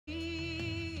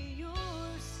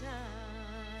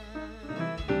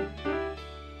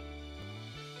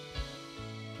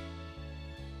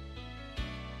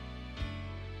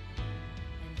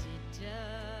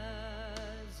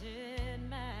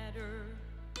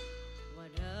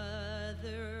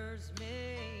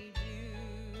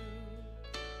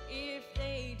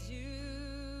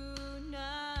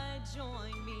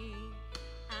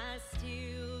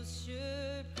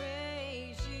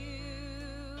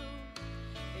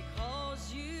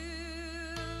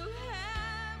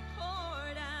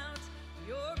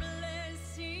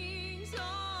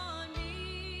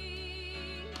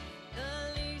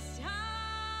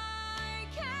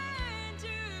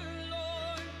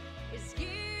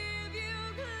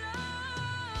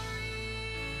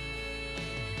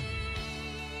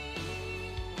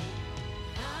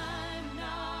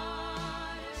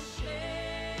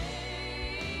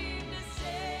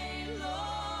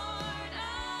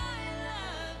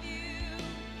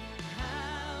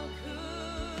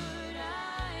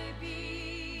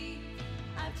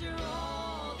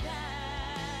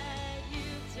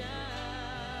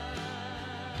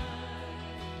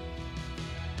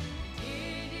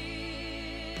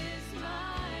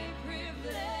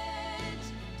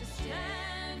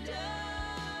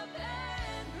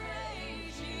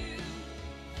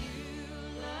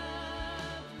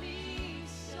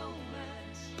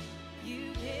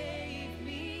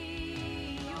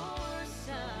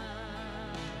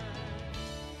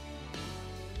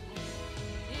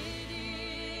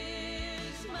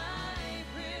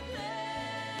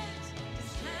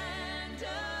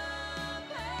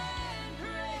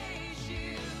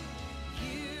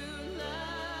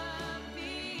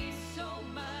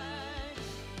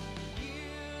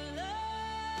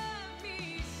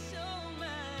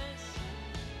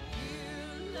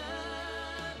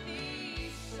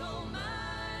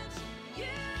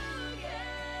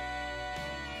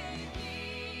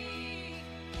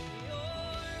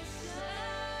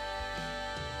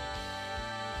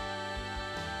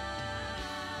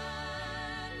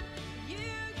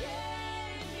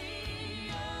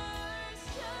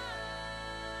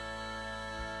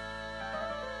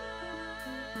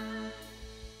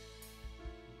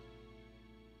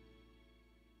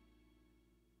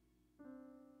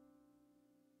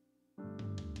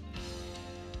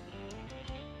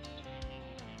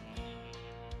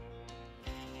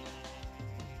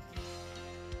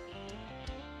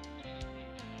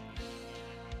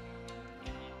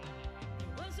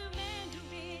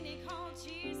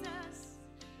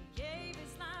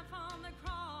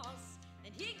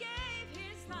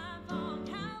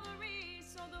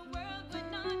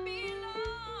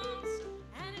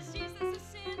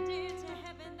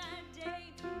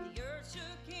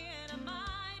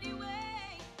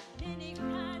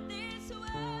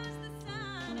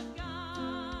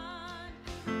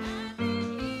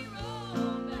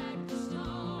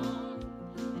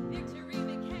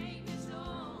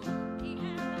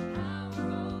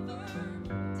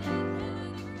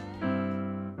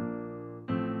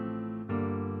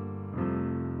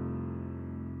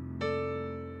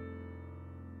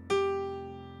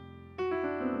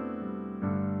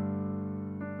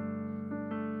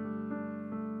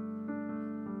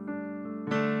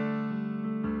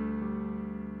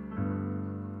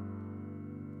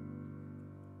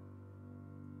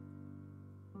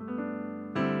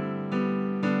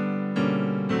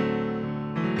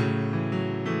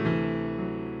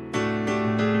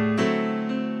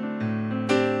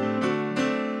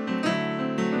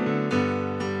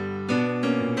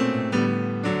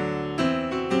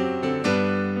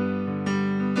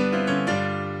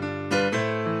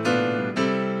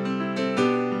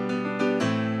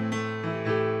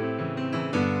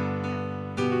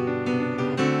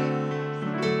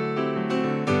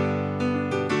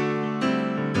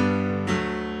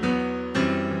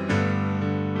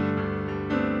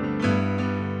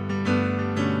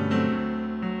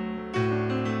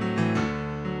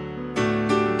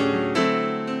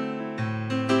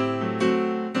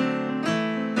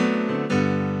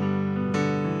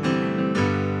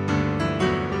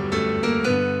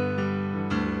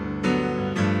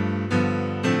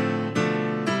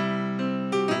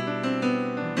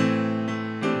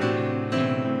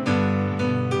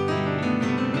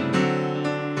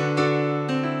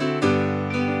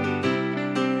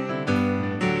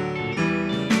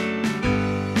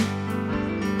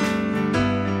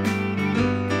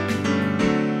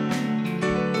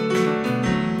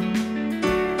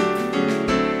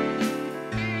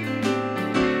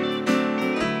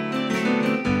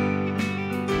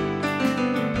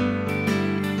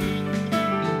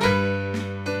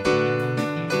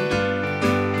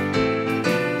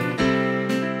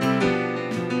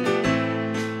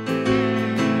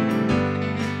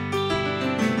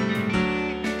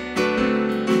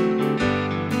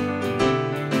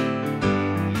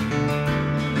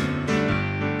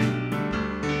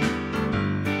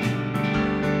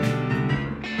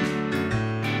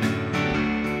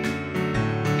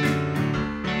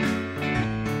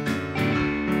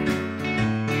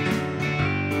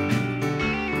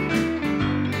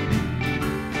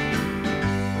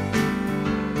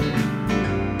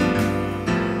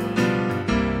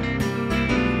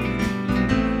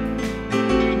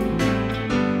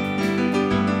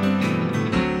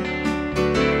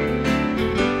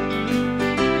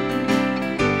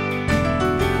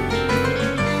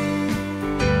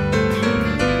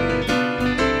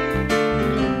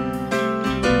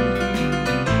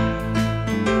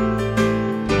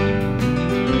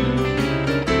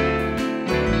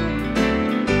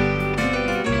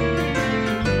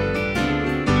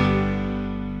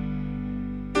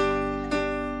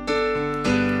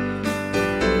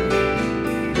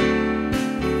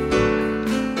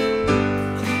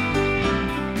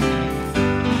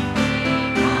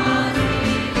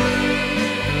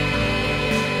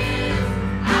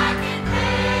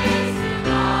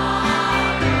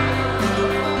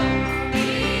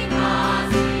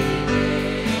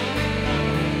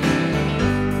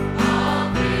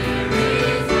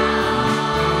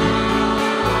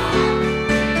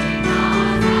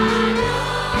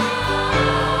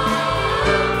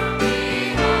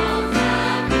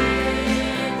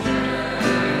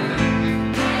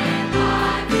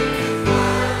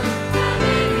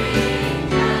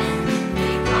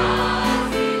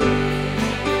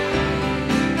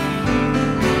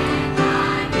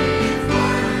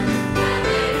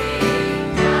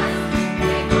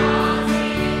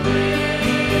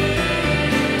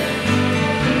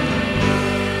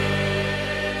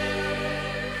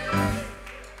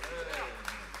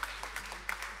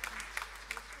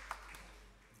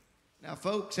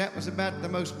folks, that was about the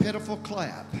most pitiful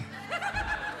clap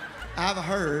I've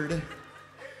heard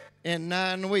in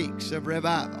 9 weeks of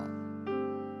revival.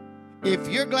 If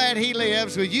you're glad he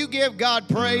lives, will you give God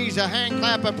praise, a hand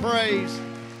clap of praise?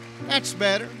 That's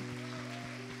better.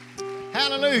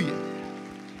 Hallelujah.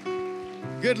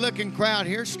 Good-looking crowd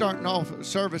here, starting off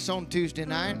service on Tuesday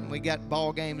night, and we got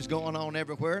ball games going on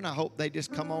everywhere, and I hope they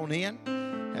just come on in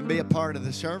and be a part of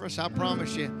the service. I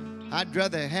promise you, I'd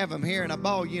rather have them here in a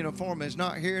ball uniform as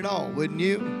not here at all, wouldn't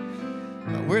you?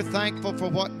 But we're thankful for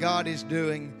what God is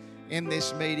doing in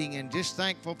this meeting, and just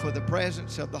thankful for the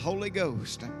presence of the Holy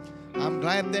Ghost. I'm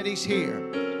glad that he's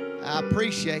here. I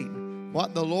appreciate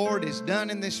what the Lord has done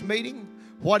in this meeting,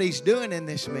 what he's doing in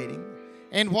this meeting,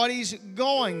 and what he's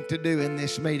going to do in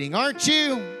this meeting. Aren't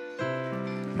you?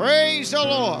 Praise the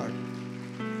Lord.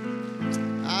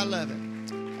 I love it.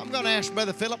 I'm going to ask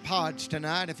Brother Philip Hodge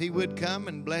tonight if he would come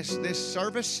and bless this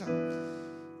service.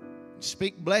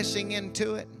 Speak blessing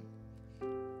into it.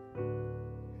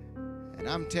 And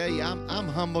I'm telling you, I'm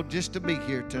humbled just to be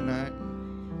here tonight.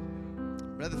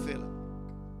 Brother Philip.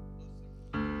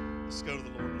 Let's go to the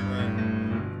Lord in prayer.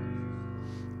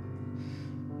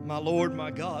 My Lord,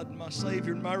 my God, my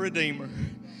Savior, and my Redeemer.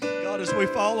 God, as we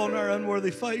fall on our unworthy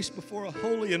face before a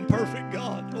holy and perfect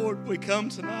God, Lord, we come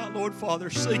tonight, Lord Father,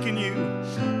 seeking you.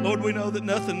 Lord, we know that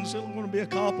nothing's going to be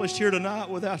accomplished here tonight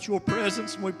without your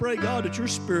presence, and we pray, God, that your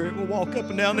Spirit will walk up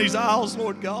and down these aisles,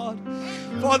 Lord God.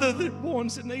 Father, the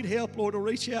ones that need help, Lord, will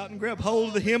reach out and grab hold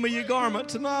of the hem of your garment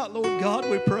tonight, Lord God,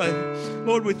 we pray.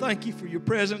 Lord, we thank you for your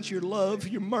presence, your love,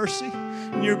 your mercy,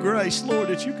 and your grace, Lord,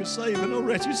 that you could save a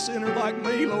wretched sinner like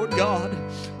me, Lord God.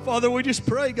 Father, we just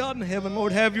pray, God in heaven,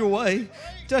 Lord, have your way.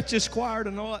 Touch this choir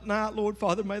tonight, Lord,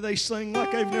 Father. May they sing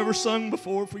like they've never sung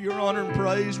before for your honor and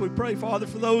praise. We pray, Father,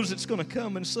 for those that's going to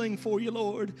come and sing for you,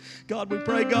 Lord. God, we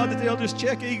pray, God, that they'll just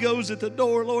check egos at the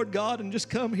door, Lord God, and just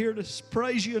come here to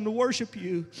praise you and to worship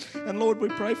you. And, Lord, we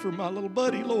pray for my little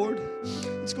buddy, Lord,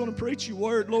 that's going to preach your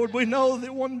word. Lord, we know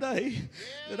that one day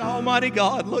that Almighty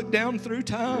God looked down through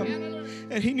time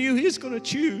and he knew he was going to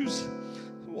choose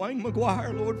Wayne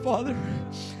McGuire, Lord Father,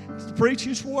 to preach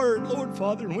his word, Lord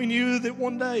Father. And we knew that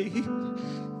one day,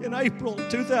 in April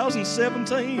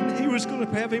 2017, he was going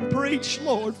to have him preach,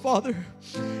 Lord Father.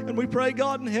 And we pray,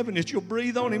 God in heaven, that you'll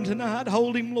breathe on him tonight.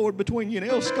 Hold him, Lord, between your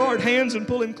nail-scarred hands and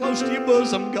pull him close to your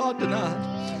bosom, God,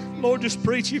 tonight. Lord, just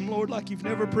preach him, Lord, like you've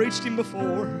never preached him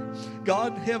before.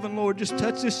 God, heaven, Lord, just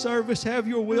touch this service. Have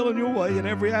your will and your way in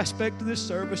every aspect of this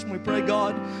service. And we pray,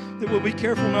 God, that we'll be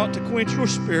careful not to quench your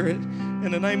spirit.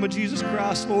 In the name of Jesus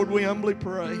Christ, Lord, we humbly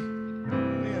pray.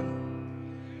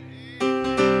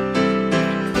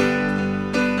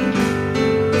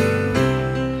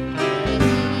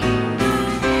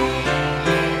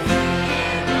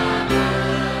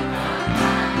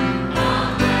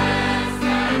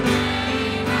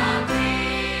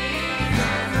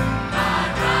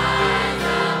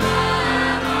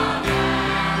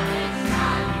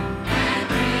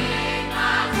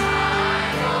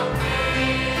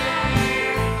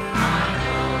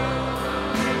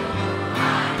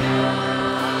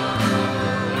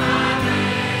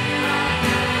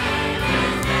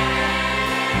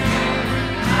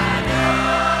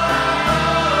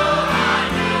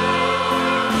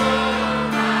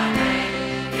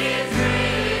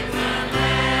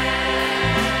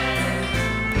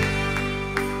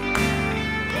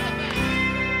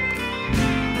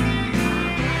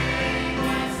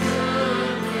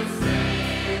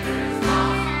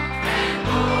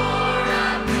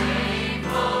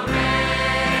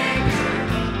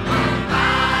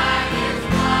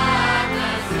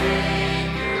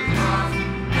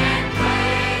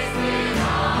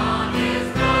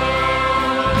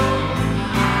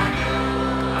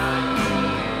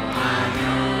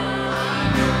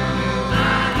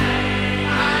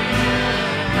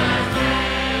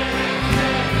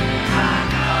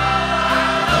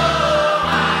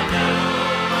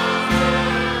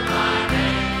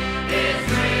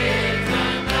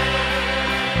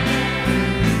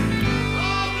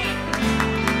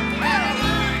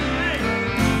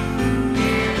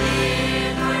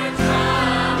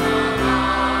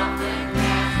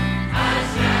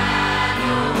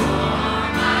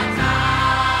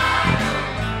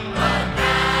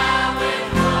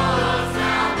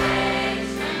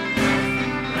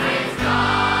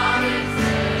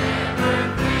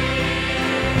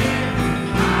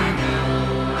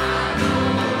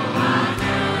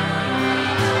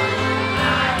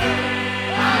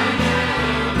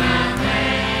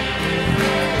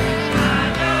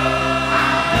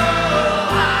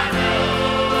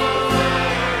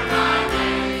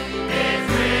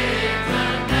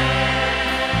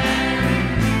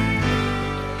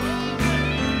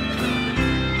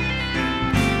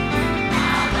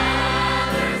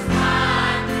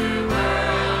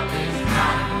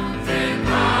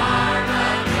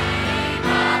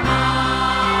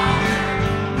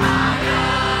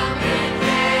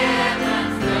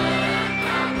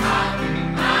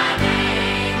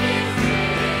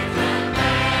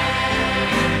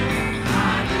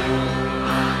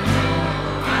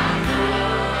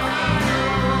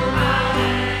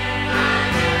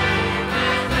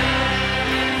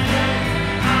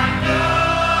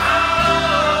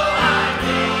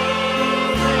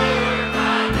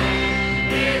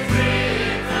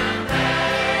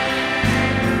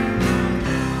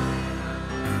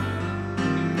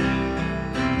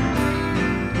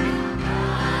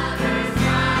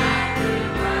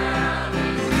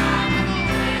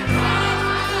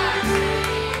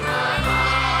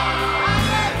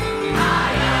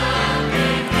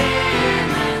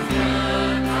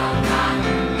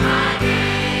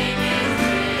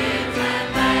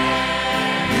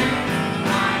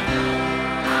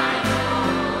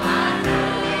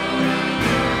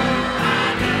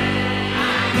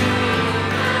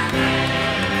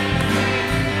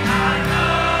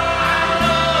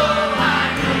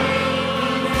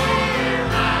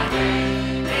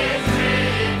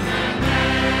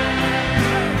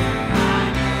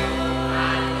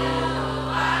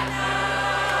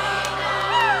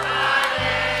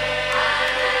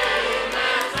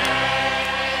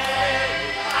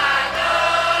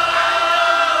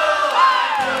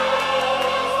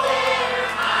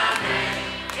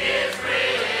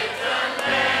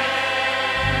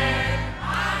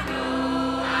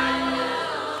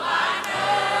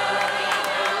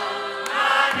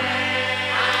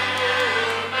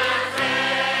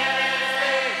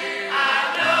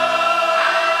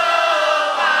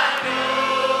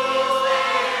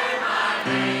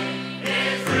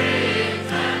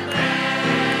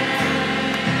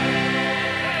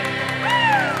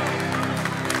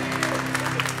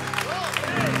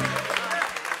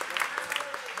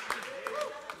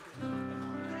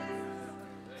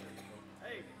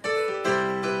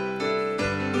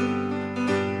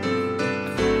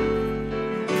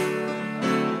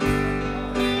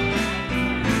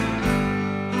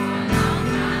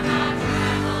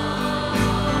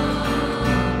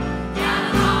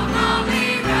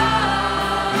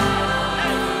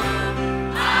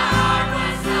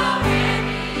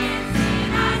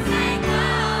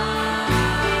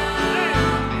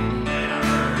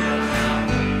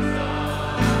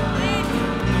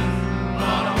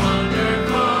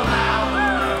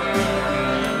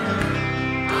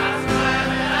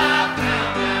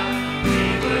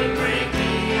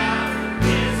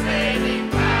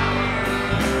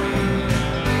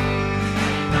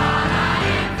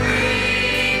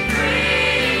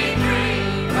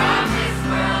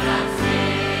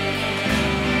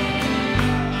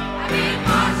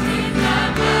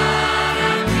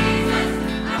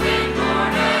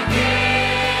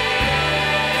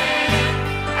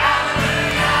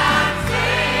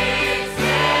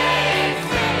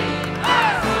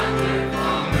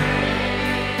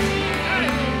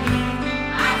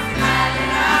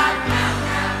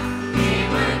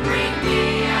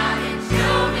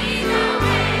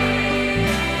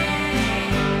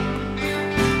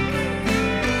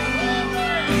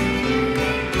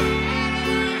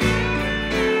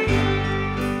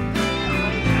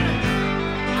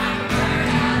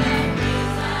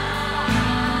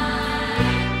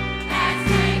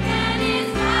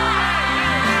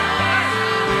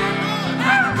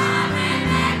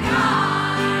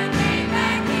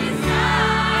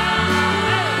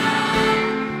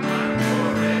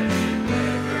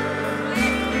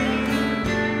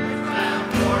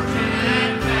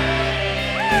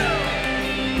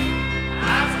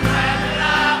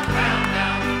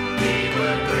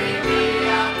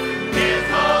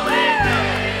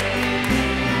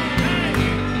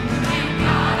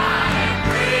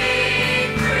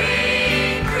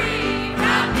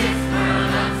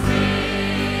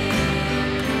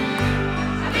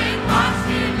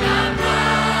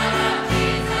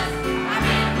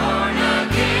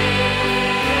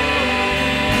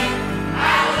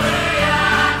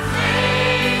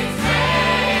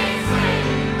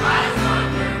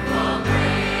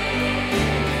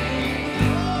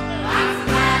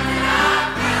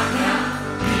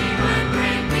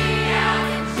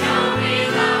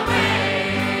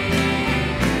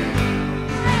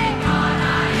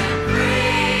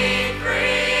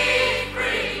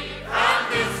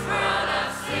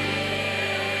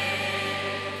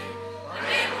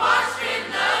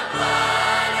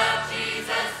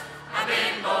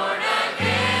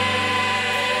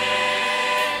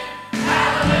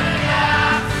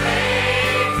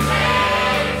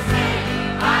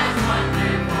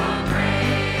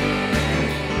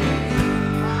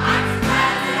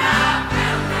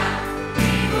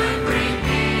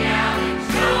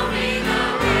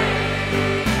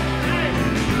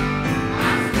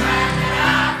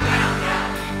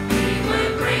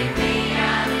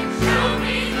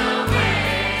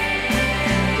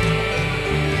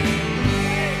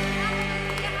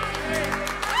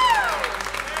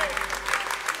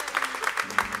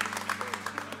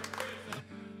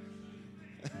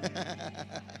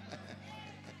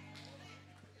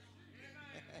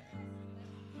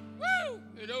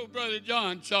 that old Brother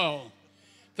John saw.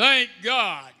 Thank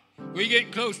God we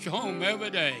get close to home every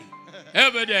day.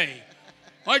 Every day.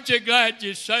 Aren't you glad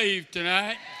you're saved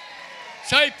tonight?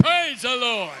 Say, praise the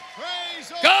Lord. Praise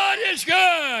the Lord. God is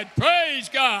good. Praise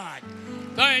God.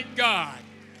 Thank God.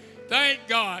 Thank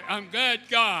God. I'm glad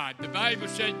God. The Bible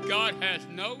said God has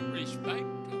no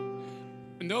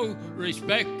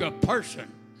respect of person.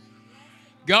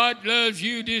 God loves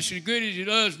you just as good as He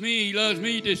loves me. He loves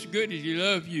me just as good as He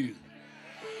loves you.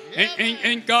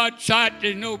 In God's sight,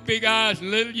 there's no big eyes and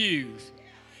little U's.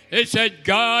 It said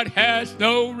God has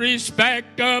no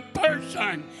respect of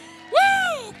person.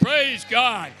 Woo! Praise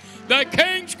God. The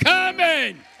King's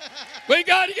coming. We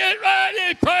got to get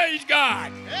ready. Praise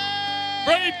God.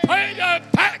 Be prayed up,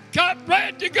 packed up,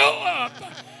 ready to go up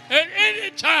at any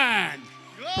time.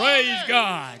 Praise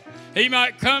God. He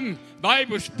might come.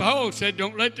 Paul said,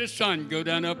 don't let the sun go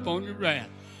down up on your wrath.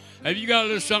 If you got a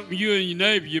little something you and your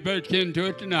neighbor, you better tend to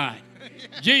it tonight.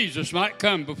 Jesus might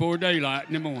come before daylight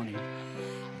in the morning.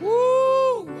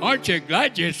 Woo! Aren't you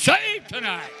glad you're saved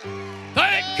tonight?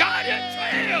 Thank God it's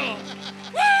real.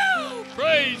 Woo!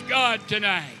 Praise God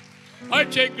tonight.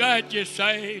 Aren't you glad you're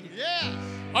saved? Yes.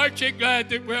 Aren't you glad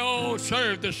that we all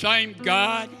serve the same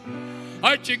God?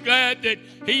 Aren't you glad that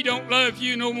He don't love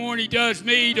you no more than He does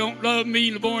me? He don't love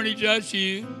me no more than He does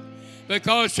you?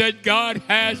 Because said God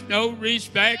has no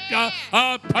respect of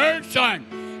a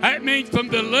person. That means from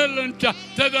the little one to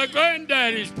the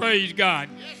granddaddies, praise God.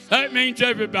 That means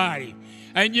everybody.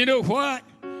 And you know what?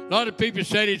 A lot of people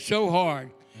said it's so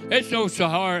hard. It's not so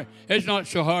hard. It's not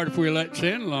so hard if we let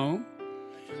sin alone.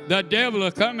 The devil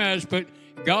will come at us, but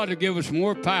God will give us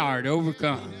more power to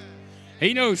overcome.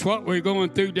 He knows what we're going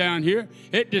through down here.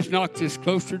 It just knocks us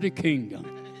closer to the kingdom.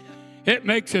 It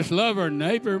makes us love our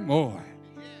neighbor more.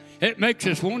 It makes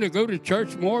us want to go to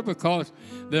church more because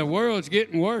the world's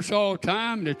getting worse all the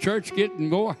time. The church getting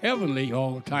more heavenly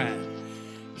all the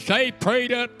time. Stay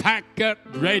prayed up, packed up,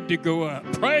 ready to go up.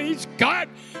 Praise God.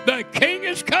 The King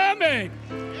is coming.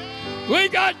 We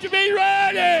got to be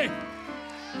ready.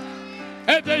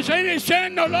 If there's any sin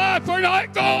in the life, we're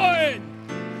not going.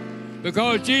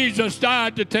 Because Jesus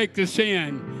died to take the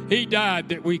sin. He died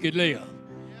that we could live.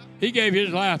 He gave His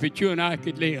life that you and I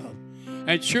could live.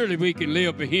 And surely we can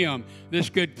live for Him, this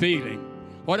good feeling.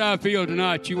 What I feel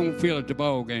tonight, you won't feel at the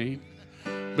ball game.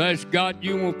 Bless God,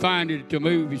 you won't find it at the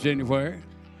movies anywhere.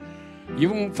 You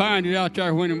won't find it out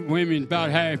there when women about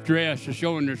half dressed are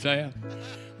showing themselves.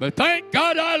 But thank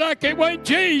God I like it when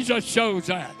Jesus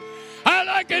shows up. I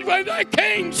like it when the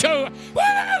King shows up.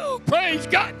 Woo! Praise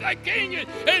God, the King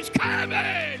is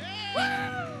coming.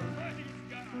 Woo!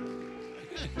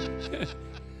 Praise God.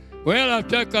 Well, I've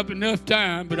took up enough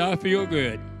time, but I feel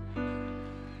good.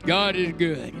 God is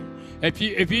good.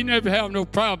 If you never have no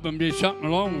problem, there's something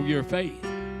wrong with your faith.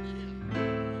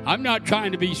 I'm not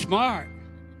trying to be smart,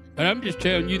 but I'm just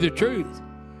telling you the truth.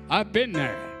 I've been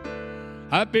there.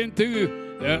 I've been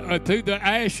through the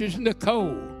ashes and the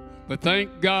cold. But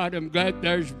thank God, I'm glad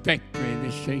there's victory in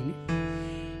this scene.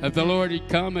 If the Lord had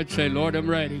come, I'd say, Lord, I'm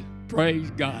ready.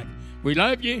 Praise God. We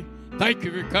love you. Thank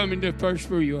you for coming to First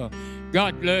Fruit.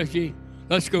 God bless you.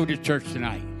 Let's go to church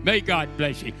tonight. May God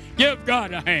bless you. Give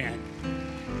God a hand.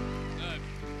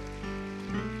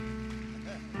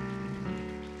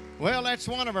 Well, that's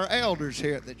one of our elders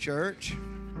here at the church.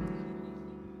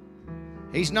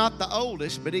 He's not the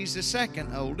oldest, but he's the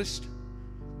second oldest.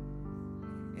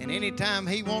 And anytime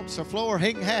he wants the floor,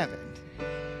 he can have it.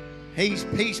 He's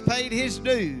paid his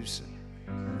dues.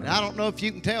 And I don't know if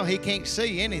you can tell, he can't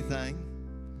see anything.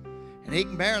 And he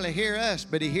can barely hear us,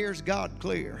 but he hears God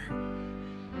clear.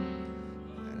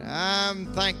 And I'm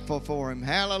thankful for him.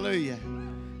 Hallelujah.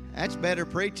 That's better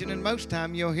preaching than most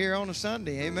time you'll hear on a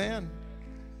Sunday. Amen.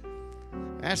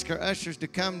 Ask our ushers to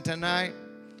come tonight.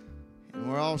 And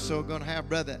we're also going to have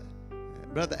Brother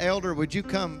Elder, would you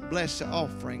come bless the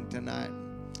offering tonight?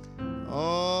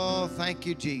 Oh, thank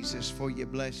you, Jesus, for your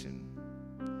blessing.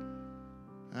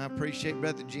 I appreciate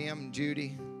Brother Jim and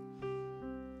Judy.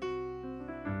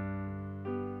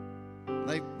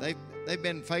 They've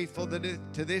been faithful to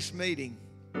this meeting.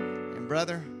 And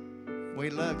brother, we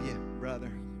love you,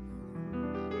 brother.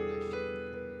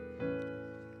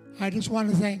 I just want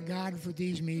to thank God for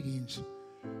these meetings.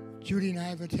 Judy and I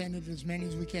have attended as many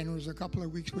as we can. It was a couple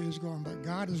of weeks we was going, but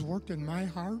God has worked in my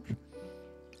heart.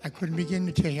 I couldn't begin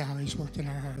to tell you how He's worked in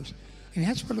our hearts. And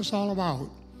that's what it's all about.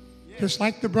 Just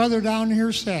like the brother down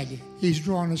here said, He's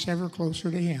drawing us ever closer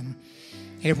to Him.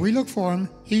 And if we look for Him,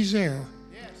 He's there.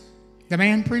 The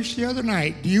man preached the other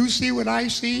night. Do you see what I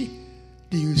see?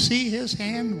 Do you see His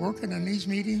hand working in these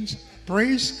meetings?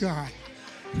 Praise God.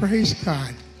 Praise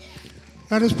God.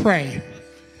 Let us pray.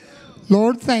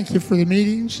 Lord, thank you for the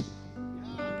meetings.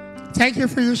 Thank you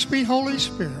for your sweet Holy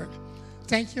Spirit.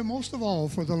 Thank you most of all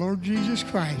for the Lord Jesus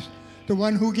Christ, the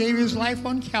one who gave his life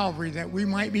on Calvary that we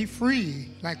might be free,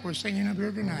 like we're singing up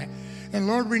here tonight. And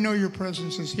Lord, we know your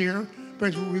presence is here,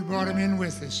 but we brought him in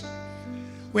with us.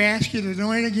 We ask you to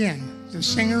anoint again the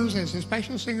singers, as the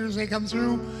special singers they come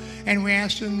through, and we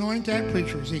ask you to anoint that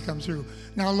preacher as he comes through.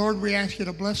 Now, Lord, we ask you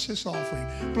to bless this offering.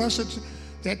 Bless it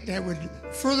that would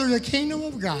further the kingdom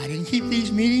of God and keep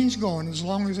these meetings going as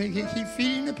long as they keep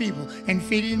feeding the people and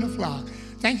feeding the flock.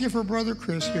 Thank you for Brother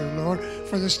Chris here, Lord,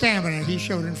 for the stamina he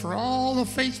showed, and for all the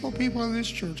faithful people in this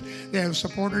church that have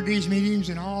supported these meetings,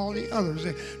 and all the others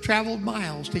that traveled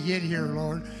miles to get here,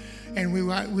 Lord. And we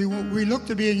look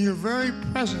to be in your very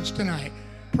presence tonight.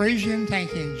 Praise you and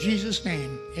thank you in Jesus'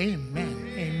 name.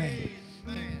 Amen. Amen.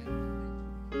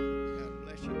 God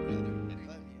bless you, brother.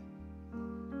 Love you.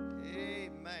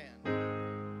 Amen.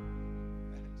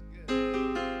 That's good.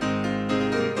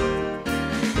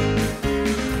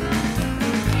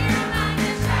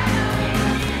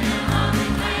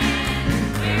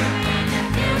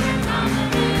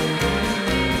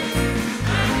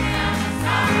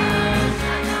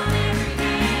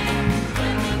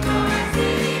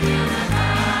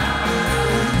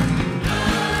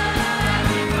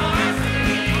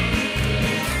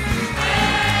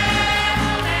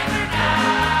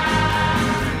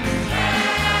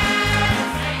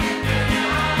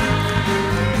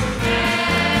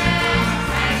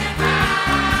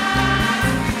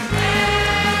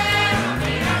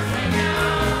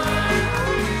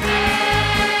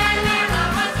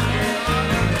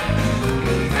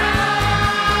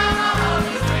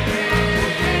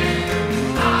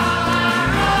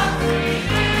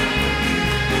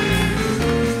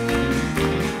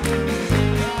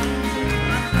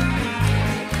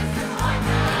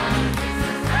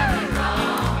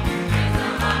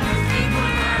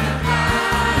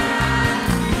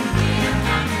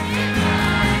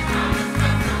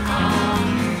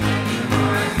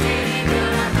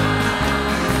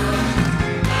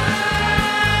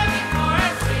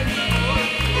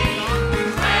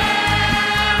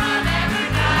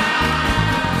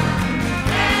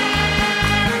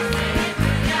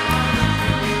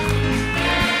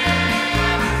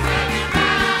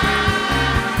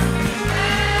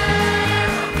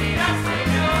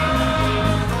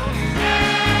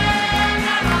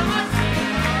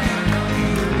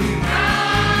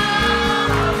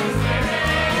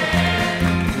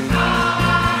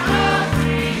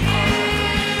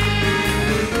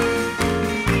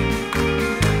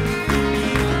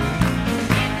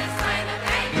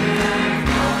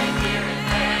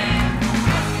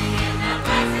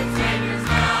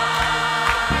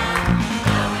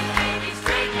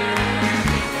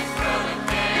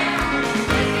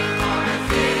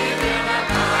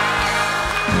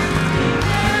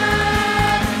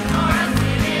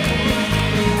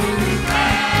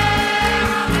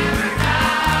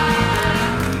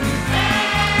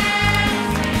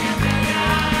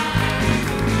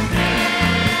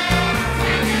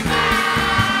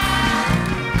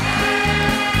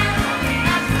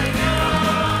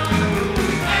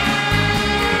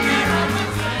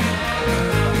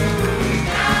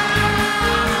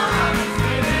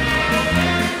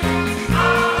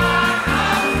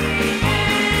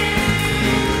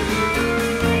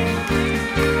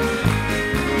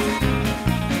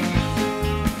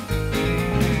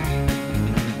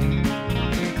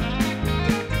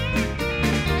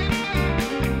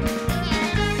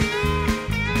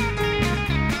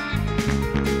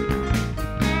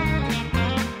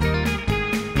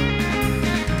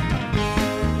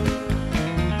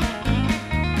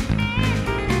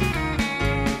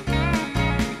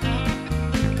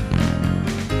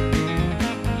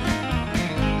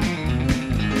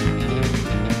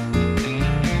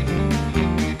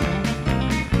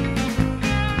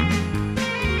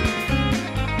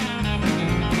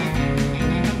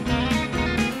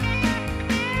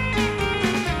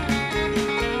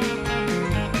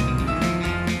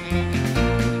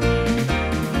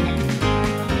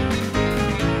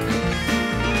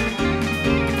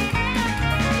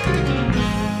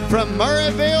 From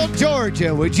Murrayville,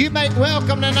 Georgia, would you make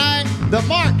welcome tonight the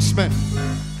Marksmen?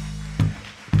 Amen.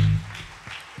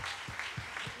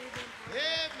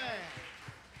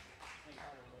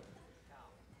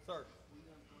 Sir.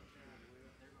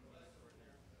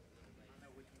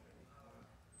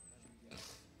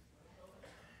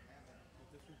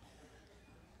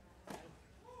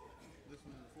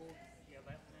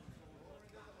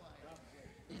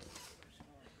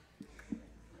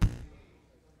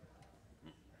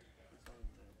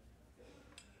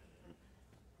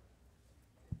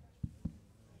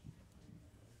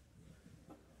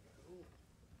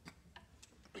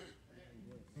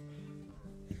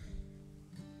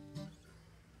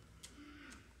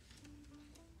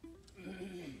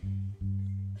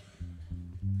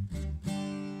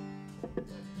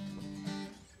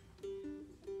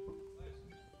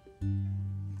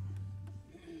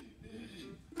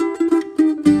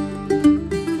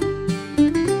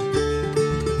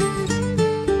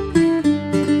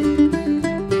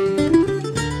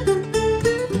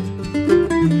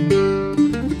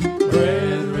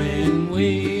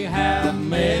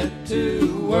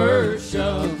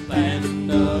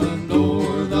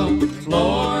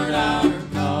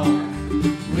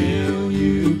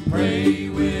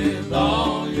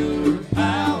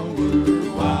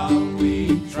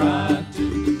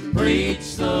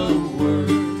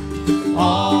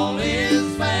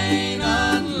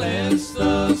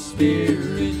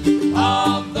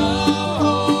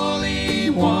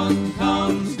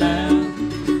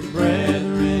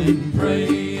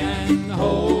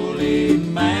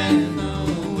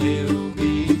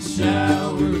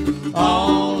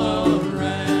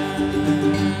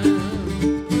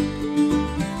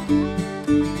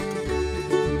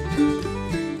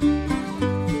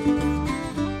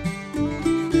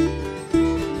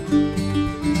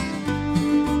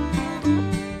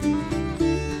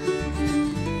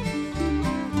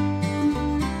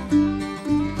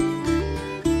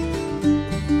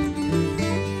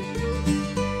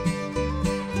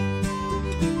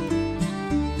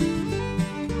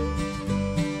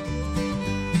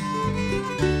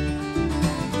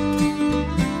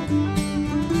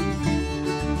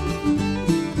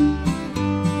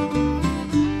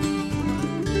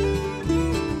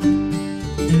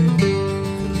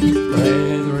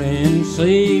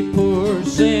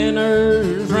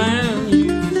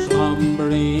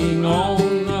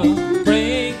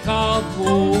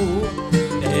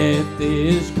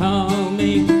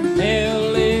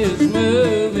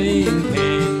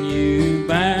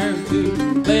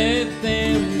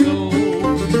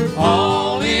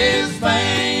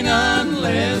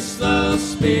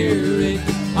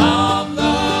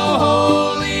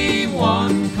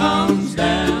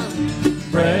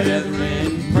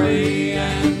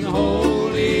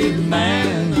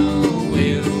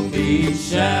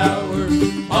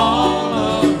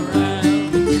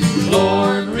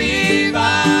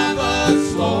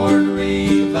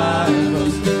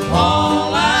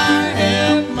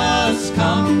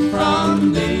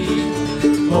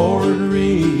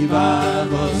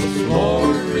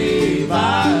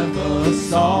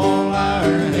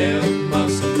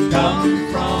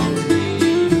 come from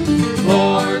thee.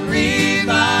 Lord,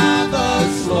 revive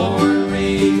us, Lord,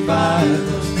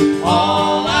 revive us.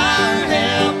 All our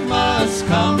help must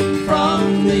come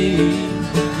from thee.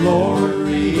 Lord,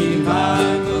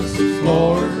 revive us,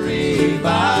 Lord,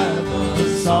 revive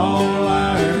us. All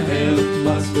our help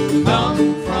must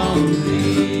come from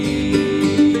thee.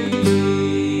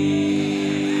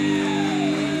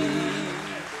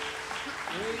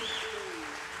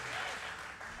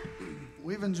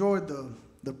 We've enjoyed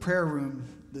the prayer room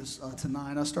this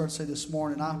tonight. I started to say this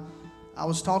morning, I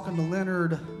was talking to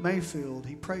Leonard Mayfield.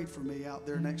 He prayed for me out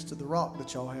there next to the rock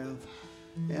that y'all have.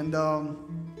 And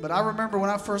but I remember when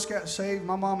I first got saved,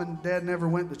 my mom and dad never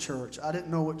went to church. I didn't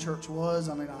know what church was.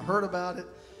 I mean, I heard about it,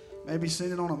 maybe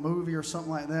seen it on a movie or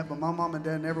something like that, but my mom and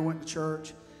dad never went to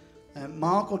church. And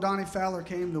my Uncle Donnie Fowler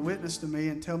came to witness to me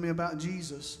and tell me about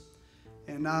Jesus.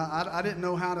 And I didn't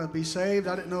know how to be saved.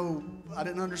 I didn't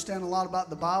understand a lot about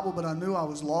the Bible, but I knew I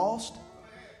was lost.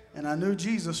 And I knew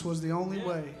Jesus was the only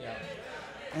way. Yeah.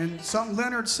 And something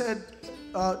Leonard said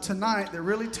tonight that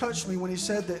really touched me when he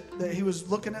said that he was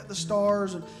looking at the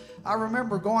stars. And I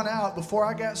remember going out before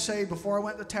I got saved, before I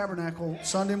went to Tabernacle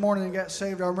Sunday morning and got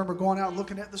saved. I remember going out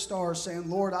looking at the stars saying,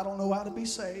 Lord, I don't know how to be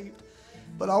saved,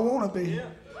 but I want to be. Yeah.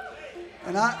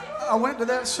 And I went to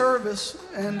that service,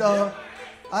 and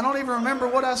I don't even remember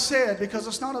what I said, because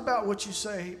it's not about what you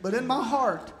say. But in my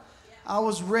heart, I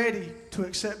was ready to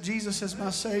accept Jesus as my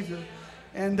Savior.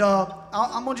 And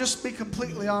I'm going to just be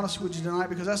completely honest with you tonight,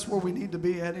 because that's where we need to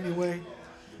be at anyway.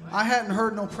 I hadn't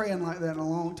heard no praying like that in a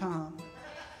long time.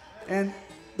 And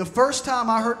the first time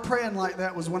I heard praying like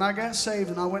that was when I got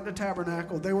saved and I went to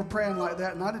Tabernacle. They were praying like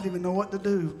that, and I didn't even know what to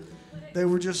do. They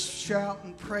were just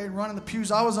shouting, praying, running the pews.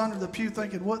 I was under the pew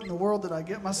thinking, what in the world did I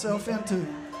get myself into?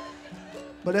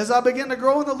 But as I began to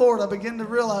grow in the Lord, I began to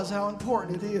realize how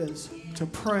important it is to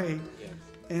pray.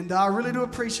 And I really do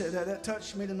appreciate that. That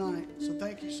touched me tonight. So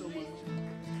thank you so much.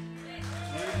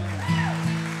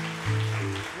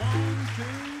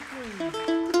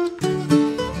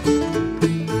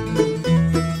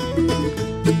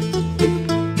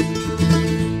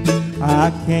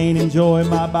 I can't enjoy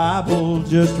my Bible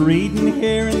just reading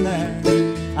here and there.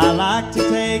 I like to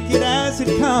take it as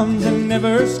it comes and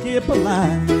never skip a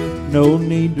line. No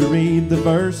need to read the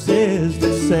verses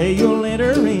that say you'll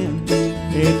enter in.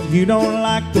 If you don't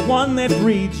like the one that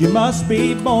reads, you must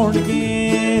be born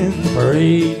again.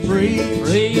 Preach, Preach,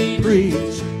 preach,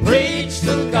 preach. preach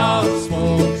the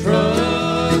gospel.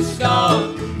 Trust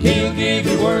God, He'll give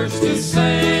you words to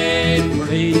say.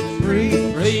 Preach,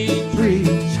 Preach, preach, preach.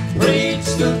 preach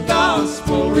the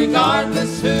gospel,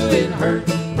 regardless who it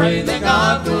hurts. Pray that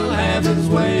God will have His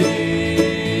way.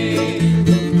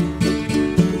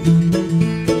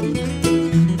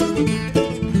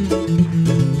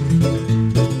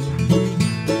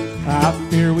 I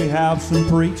fear we have some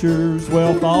preachers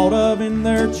well thought of in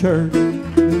their church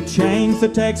who change the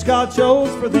text God chose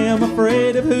for them,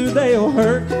 afraid of who they'll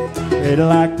hurt. They'd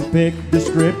like to pick the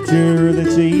scripture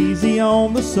that's easy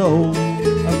on the soul,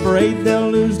 afraid they'll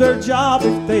lose their job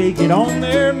if they get on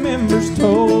their members'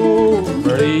 toes.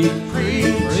 Preach,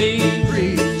 preach, preach,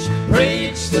 preach,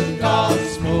 preach the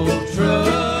gospel.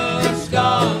 Trust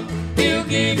God, He'll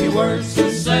give you words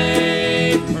to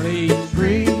say. Preach,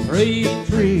 Preach, preach,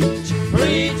 preach.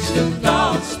 preach the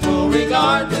gospel,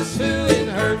 regardless who it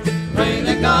hurts. Pray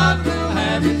that God will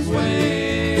have His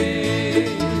way.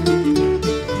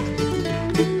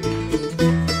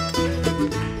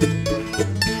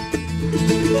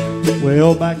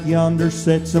 Well, back yonder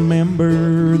sits a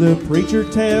member, the preacher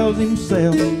tells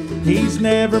himself he's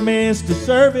never missed a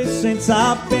service since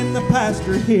I've been the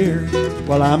pastor here.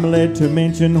 Well, I'm led to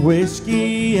mention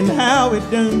whiskey and how it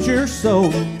dooms your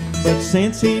soul, but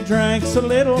since he drinks a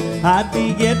little, I'd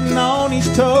be getting on his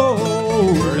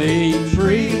toes. Preach,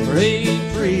 Preach, preach,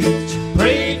 preach,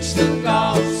 preach the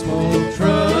gospel.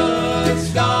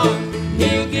 Trust God,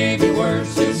 He'll give you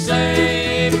words to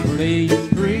say. Preach,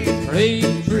 preach,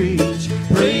 preach, preach.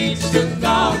 preach the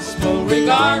gospel,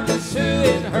 regardless who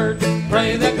it hurts.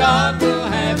 Pray that God will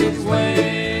have His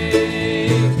way.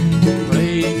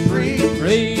 Preach, preach,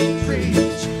 preach,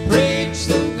 preach, preach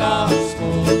the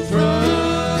gospel.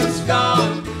 Trust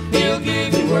God, He'll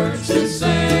give you words to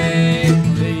say.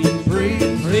 Preach,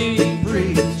 preach, preach,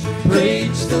 preach,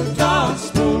 preach the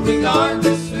gospel,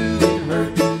 regardless who it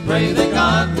hurts. Pray that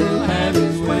God will have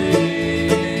His way.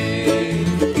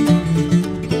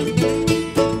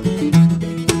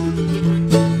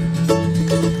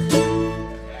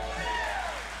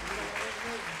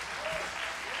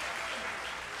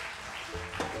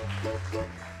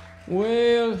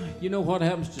 Well, you know what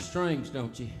happens to strings,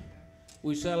 don't you?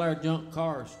 We sell our junk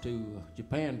cars to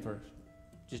Japan first.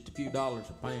 just a few dollars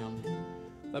a pound.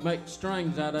 They make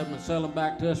strings out of them and sell them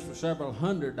back to us for several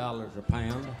 $100s a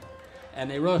pound.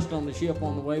 And they rust on the ship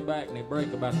on the way back, and they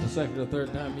break about the second or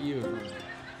third time a year.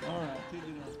 All right, pick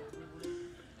it up.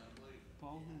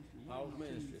 Paul's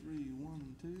Ministry.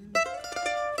 1, 2,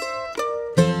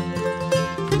 3,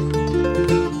 1,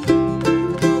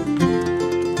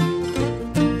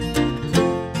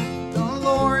 2. The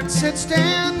Lord said,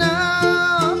 stand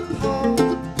up, Paul,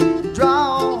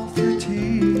 draw off your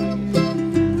tears.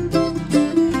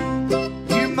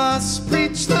 You must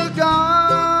preach the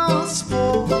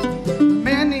gospel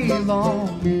many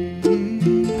long years.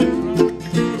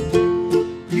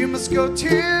 You must go to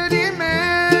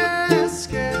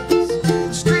Damascus,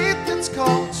 the street that's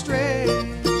called Straight,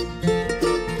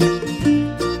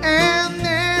 and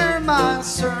there my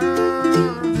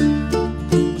servant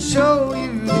will show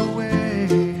you the way.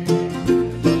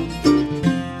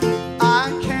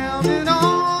 I counted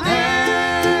on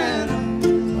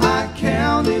Adam, I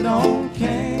counted on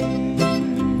Cain,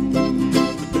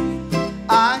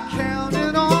 I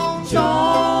counted on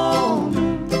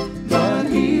John, but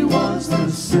he was the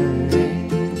same.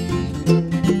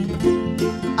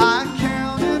 I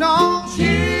counted on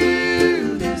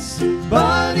Judas,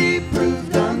 but he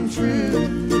proved untrue.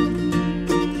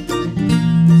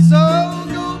 So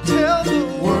go tell the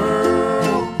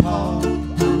world, Paul,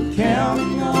 I'm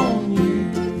counting on you.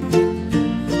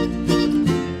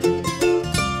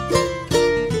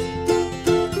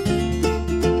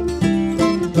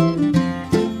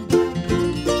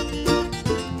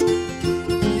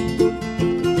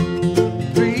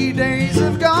 3 days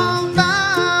have gone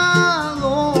by,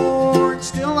 Lord,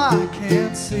 still I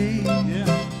can't see.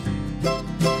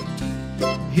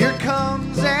 Here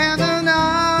comes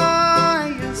Ananias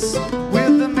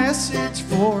with a message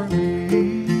for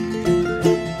me.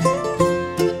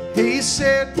 He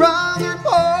said, Brother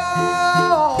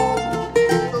Paul,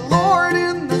 the Lord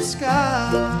in the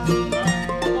sky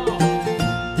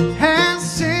has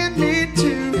sent me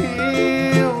to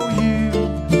heal you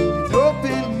and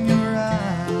open your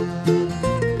eyes.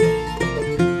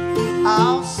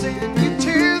 I'll send you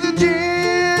to the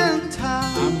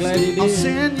Gentiles. I'm glad he I'll did.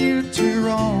 send you to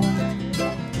Rome.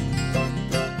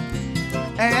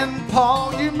 And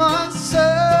Paul, you must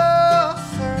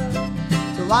suffer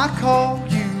till I call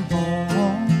you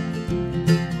home.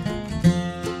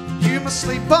 You must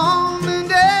sleep on the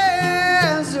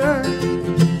desert,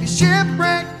 be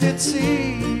shipwrecked at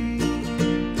sea.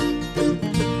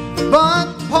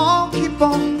 But Paul, keep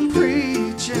on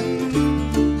preaching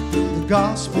the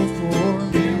gospel for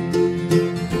me.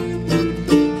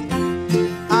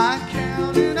 I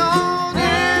counted on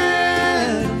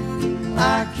Adam,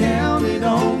 I counted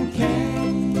on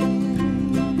Cain,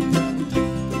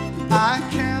 I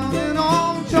counted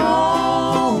on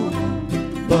John,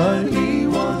 but he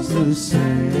was the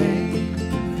same.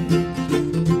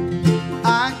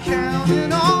 I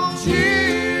counted on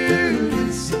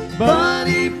Judas, but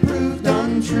he proved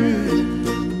untrue.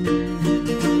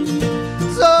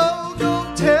 So go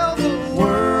tell the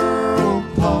world,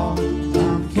 Paul,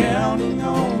 I'm counting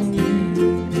on you.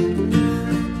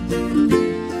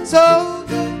 So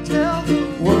go tell the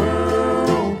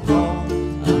world, Paul,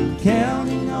 I'm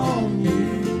counting on you.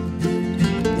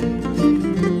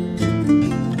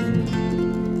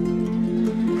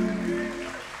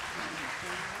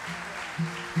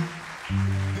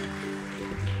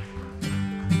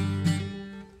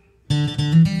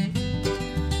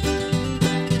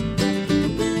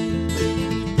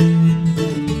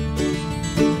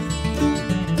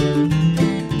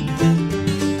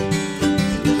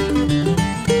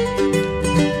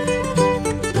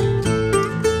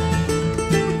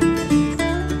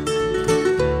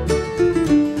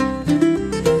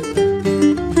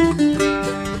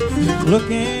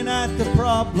 Looking at the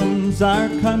problems our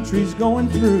country's going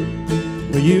through,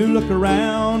 well, you look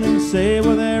around and say,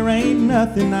 well, there ain't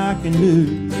nothing I can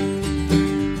do.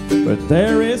 But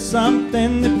there is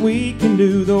something that we can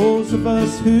do, those of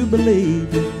us who believe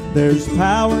there's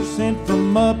power sent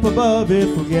from up above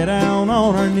if we get down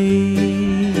on our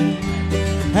knees.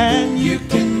 And you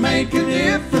can make a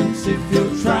difference if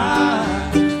you'll try.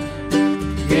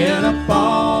 Get up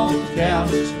off the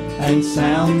couch and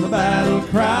sound the battle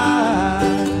cry.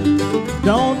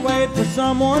 Don't wait for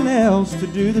someone else to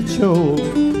do the chore.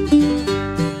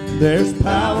 There's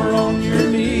power on your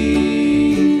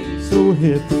knees, so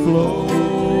hit the floor.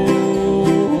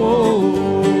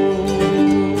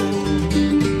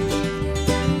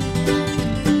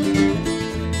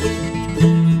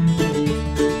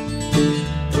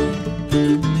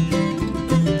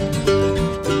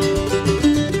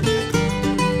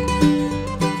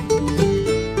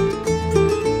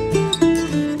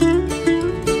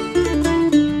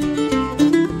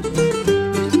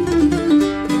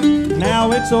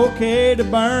 it's okay to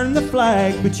burn the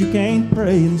flag, but you can't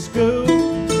pray in school.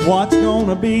 What's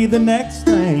gonna be the next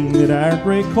thing that our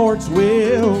great courts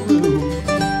will rule?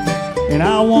 And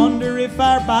I wonder if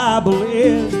our Bible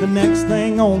is the next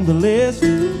thing on the list.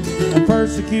 And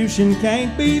persecution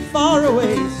can't be far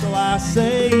away, so I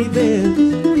say this,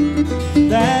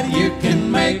 that you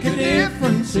can make a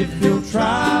difference if you'll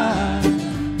try.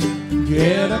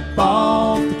 Get up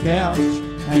off the couch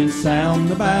and sound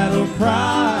the battle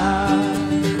cry.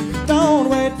 Don't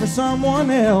wait for someone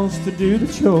else to do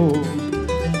the chore.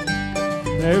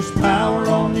 There's power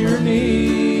on your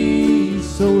knees,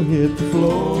 so hit the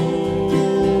floor.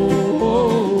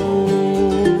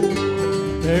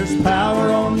 There's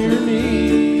power on your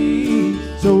knees,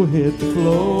 so hit the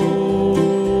floor.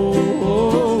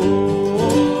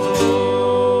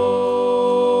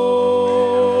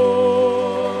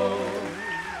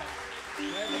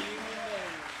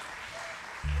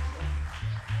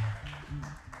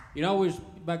 You know, we was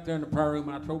back there in the prayer room,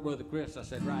 and I told Brother Chris, I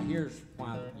said, right here's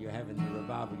why you're having the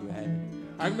revival you're having.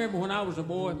 I remember when I was a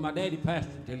boy, my daddy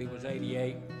pastored until he was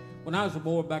 88. When I was a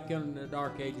boy back in the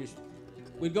dark ages,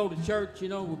 we'd go to church, you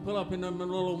know, we'd pull up in them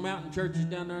little old mountain churches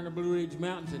down there in the Blue Ridge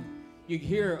Mountains, and you could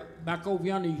hear, back over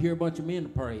yonder, you hear a bunch of men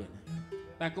praying.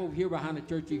 Back over here behind the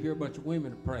church, you hear a bunch of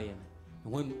women praying.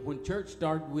 And when church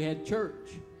started, we had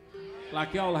church,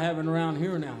 like y'all are having around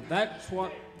here now. That's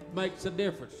what makes a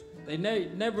difference. They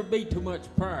never be too much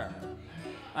prayer.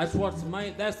 That's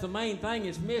the main thing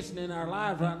that's missing in our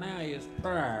lives right now is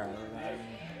prayer.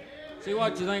 See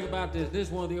what you think about this. This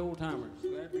is one of the old timers.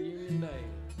 Glad for Union Day.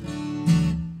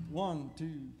 1,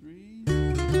 2, 3.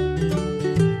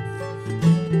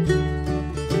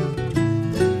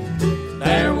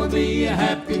 There will be a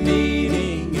happy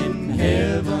meeting in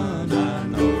heaven, I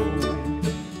know,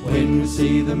 when we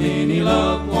see the many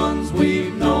loved ones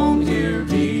we've known here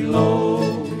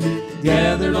below,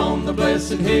 gathered on the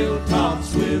blessed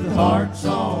hilltops with hearts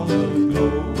all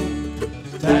aglow.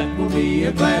 That will be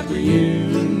a glad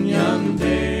reunion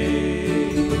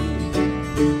day.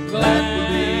 Glad will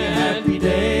be a happy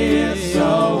day, it's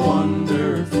a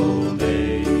wonderful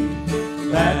day.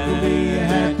 That will be a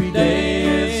happy day,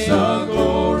 it's a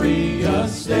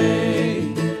glorious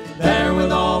day. There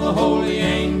with all the holy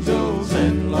angels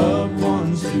and loved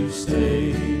ones to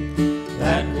stay.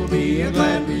 That will be a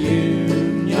glad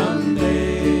reunion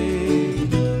day.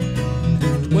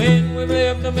 When we've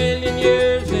lived a million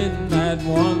years in that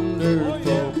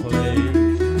wonderful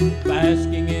place,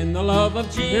 basking in the love of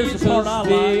Jesus,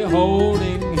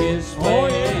 beholding his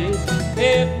face,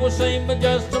 it will seem but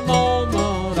just a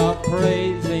moment of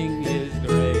praising his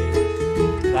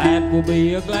grace. That will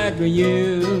be a glad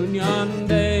reunion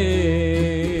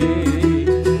day.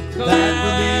 That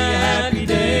will be a happy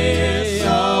day, it's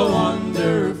a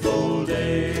wonderful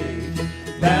day.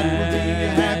 That will be a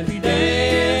happy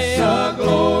day, it's a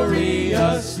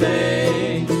glorious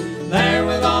day. There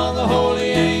with all the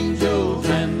holy angels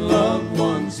and loved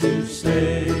ones who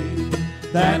stay.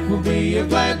 That will be a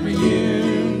glad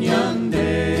reunion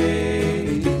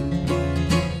day.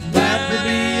 That will be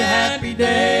a happy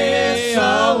day, it's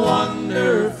a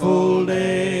wonderful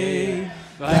day.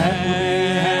 That will be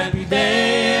a happy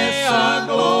day, it's a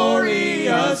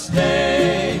glorious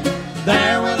day.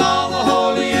 There with all the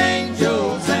holy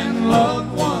angels and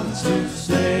loved ones who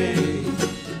stay.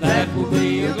 That will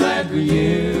be a glad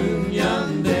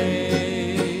reunion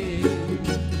day.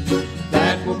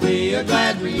 That will be a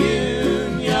glad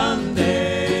reunion day.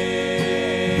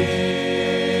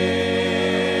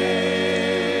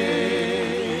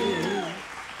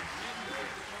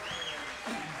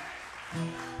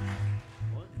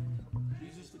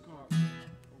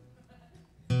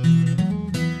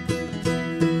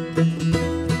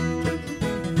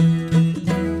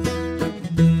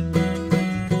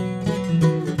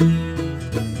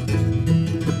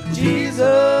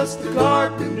 Jesus the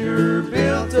carpenter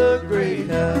built a great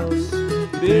house,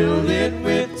 built it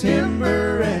with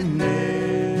timber and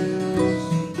nails.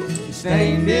 He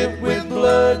stained it with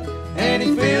blood and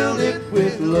he filled it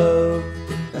with love.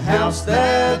 The house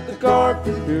that the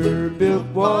carpenter built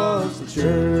was the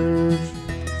church,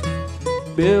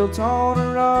 built on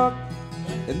a rock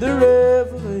and the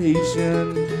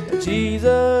revelation that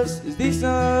Jesus is the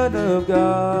Son of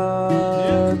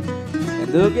God.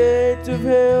 And the gates of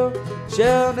hell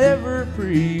shall never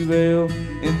prevail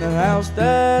in the house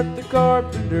that the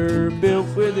carpenter built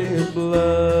with his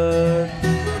blood.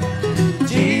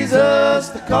 Jesus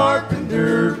the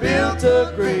carpenter built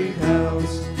a great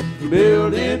house,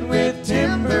 built it with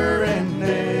timber and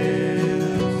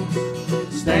nails,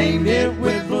 stained it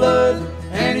with blood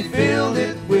and he filled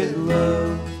it with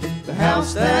love. The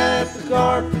house that the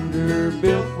carpenter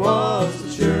built was the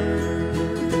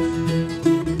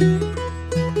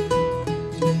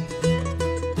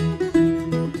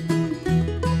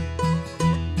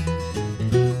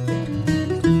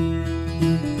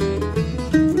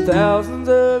thousands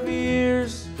of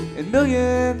years and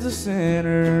millions of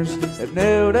sinners have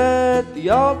knelt at the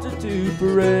altar to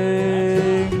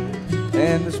pray.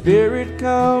 And the Spirit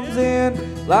comes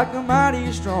in like a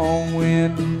mighty strong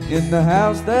wind in the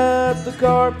house that the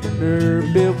carpenter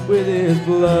built with his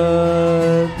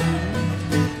blood.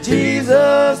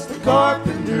 Jesus the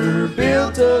carpenter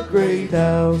built a great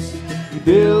house. He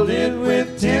built it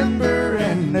with timber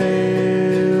and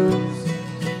nails.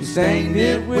 He stained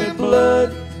it with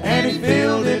blood and he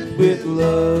filled it with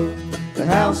love. The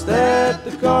house that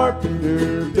the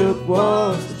carpenter built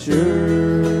was the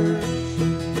church.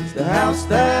 The house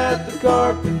that the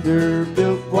carpenter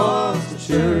built was the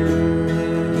church.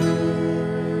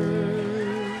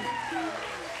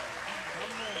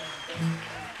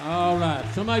 All right,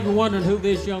 some of you wondering who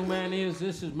this young man is.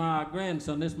 This is my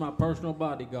grandson. This is my personal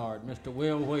bodyguard, Mr.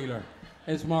 Will Wheeler.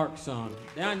 It's Mark's son.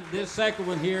 Down this second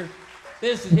one here,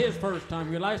 this is his first time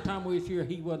here. Last time we was here,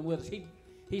 he wasn't with us.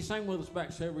 He sang with us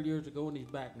back several years ago, and he's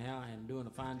back now and doing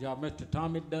a fine job. Mr.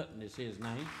 Tommy Dutton is his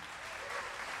name.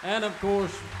 And of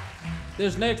course,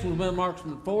 this next one's been a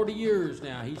Marksman 40 years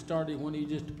now. He started when he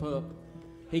was just a pup.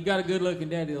 He got a good looking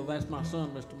daddy though. That's my son,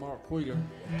 Mr. Mark Wheeler.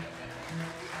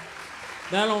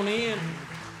 Down on the end,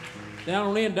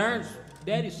 Darren's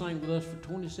daddy sang with us for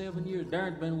 27 years.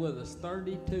 Darren's been with us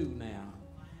 32 now.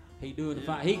 He doing the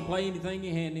fine. He can play anything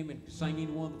you hand him and sing any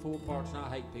one of the four parts, and I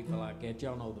hate people like that.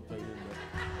 Y'all know the feeling, but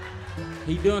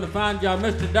he doing a fine job.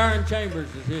 Mr. Darren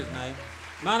Chambers is his name.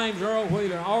 My name's Earl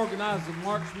Wheeler. I organized the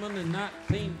Marksmen in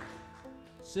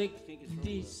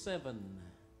 1967.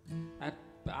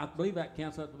 I believe that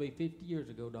counts out to be 50 years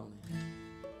ago, don't it?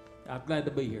 I'm glad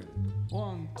to be here.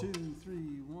 1, 2,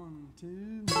 3, 1,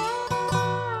 2.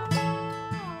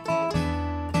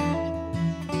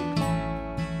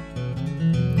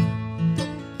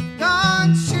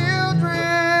 God's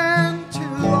children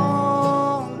too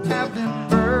long have been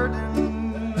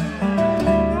burdened.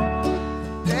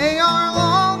 They are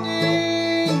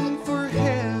longing for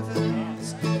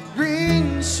heaven's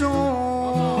green shore,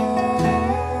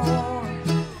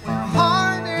 where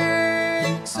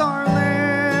heartaches are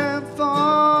left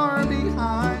far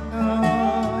behind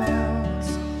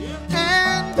us,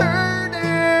 and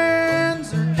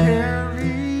burdens are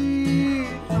carried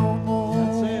no more.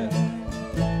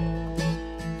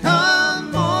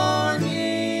 Come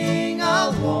morning,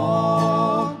 I'll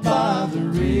walk by the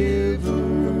river.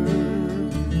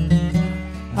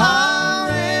 I'll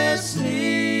rest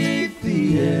 'neath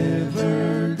the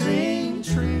evergreen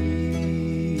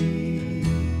tree.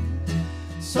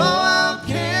 So I'll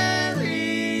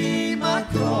carry my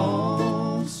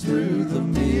cross through the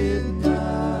midnight.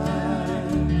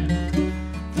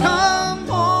 Come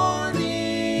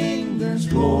morning, there's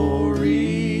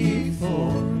glory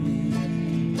for me.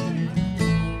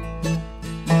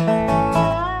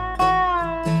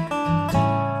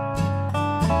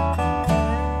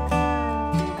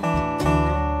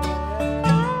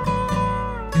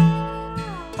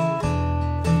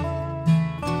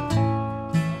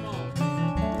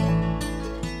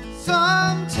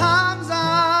 Sometimes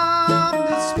I'm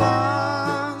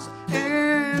despised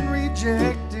and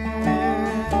rejected,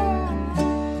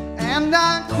 and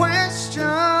I question,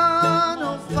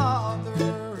 oh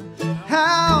Father,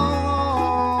 how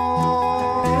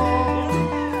long?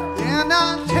 And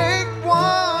I take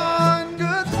one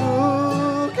good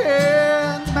look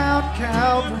at Mount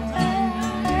Calvary,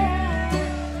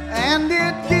 and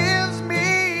it gives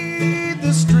me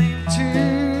the strength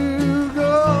to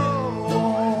go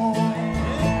on.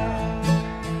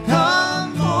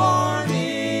 Come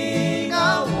morning,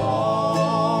 I'll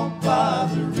walk by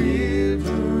the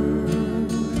river.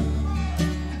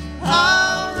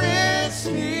 I'll rest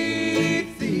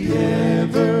 'neath the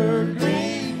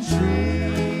evergreen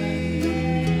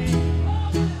tree.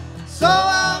 So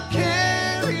I'll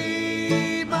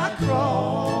carry my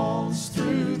cross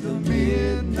through the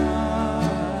midnight.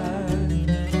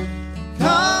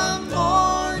 Come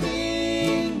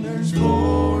morning, there's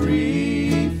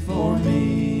glory for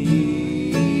me.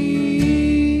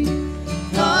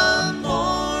 Come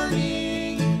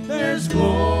morning, there's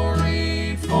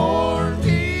glory for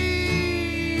me.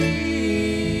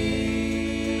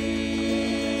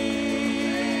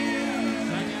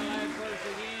 Sing that last verse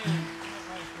again.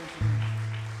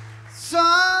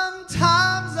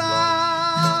 Sometimes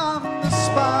I'm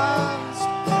despised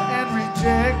and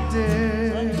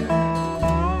rejected,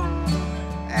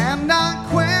 and I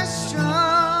question,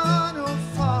 oh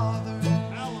Father,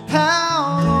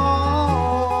 how long?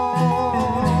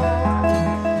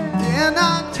 And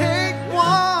I take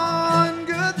one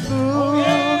good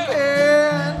look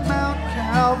at Mount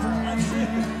Calvary,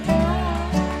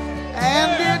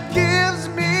 and it gives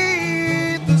me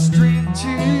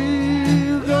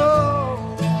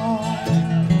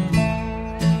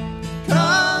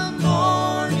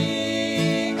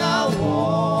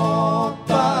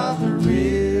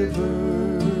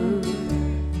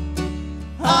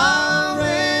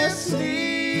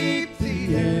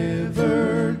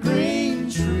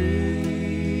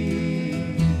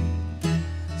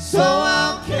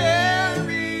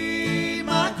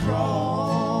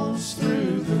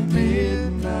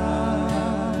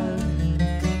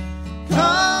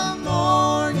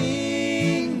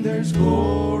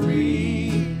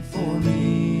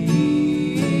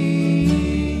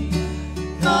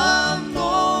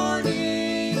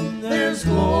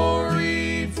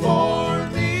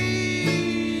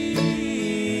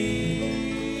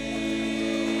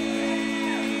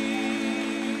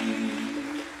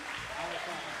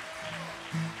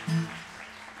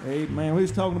Man, we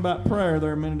was talking about prayer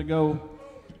there a minute ago.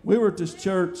 We were at this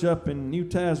church up in New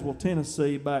Tazewell,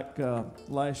 Tennessee back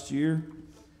last year.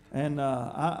 And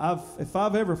if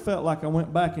I've ever felt like I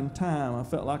went back in time, I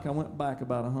felt like I went back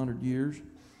about 100 years.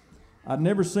 I'd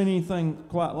never seen anything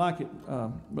quite like it.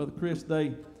 Brother Chris,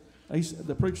 the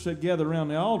preacher said gather around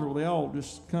the altar. Well, they all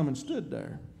just come and stood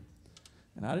there.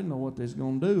 And I didn't know what they was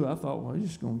going to do. I thought, well, he's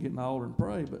just going to get in the altar and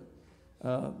pray. But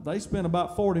they spent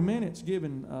about 40 minutes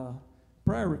giving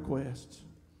prayer requests.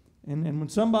 And when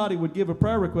somebody would give a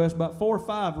prayer request, about 4 or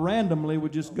 5 randomly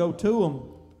would just go to them,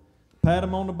 pat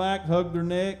them on the back, hug their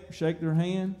neck, shake their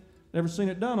hand. Never seen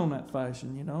it done on that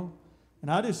fashion, you know. And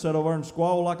I just sat over and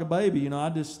squalled like a baby, you know. I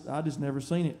just never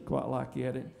seen it quite like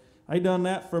that. They done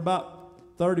that for about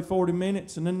 30, 40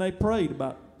 minutes, and then they prayed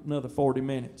about another 40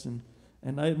 minutes. And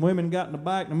women got in the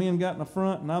back, and the men got in the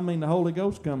front, and I mean the Holy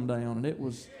Ghost come down, and it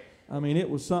was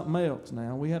something else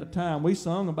now. We had a time. We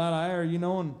sung about an hour, you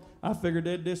know, and I figured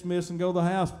they'd dismiss and go to the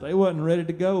house, but they wasn't ready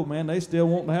to go, man. They still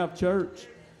wanting to have church.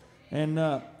 And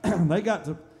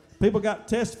people got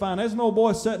testifying. There's an old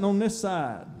boy sitting on this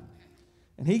side.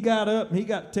 And he got up and he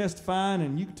got testifying,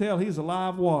 and you could tell he was a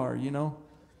live wire, you know.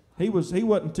 He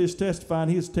wasn't just testifying,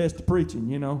 he was preaching,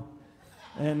 you know.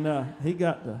 And he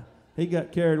got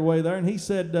carried away there, and he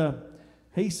said,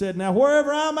 now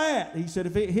wherever I'm at, he said,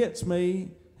 if it hits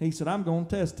me, he said, I'm going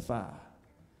to testify.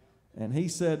 And he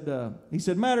said,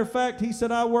 matter of fact, he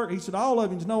said, all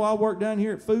of you know I work down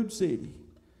here at Food City.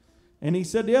 And he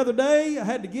said, the other day, I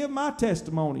had to give my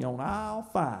testimony on aisle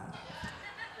 5.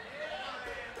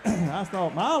 I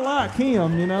thought, I like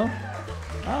him, you know.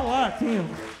 I like him.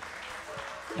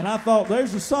 And I thought,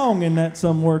 there's a song in that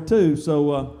somewhere, too.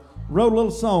 So wrote a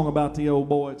little song about the old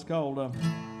boy. It's called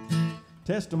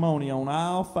Testimony on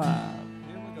Aisle 5.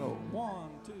 Here we go. 1,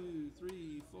 2,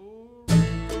 3, 4.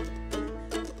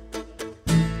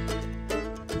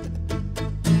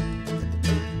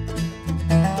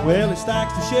 Well, he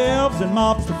stacks the shelves and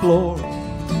mops the floor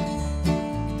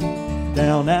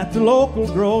down at the local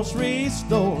grocery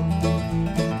store.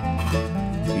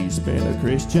 He's been a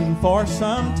Christian for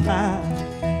some time.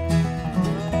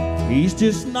 He's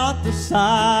just not the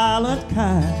silent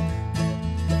kind.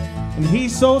 And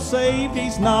he's so saved,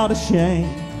 he's not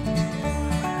ashamed.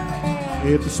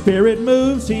 If the Spirit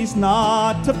moves, he's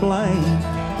not to blame.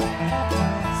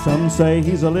 Some say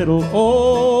he's a little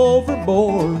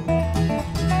overboard,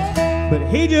 but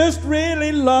he just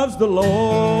really loves the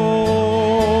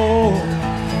Lord.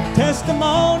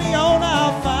 Testimony on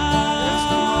our fire.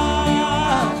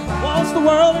 Wants the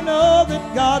world to know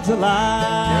that God's alive.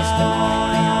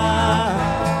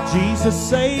 Jesus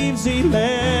saves, he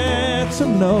lets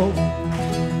them know.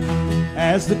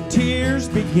 As the tears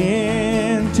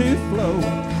begin to flow,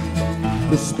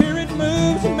 the Spirit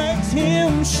moves and makes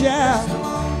him shout.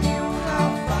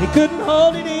 He couldn't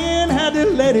hold it in, had to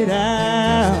let it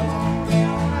out.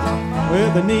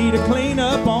 With the need of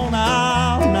cleanup on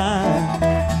aisle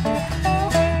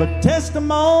 9, but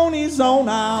testimonies on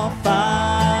aisle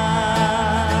 5.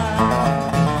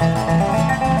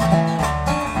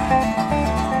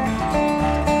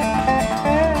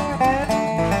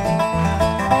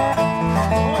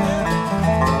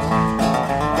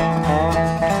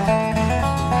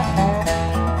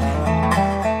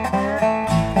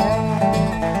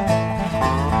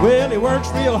 Well, he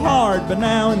works real hard, but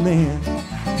now and then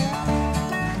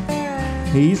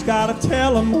he's got to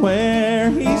tell them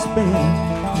where he's been,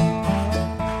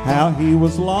 how he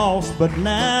was lost, but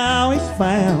now he's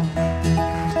found.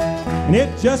 And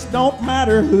it just don't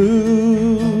matter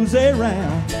who's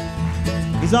around.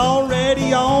 He's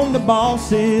already on the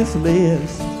boss's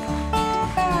list.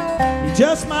 He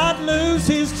just might lose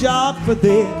his job for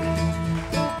this,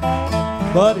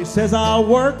 but he says, I'll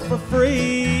work for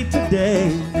free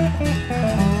today.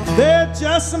 There are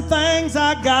just some things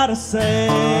I gotta say.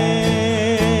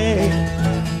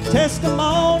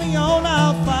 Testimony on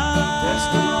our fire.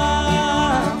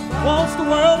 Wants the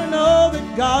world to know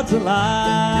that God's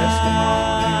alive.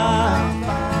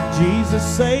 Jesus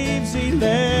saves, he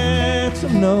lets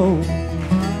them know.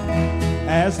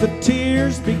 As the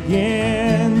tears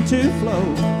begin to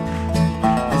flow,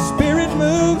 the Spirit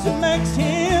moves and makes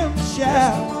him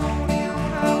shout.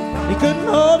 He couldn't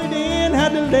hold it in,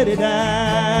 had to let it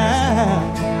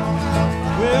out.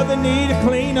 Well, they need to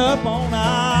clean up on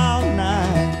aisle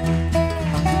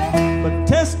 9, but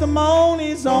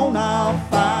testimonies on aisle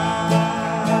 5.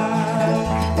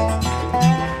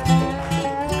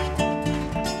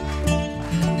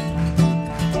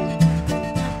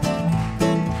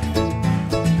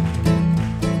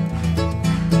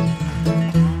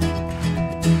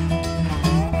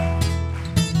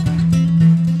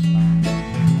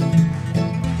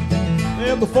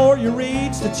 before you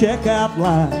reach the checkout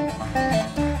line.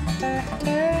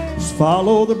 Just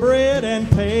follow the bread and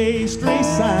pastry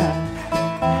sign.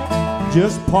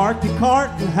 Just park your cart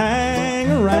and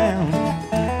hang around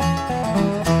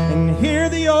and hear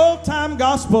the old-time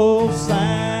gospel sound.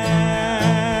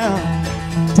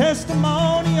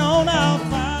 Testimony on our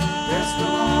fire.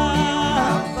 Testimony on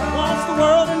our fire. Wants the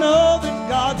world to know that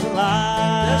God's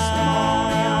alive.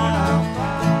 Testimony on our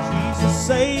fire. Jesus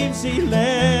saves, He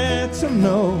lets them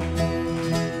know.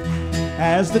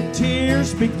 As the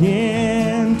tears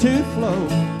begin to flow,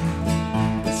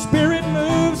 the Spirit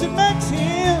moves and makes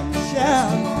Him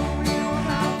shout.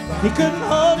 He couldn't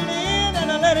hold it in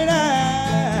and let it out.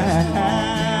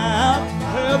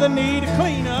 Well, they need to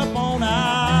clean up on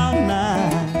our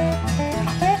night,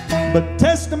 but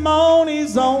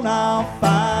testimonies on our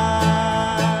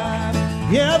fight.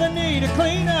 Yeah, they need to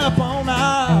clean up on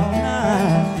our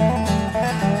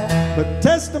night, but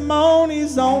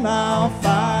testimonies on our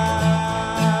fight.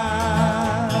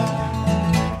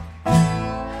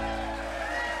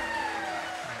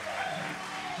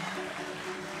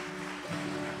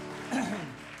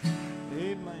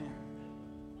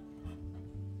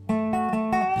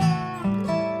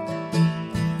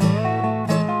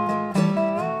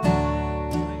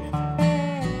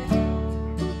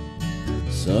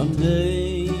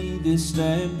 Someday this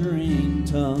stammering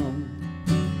tongue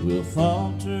will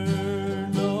falter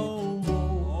no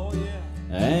more,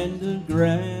 and a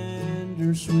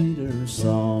grander, sweeter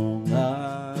song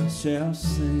I shall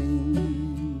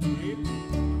sing.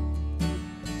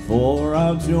 For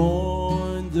I'll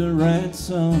join the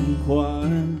ransom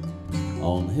choir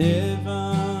on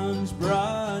heaven's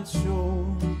bright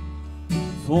shore,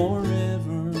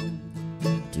 forever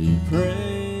to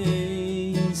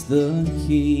praise the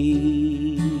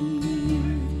King.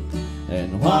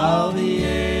 And while the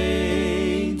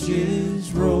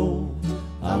ages roll,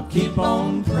 I'll keep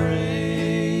on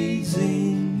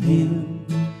praising Him,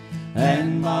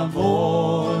 and my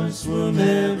voice will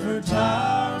never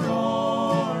tire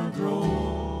or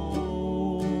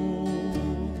grow,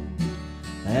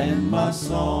 and my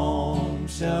song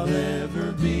shall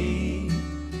ever be,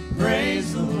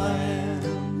 praise the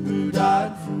Lamb who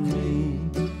died for me.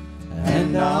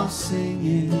 And I'll sing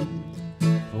it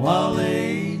while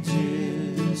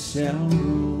ages shall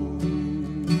roll.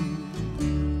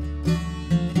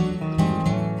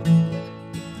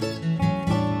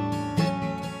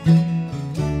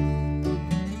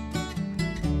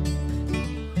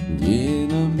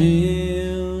 When a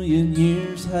million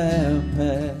years have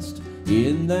passed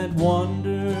in that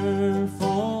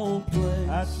wonderful place,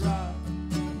 that's right,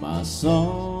 my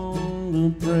song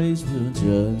of praise will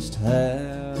just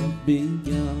have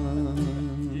begun,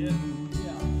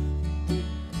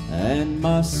 and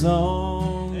my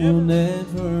song will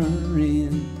never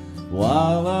end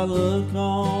while I look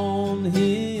on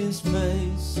His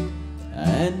face,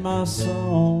 and my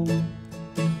song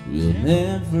will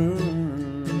never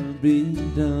be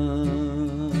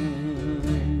done.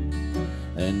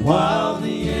 And while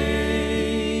the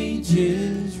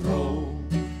ages roll,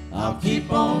 I'll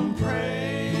keep on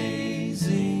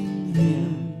praising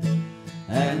Him,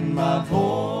 and my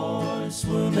voice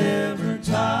will never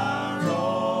tire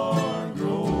or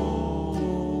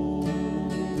grow,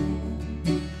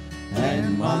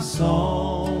 and my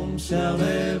song shall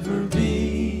ever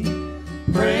be,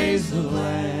 praise the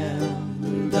Lamb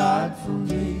who died for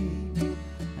me.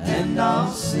 And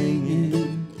I'll sing it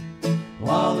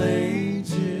while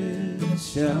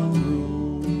ages shall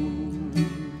roll.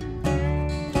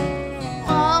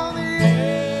 While the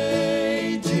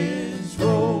ages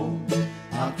roll,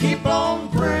 I'll keep on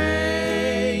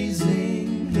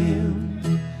praising Him,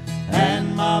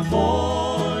 and my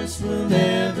voice will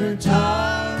never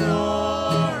tire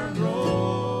or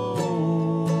grow,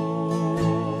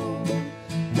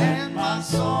 and my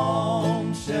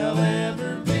song shall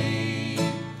ever be,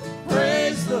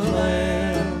 praise the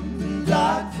Lamb who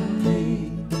died for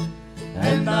me.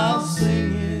 And I'll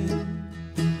sing it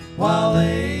while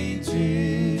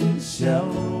ages shall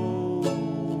roll,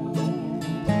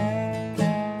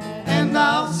 and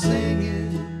I'll sing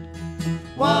it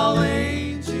while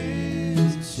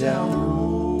ages shall roll.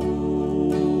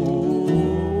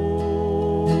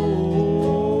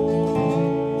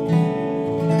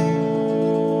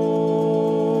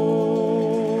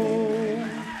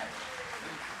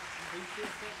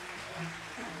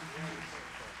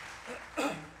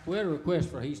 We had a request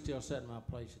for He's Still Setting My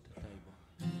Place at the table.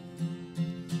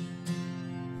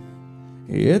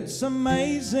 It's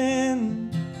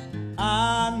amazing,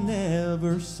 I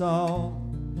never saw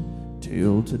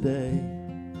till today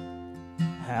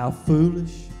how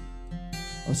foolish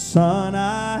a son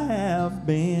I have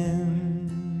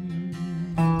been.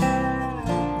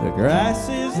 The grass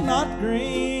is not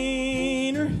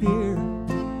greener here,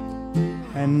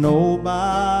 and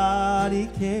nobody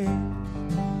cares.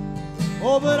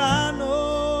 Oh, but I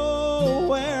know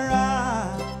where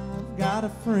I've got a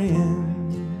friend.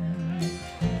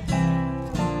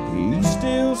 He's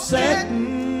still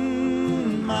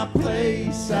setting my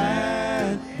place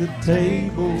at the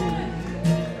table,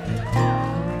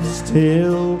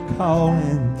 still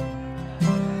calling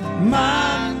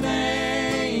my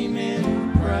name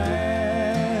in prayer.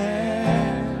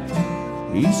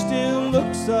 He still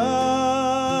looks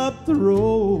up the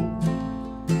road.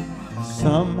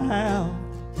 Somehow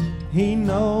he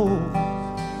knows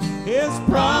his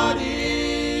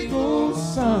prodigal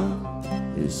son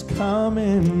is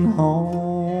coming home.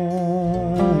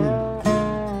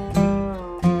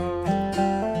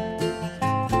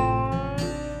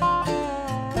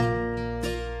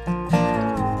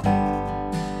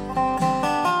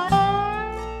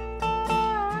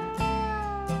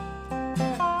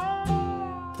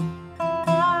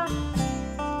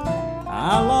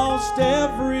 I lost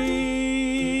everything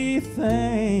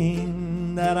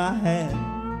that I had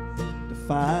to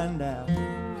find out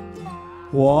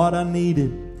what I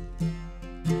needed.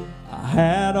 I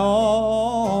had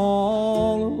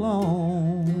all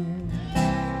along.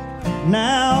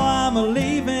 Now I'm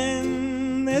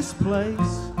leaving this place.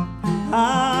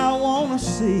 I want to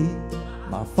see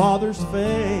my Father's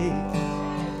face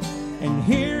and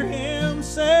hear him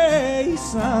say,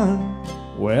 son,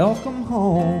 welcome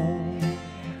home.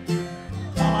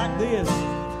 I like this.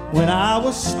 When I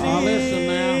was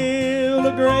still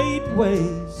a great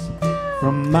ways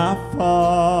from my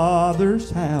Father's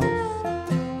house,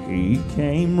 he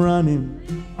came running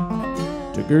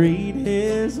to greet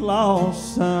his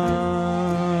lost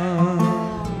son.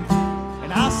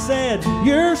 And I said,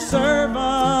 your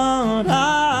servant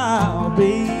I'll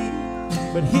be.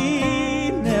 But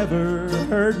he never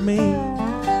heard me.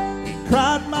 He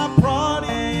cried, my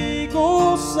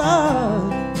prodigal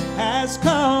son has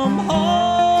come home.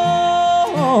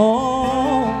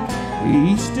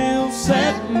 He's still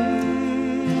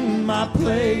setting my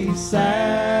place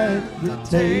at the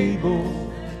table,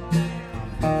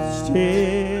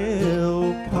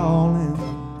 still calling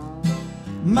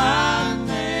my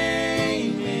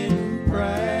name in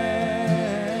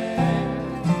prayer.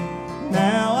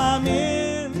 Now I'm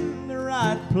in the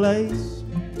right place.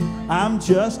 I'm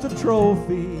just a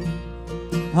trophy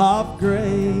of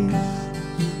grace.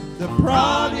 The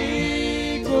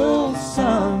prodigal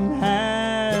son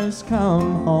has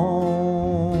come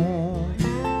home.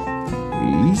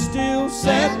 He's still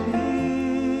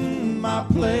setting my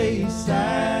place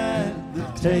at the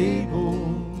table,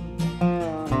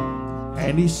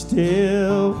 and he's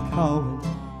still calling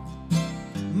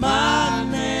my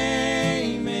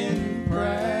name in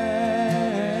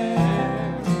prayer.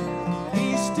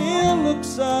 He still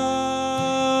looks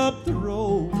up the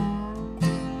road,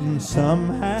 and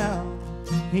somehow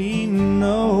he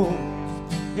knows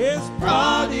his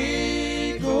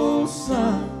prodigal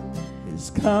son is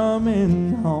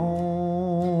coming home.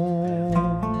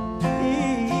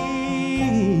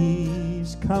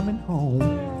 He's coming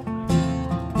home.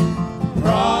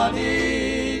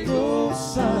 Prodigal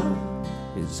son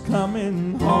is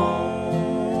coming home.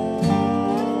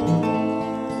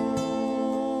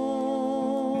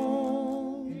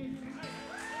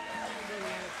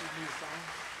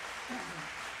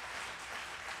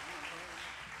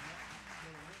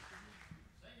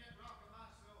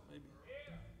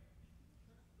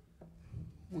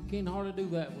 We can't hardly do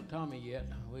that with Tommy yet.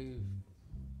 We've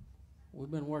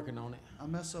been working on it. I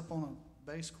mess up on a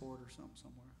bass chord or something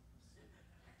somewhere.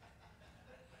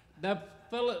 That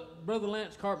fella, Brother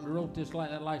Lance Carpenter, wrote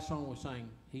that last song we sang.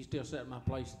 He still sat at my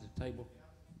place at the table.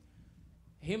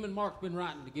 Him and Mark's been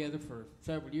writing together for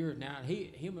several years now.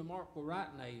 Him and Mark were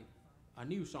writing a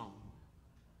new song.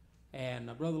 And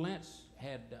Brother Lance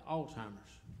had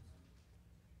Alzheimer's.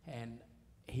 And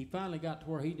he finally got to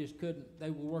where he just couldn't. They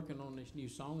were working on this new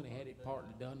song, and they had it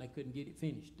partly done. They couldn't get it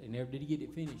finished. They never did get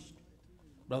it finished.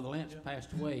 Brother Lance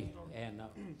passed away, and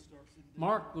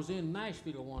Mark was in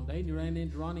Nashville one day, and he ran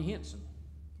into Ronnie Henson.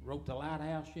 Wrote The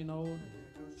Lighthouse, you know, and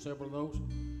several of those.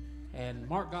 And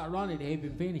Mark got Ronnie to help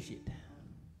him finish it.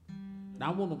 And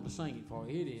I want him to sing it for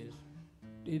you.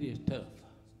 It is tough.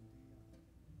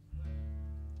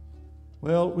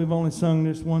 Well, we've only sung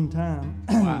this one time.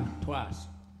 Twice.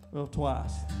 Well,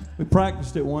 twice. We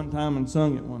practiced it one time and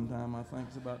sung it one time, I think.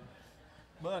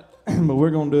 But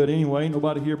we're going to do it anyway.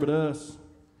 Nobody here but us.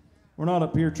 We're not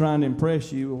up here trying to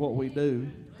impress you with what we do.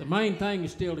 The main thing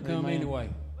is still to come Amen. anyway.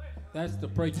 That's the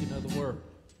preaching of the word.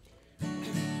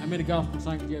 How many gospel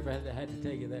singers you ever had to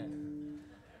tell you that?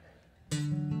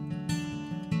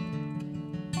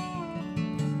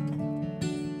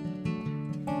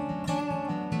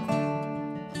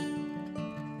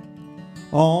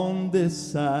 On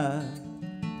this side,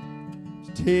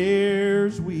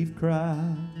 tears we've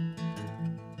cried,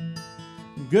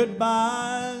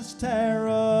 goodbyes tear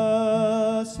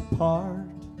us apart.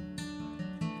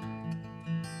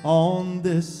 On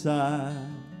this side,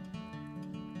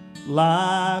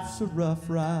 life's a rough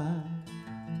ride,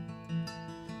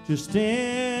 just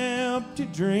empty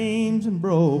dreams and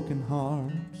broken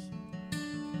hearts.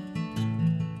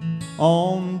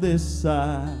 On this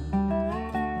side,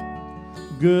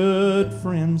 good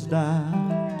friends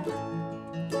die,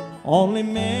 only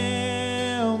memories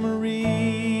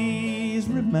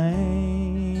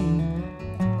remain.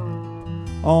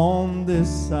 On this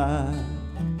side,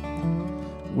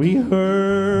 we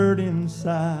hurt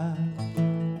inside,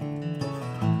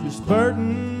 just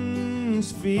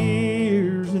burdens,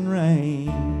 fears, and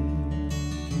rain.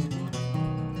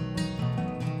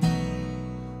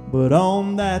 But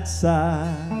on that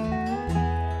side,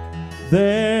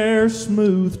 there's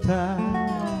smooth tide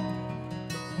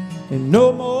and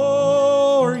no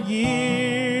more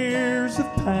years of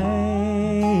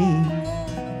pain.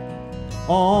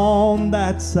 On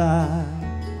that side,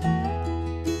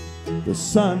 the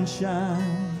sun shines,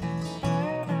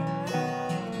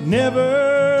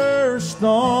 never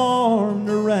storm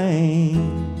to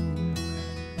rain.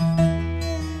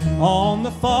 On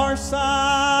the far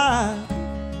side,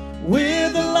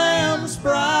 with the Lamb's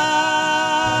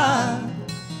bride,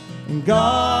 and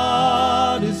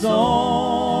God is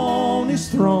on his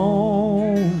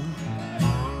throne,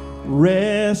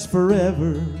 rest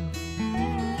forever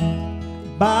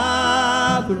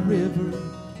by the river.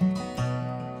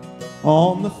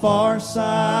 On the far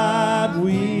side,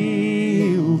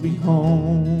 we'll be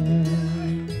home.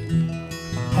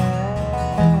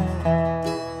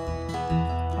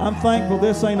 I'm thankful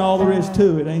this ain't all there is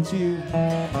to it, ain't you?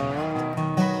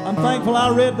 I'm thankful I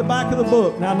read the back of the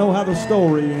book and I know how the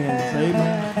story ends.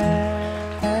 Amen.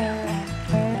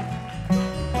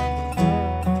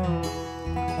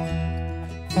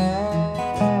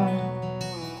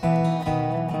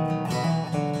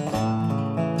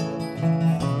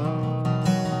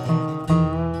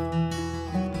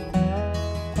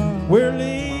 We're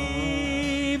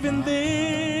leaving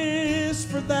this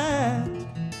for that.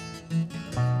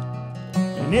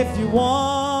 And if you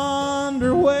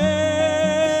wonder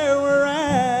where we're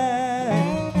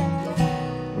at,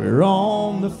 we're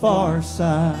on the far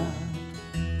side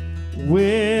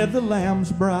with the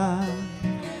Lamb's bride.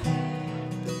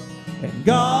 And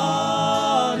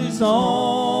God is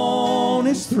on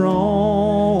his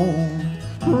throne,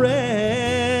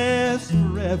 rest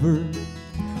forever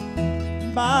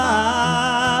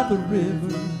by the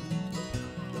river.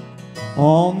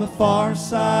 On the far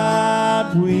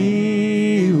side,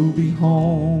 we'll be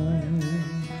home.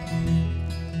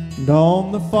 And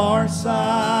on the far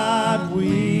side,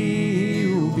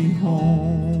 we'll be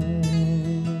home.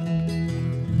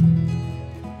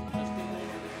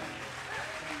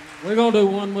 We're going to do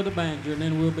one with the banjo, and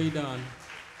then we'll be done.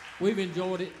 We've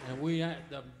enjoyed it, and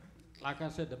like I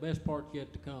said, the best part's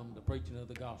yet to come, the preaching of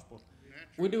the gospel.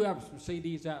 We do have some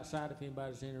CDs outside if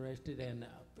anybody's interested, and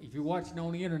if you're watching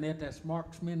on the internet, that's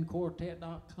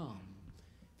marksmenquartet.com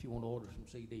if you want to order some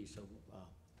CDs. So,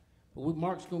 but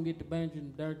Mark's going to get the banjo,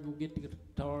 and Derek's going to get the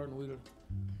guitar, and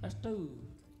let's do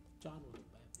John Lee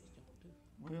Baptist.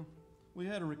 Well, we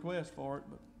had a request for it,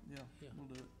 but yeah, we'll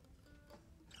do it.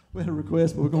 We had a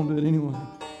request, but we're going to do it anyway.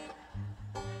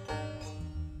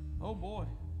 Oh, boy.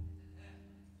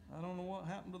 I don't know what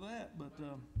happened to that, but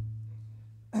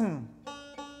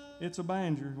it's a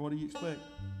banjo. What do you expect?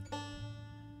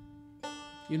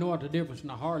 You know what the difference in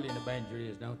a Harley and a banjo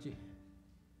is, don't you?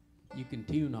 You can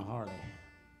tune a Harley.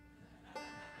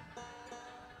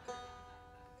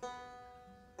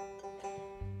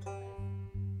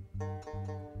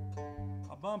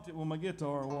 I bumped it with my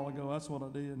guitar a while ago. That's what I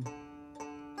did.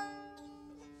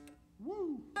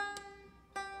 Woo!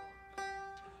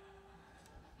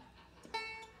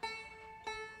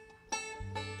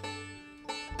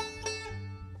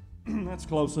 That's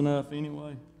close enough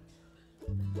anyway.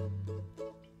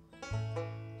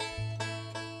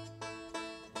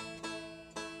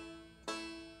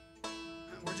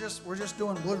 We're just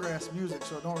doing bluegrass music,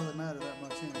 so it don't really matter that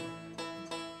much anyway.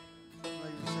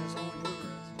 Lady says only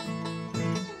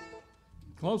bluegrass.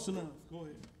 Close enough. Go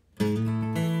ahead.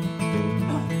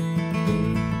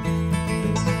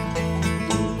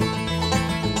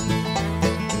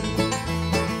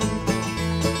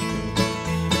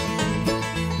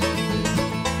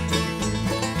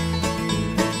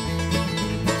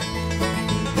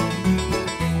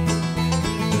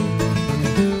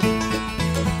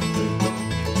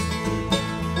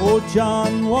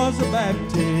 John was a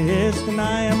Baptist, and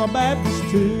I am a Baptist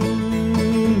too.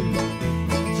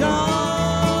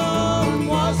 John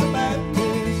was a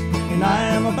Baptist, and I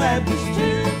am a Baptist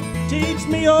too. Teach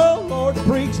me, oh Lord, to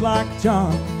preach like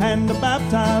John, and to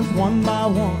baptize one by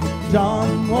one.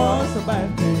 John was a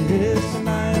Baptist, and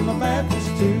I am a Baptist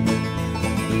too.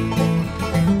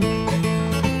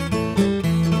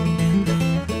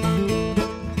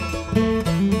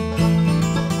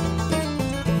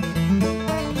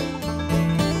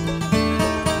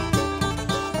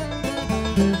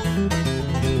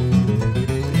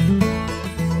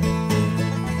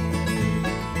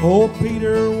 Oh,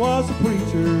 Peter was a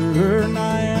preacher, and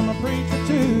I am a preacher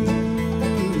too.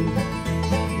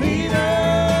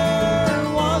 Peter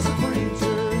was a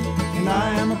preacher, and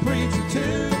I am a preacher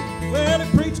too. Well,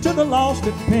 he preached to the lost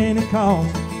at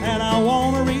Pentecost, and I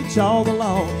want to reach all the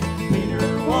lost. Peter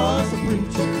was a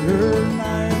preacher, and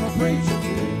I am a preacher too.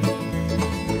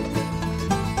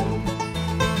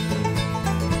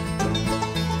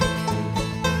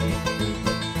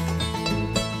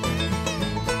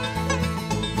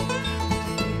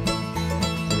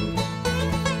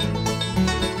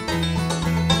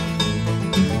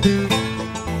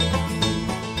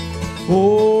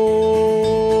 Oh,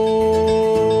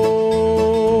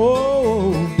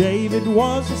 David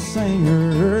was a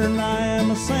singer, and I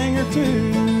am a singer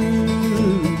too.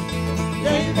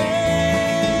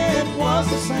 David was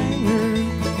a singer,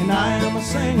 and I am a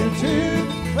singer too.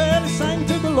 Well, he sang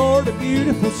to the Lord a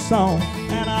beautiful song,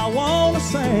 and I want to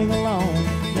sing along.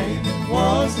 David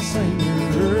was a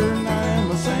singer, and I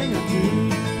am a singer too.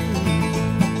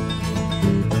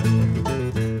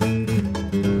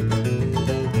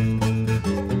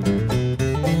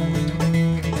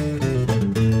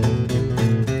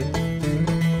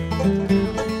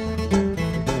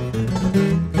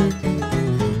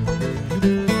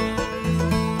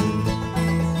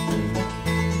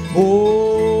 Oh,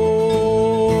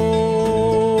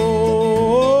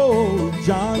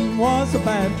 John was a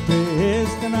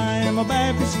Baptist, and I am a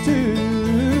Baptist too.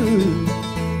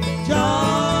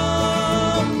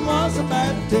 John was a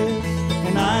Baptist,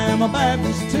 and I am a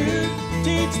Baptist too.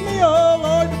 Teach me, oh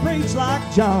Lord, to preach like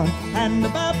John, and to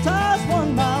baptize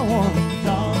one by one.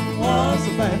 John was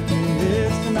a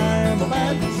Baptist, and I am a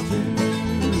Baptist too.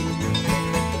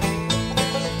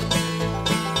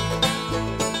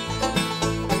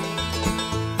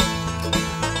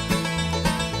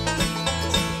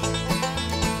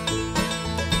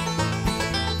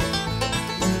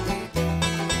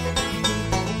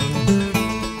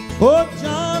 Oh,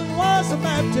 John was a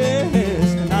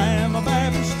Baptist, and I am a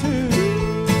Baptist too.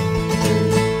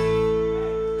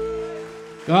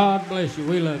 God bless you.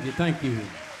 We love you. Thank you.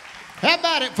 How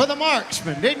about it for the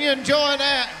Marksmen? Didn't you enjoy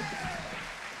that?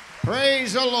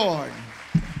 Praise the Lord.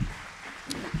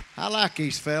 I like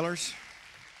these fellers.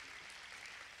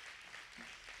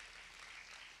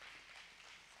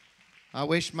 I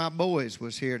wish my boys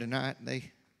was here tonight.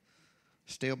 They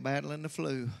still battling the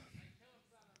flu.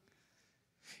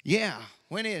 Yeah.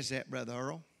 When is that, Brother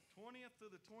Earl? 20th through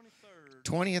the 23rd.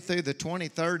 20th through the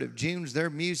 23rd of June's their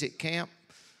music camp.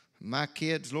 My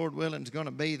kids, Lord willing, is going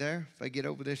to be there if they get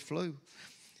over this flu.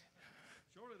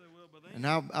 Surely they will by then.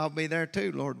 And I'll be there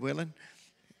too, Lord willing.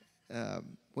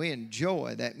 We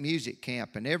enjoy that music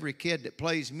camp, and every kid that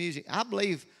plays music, I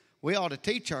believe we ought to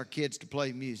teach our kids to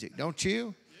play music, don't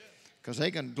you? Because they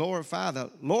can glorify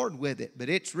the Lord with it. But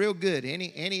it's real good.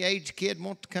 Any age kid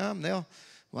want to come, they'll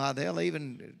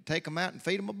even take them out and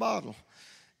feed them a bottle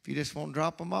if you just want to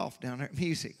drop them off down there at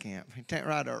music camp. Ain't that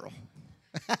right, Earl?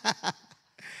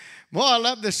 Boy, I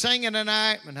love the singing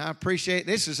tonight, and I appreciate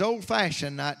this is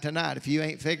old-fashioned night tonight if you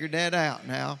ain't figured that out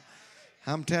now.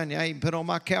 I'm telling you, I even put on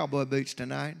my cowboy boots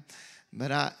tonight.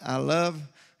 But I love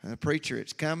the preacher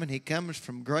that's coming. He comes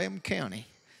from Graham County.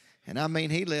 And I mean,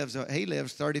 he lives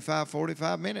 35,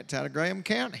 45 minutes out of Graham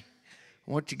County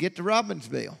once you get to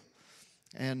Robbinsville.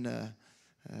 And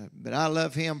but I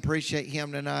love him, appreciate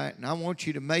him tonight, and I want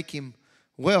you to make him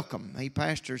welcome. He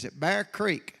pastors at Bear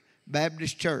Creek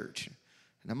Baptist Church.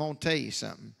 And I'm going to tell you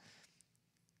something.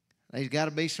 There's got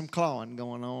to be some clawing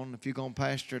going on if you're going to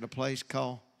pastor at a place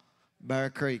called Bear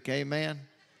Creek. Amen?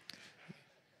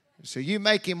 So you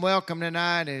make him welcome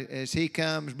tonight as he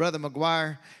comes. Brother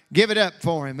McGuire, give it up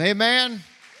for him. Amen?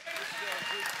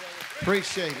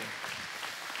 Appreciate it.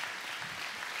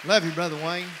 Love you, Brother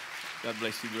Wayne. God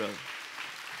bless you, brother.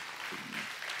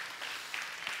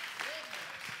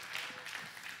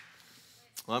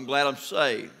 Well, I'm glad I'm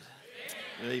saved.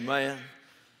 Amen.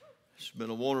 It's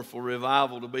been a wonderful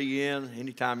revival to be in.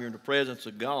 Anytime you're in the presence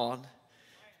of God,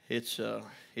 it's a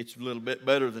little bit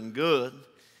better than good.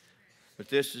 But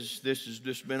this has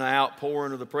just been an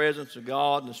outpouring of the presence of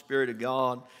God and the Spirit of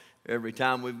God. Every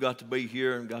time we've got to be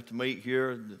here and got to meet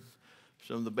here,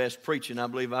 some of the best preaching I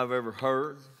believe I've ever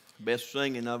heard, best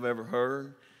singing I've ever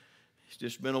heard. It's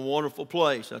just been a wonderful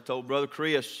place. I told Brother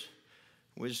Chris,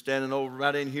 we were standing over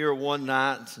right in here one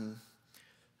night, and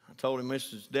I told him this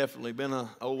has definitely been an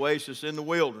oasis in the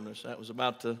wilderness. That was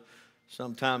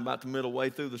sometime about the middle way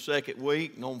through the second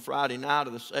week. And on Friday night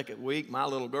of the second week, my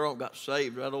little girl got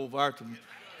saved right over there at the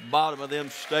bottom of them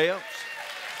steps.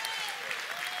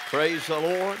 Praise the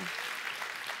Lord.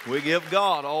 We give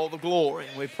God all the glory.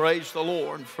 We praise the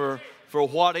Lord for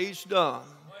what He's done.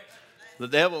 The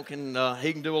devil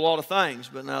he can do a lot of things,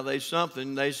 but now there's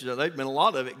been a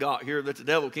lot of it got here that the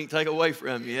devil can't take away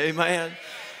from you. Amen.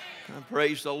 I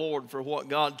praise the Lord for what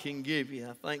God can give you.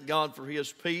 I thank God for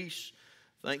His peace.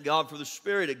 Thank God for the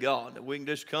Spirit of God, that we can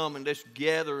just come and just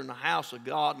gather in the house of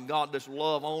God, and God just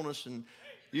love on us. And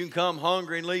you can come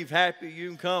hungry and leave happy. You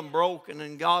can come broken,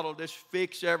 and God will just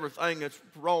fix everything that's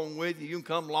wrong with you. You can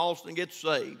come lost and get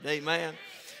saved. Amen.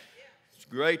 It's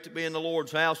great to be in the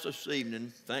Lord's house this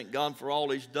evening. Thank God for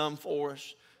all He's done for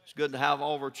us. It's good to have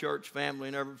all of our church family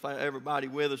and everybody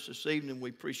with us this evening. We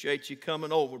appreciate you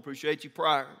coming over. Appreciate your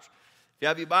prayers. If you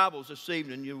have your Bibles this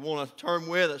evening, you want to turn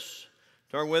with us.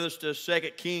 Turn with us to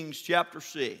 2 Kings chapter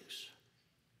 6.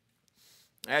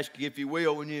 I ask you, if you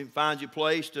will, when you find your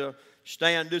place, to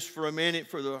stand just for a minute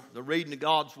for the reading of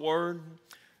God's Word.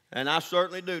 And I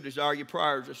certainly do desire your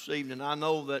prayers this evening. I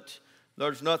know that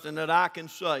there's nothing that I can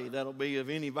say that'll be of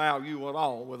any value at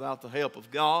all without the help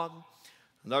of God.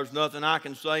 And there's nothing I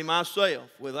can say myself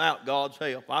without God's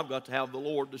help. I've got to have the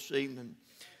Lord this evening.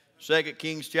 2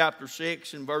 Kings chapter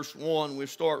 6 and verse 1, we'll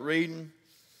start reading.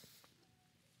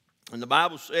 And the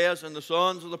Bible says, "And the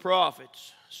sons of the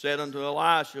prophets said unto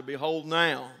Elisha, Behold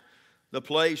now, the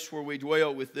place where we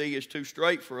dwell with thee is too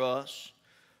strait for us.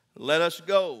 Let us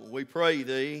go, we pray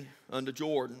thee, unto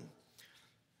Jordan,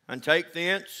 and take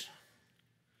thence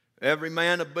every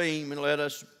man a beam, and let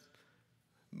us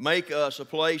make us a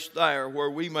place there where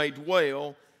we may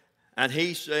dwell. And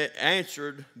he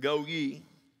answered, Go ye.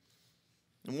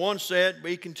 And one said,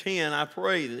 Be content, I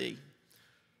pray thee.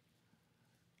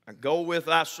 Go with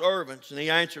thy servants. And he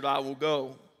answered, I will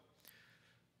go.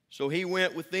 So he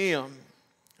went with them.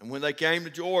 And when they came to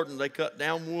Jordan, they cut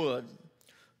down wood.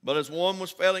 But as one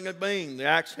was felling a beam, the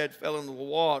axe head fell into the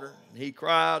water. And he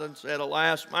cried and said,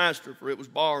 Alas, master, for it was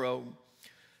borrowed.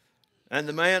 And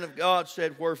the man of God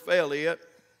said, Where fell it?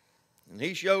 And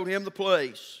he showed him the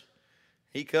place.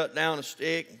 He cut down a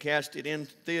stick and cast it in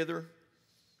thither.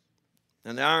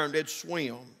 And the iron did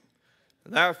swim.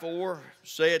 Therefore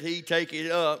said he, Take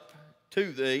it up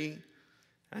to thee.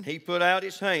 And he put out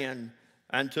his hand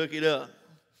and took it up.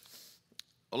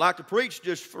 I'd like to preach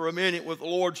just for a minute with the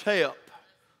Lord's help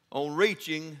on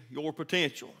reaching your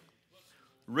potential.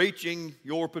 Reaching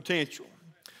your potential.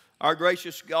 Our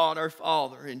gracious God, our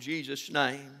Father, in Jesus'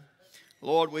 name.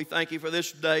 Lord, we thank you for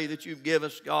this day that you've given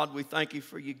us. God, we thank you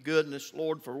for your goodness,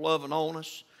 Lord, for loving on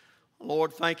us.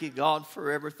 Lord, thank you, God, for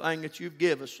everything that you've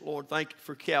given us. Lord, thank you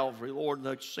for Calvary. Lord,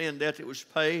 the sin debt that was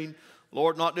paid.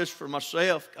 Lord, not just for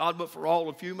myself, God, but for all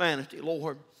of humanity,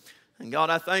 Lord. And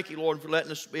God, I thank you, Lord, for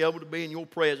letting us be able to be in your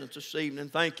presence this evening.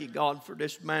 Thank you, God, for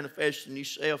this manifesting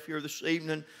yourself here this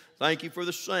evening. Thank you for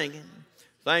the singing.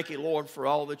 Thank you, Lord, for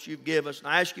all that you've given us. And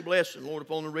I ask you blessing, Lord,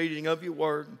 upon the reading of your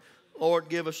word. Lord,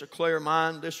 give us a clear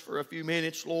mind just for a few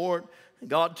minutes, Lord. And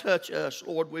God, touch us,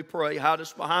 Lord, we pray. Hide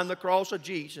us behind the cross of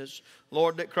Jesus,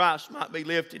 Lord, that Christ might be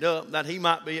lifted up, that he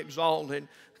might be exalted.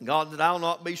 And God, that I'll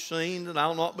not be seen, that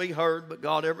I'll not be heard, but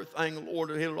God, everything,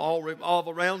 Lord, it'll all revolve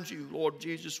around you, Lord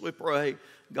Jesus, we pray.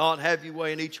 God, have your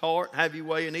way in each heart, have your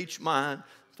way in each mind.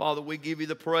 Father, we give you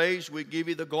the praise, we give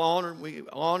you the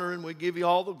honor, and we give you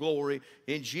all the glory.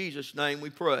 In Jesus' name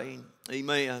we pray.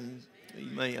 Amen.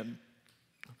 Amen.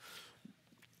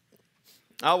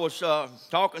 I was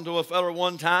talking to a fellow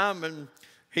one time, and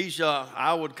he's,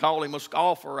 I would call him a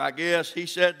scoffer, I guess. He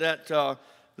said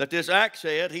that this axe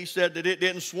head, he said that it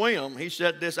didn't swim. He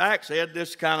said this axe head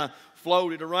just kind of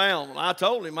floated around. And I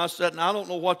told him, I said, I don't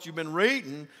know what you've been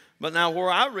reading, but now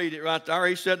where I read it right there,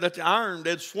 he said that the iron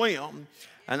did swim.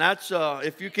 And that's,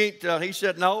 if you can't, he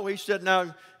said, no. He said,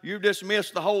 now, you just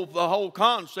missed the whole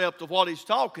concept of what he's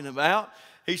talking about.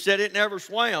 He said it never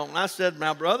swam. And I said,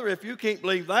 now, brother, if you can't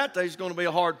believe that, there's going to be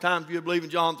a hard time for you to believe in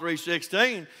John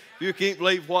 3:16. If you can't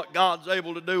believe what God's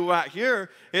able to do right here,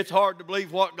 it's hard to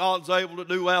believe what God's able to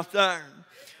do out there.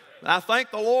 I thank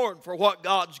the Lord for what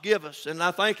God's given us, and I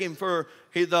thank him for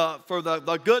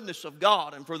the goodness of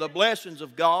God and for the blessings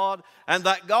of God, and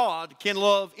that God can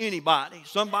love anybody.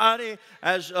 Somebody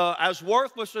as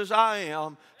worthless as I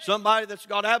am, somebody that's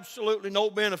got absolutely no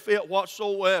benefit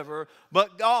whatsoever,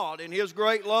 but God in His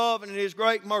great love and in His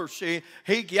great mercy,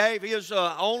 He gave His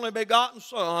only begotten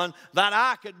Son that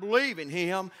I could believe in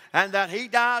Him, and that He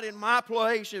died in my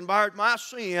place and bared my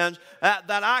sins, that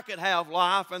I could have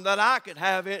life, and that I could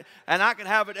have it, and I could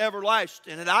have it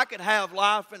everlasting, and I could have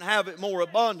life and have it more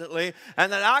abundantly,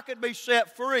 and that I could be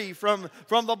set free from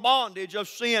the bondage of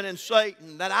sin and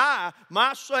Satan, that I,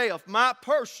 myself,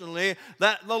 personally,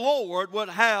 that the Lord would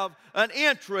have an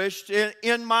interest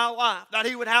in my life, that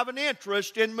He would have an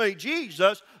interest in me.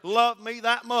 Jesus loved me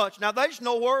that much. Now, there's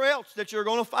nowhere else that you're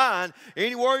going to find,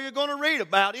 anywhere you're going to read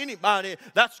about anybody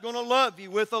that's going to love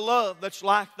you with a love that's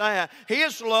like that.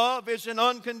 His love is an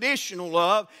unconditional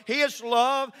love. His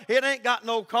love, it ain't got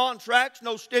no contracts,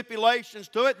 no stipulations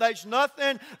to it. There's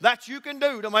nothing that you can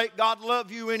do to make God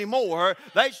love you anymore.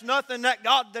 There's nothing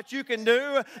that you can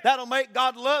do that'll make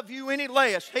God love you any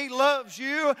less. He loves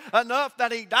you enough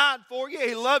that He died for you.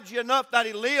 He loves you enough that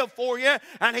He lived for you,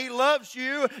 and He loves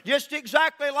you just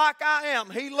exactly like I am.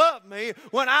 He loved me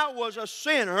when I was a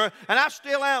sinner, and I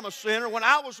still am a sinner. When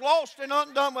I was lost and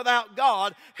undone without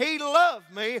God, He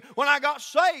loved me. When I got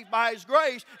saved by His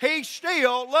grace, He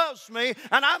still loves me,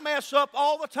 and I mess up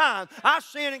all the time. I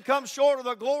sin and come short of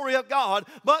the glory of God,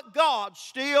 but God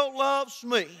still loves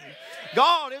me.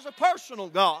 God is a personal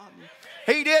God.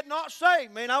 He did not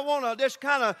save me, and I want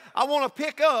to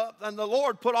pick up, and the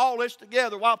Lord put all this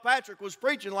together while Patrick was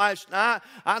preaching last night.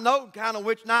 I know kind of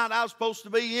which night I was supposed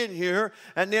to be in here,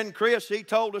 and then Chris, he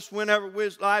told us whenever we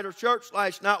was at our church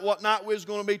last night what night we was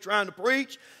going to be trying to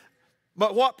preach.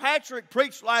 But what Patrick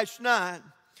preached last night,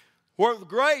 where the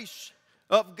grace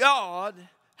of God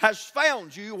has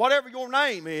found you, whatever your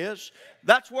name is,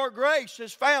 that's where grace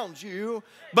has found you.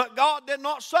 But God did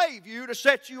not save you to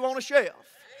set you on a shelf.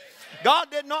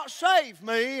 God did not save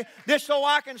me just so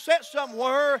I can sit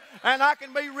somewhere and I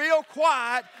can be real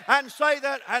quiet and say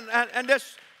that and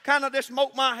just kind of just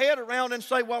mope my head around and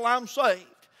say, well, I'm saved.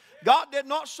 God did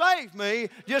not save me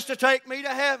just to take me to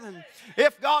heaven.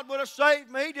 If God would have saved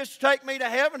me just to take me to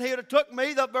heaven, He would have took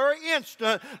me the very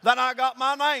instant that I got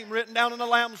my name written down in the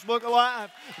Lamb's Book of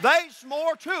Life. There's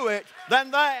more to it than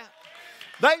that.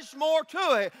 There's more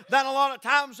to it than a lot of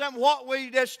times than what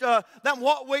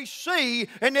we see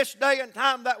in this day and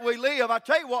time that we live. I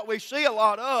tell you what we see a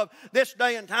lot of this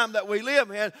day and time that we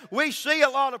live in. We see a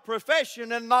lot of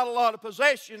profession and not a lot of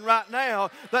possession right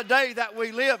now, the day that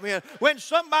we live in. When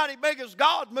somebody big as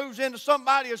God moves into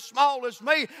somebody as small as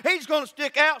me, He's going to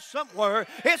stick out somewhere.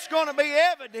 It's going to be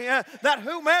evident that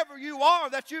whomever you are,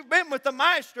 that you've been with the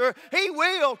Master, He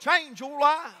will change your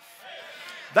life.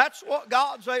 That's what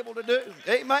God's able to do.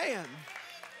 Amen.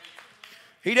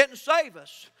 He didn't save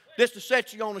us just to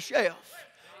set you on a shelf.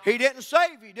 He didn't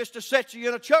save you just to set you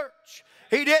in a church.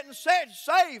 He didn't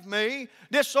save me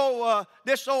just so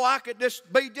I could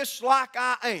just be just like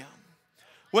I am.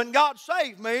 When God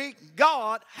saved me,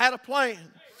 God had a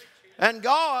plan. And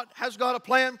God has got a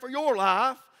plan for your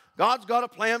life. God's got a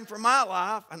plan for my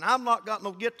life. And I've not got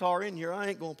no guitar in here. I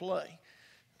ain't going to play.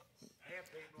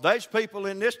 There's people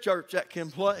in this church that can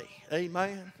play.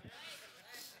 Amen.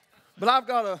 But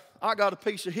I got a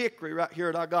piece of hickory right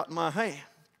here that I got in my hand.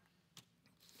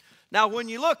 Now, when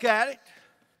you look at it,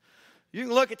 you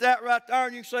can look at that right there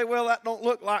and you can say, well, that don't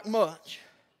look like much.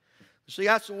 See,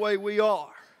 that's the way we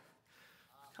are.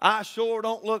 I sure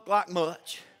don't look like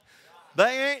much.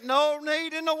 There ain't no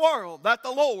need in the world that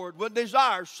the Lord would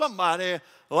desire somebody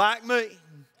like me.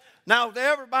 Now, to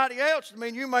everybody else, I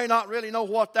mean, you may not really know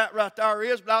what that right there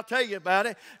is, but I'll tell you about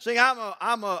it. See,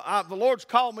 the Lord's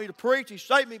called me to preach. He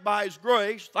saved me by His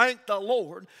grace. Thank the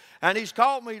Lord. And He's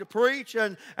called me to preach,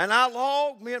 and I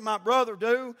long, me and my brother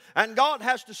do, and God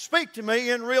has to speak to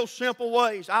me in real simple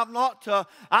ways. I'm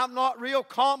not real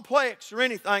complex or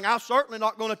anything. I'm certainly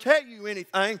not going to tell you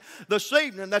anything this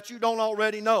evening that you don't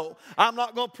already know. I'm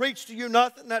not going to preach to you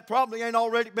nothing that probably ain't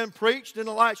already been preached in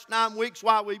the last 9 weeks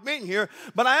while we've been here,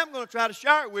 but I am going to try to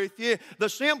share with you the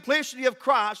simplicity of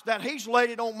Christ, that He's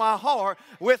laid it on my heart.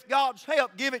 With God's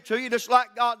help, give it to you just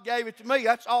like God gave it to me.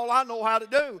 That's all I know how to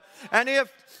do. And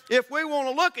if if we want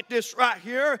to look at this right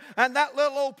here, and that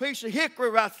little old piece of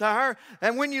hickory right there,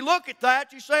 and when you look at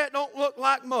that, you say it don't look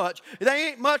like much. There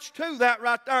ain't much to that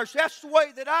right there. See, that's the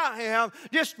way that I am,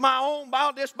 just my own,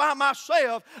 just by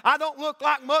myself. I don't look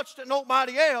like much to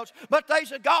nobody else, but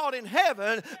there's a God in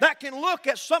heaven that can look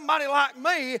at somebody like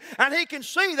me, and He can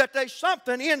see that there's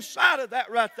something inside of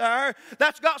that right there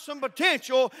that's got some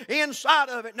potential inside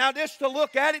of it. Now, just to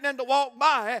look at it and to walk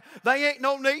by it, they ain't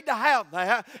no need to have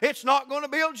that. It's not going to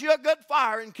build you a good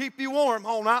fire and keep you warm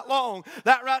all night long.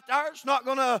 That right there, it's not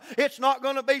going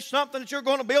to be something that you're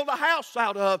going to build a house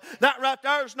out of. That right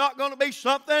there is not going to be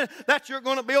something that you're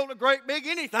going to build a great big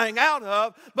anything out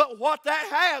of. But what that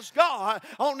has got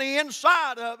on the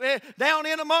inside of it, down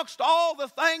in amongst all the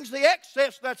things, the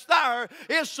excess that's there,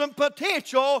 is some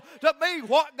potential to be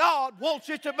what God wants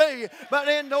it to be. But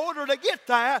in order to get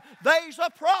that, there's a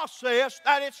process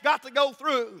that it's got to go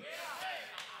through.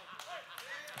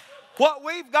 What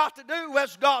we've got to do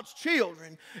as God's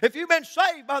children, if you've been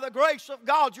saved by the grace of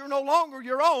God, you're no longer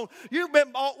your own. You've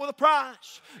been bought with a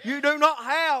price. You do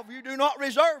not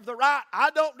reserve the right.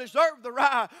 I don't deserve the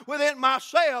right within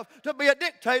myself to be a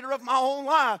dictator of my own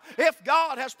life. If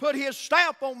God has put His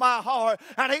stamp on my heart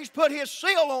and He's put His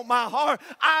seal on my heart,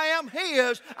 I am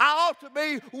His. I ought to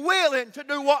be willing to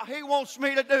do what He wants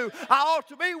me to do. I ought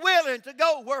to be willing to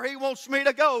go where He wants me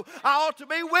to go. I ought to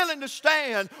be willing to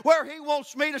stand where He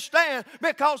wants me to stand.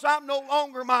 Because I'm no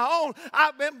longer my own.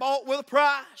 I've been bought with a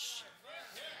price.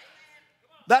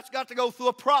 That's got to go through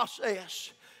a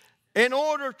process. In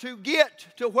order to get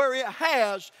to where it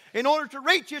has, in order to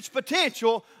reach its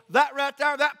potential, that right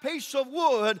there, that piece of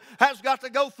wood has got to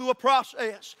go through a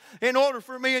process. In order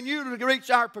for me and you to reach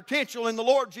our potential in the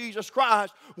Lord Jesus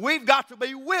Christ, we've got to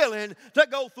be willing to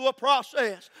go through a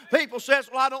process. People say,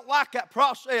 well, I don't like that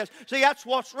process. See, that's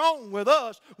what's wrong with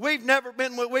us. We've never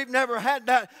had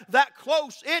that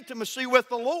close intimacy with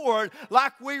the Lord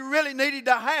like we really needed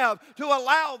to have to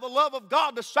allow the love of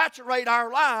God to saturate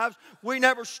our lives. We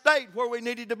never stayed where we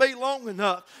needed to be long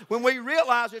enough. When we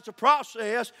realize it's a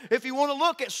process, if you want to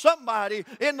look at somebody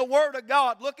in the Word of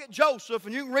God, look at Joseph,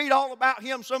 and you can read all about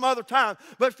him some other time.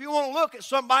 But if you want to look at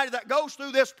somebody that goes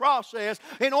through this process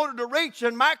in order to reach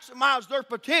and maximize their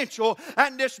potential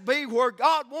and just be where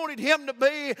God wanted him to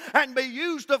be and be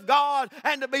used of God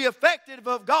and to be effective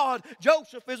of God,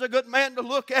 Joseph is a good man to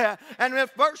look at. And the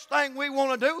first thing we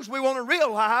want to do is we want to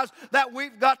realize that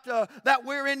that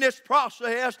we're in this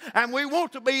process, and we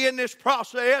want to be in this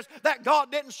process, that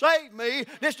God didn't save me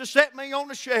just to set me on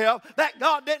the shelf, that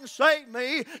God didn't save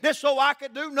me just so I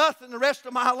could do nothing the rest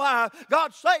of my life.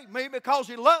 God saved me because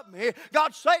He loved me.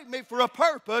 God saved me for a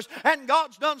purpose, and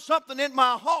God's done something in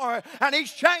my heart, and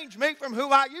He's changed me from who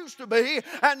I used to be,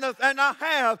 and I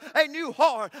have a new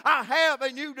heart. I have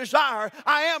a new desire.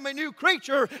 I am a new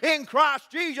creature in Christ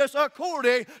Jesus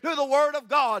according to the Word of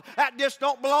God. That just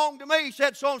don't belong to me. He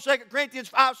said so in 2 Corinthians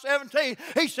 5:17.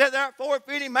 He said, therefore, if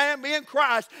any man be in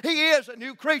Christ, he is a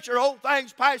new creature. Old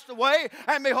things passed away,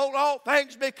 and behold, all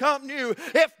things become new.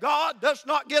 If God does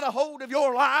not get a hold of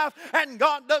your life and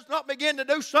God does not begin to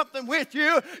do something with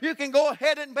you, you can go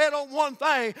ahead and bet on one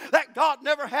thing, that God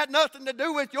never had nothing to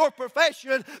do with your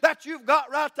profession that you've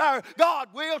got right there. God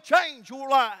will change your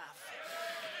life.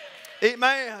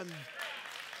 Amen.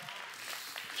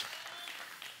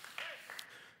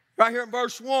 Right here in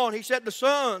verse 1, he said, the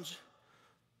sons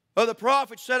of the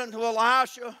prophets said unto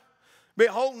Elisha,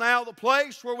 behold, now the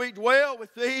place where we dwell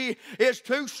with thee is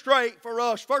too strait for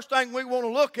us. First thing we want to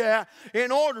look at,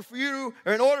 in order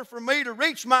for me to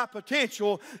reach my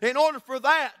potential, in order for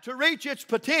that to reach its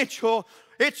potential,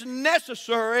 it's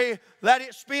necessary that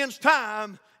it spends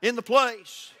time in the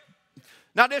place.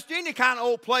 Now, just any kind of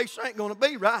old place ain't going to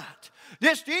be right.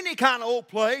 Just any kind of old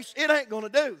place, it ain't going to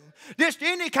do. Just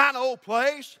any kind of old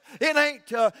place, it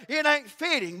ain't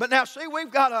fitting. But now, see,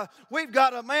 we've got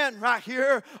a man right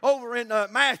here over in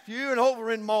Matthew and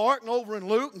over in Mark and over in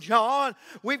Luke and John.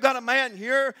 We've got a man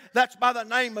here that's by the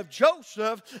name of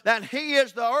Joseph, that he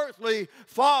is the earthly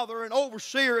father and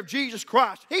overseer of Jesus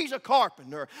Christ. He's a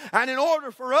carpenter, and in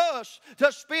order for us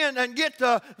to spend and get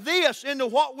this into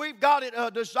what we've got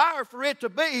a desire for it to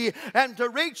be, and to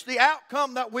reach the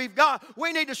outcome that we've got,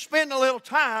 we need to spend a little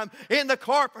time in the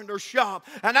carpenter's shop.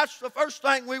 And that's the first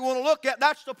thing we want to look at.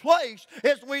 That's the place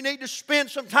is we need to spend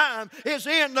some time is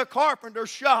in the carpenter's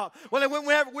shop. Well,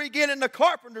 whenever we get in the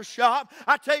carpenter's shop,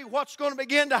 I tell you what's going to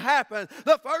begin to happen.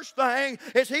 The first thing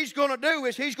is he's going to do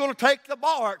is he's going to take the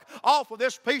bark off of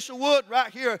this piece of wood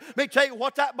right here. Let me tell you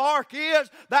what that bark is.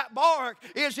 That bark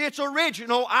is its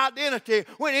original identity.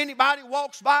 When anybody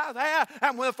walks by that,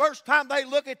 and when the first time they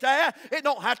look at that, it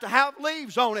don't have to have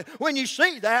leaves on it. When When you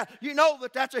see that, you know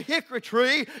that that's a hickory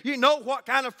tree. You know what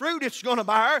kind of fruit it's going to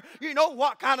bear. You know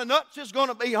what kind of nuts is going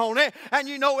to be on it. And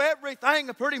you know everything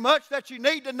pretty much that you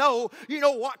need to know. You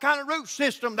know what kind of root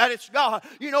system that it's got.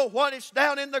 You know what it's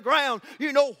down in the ground.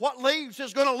 You know what leaves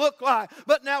is going to look like.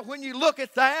 But now when you look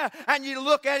at that and you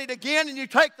look at it again and you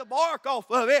take the bark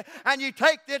off of it and you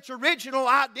take its original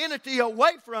identity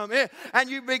away from it and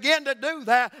you begin to do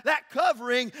that, that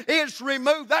covering is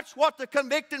removed. That's what the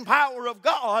convicting power of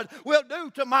God will do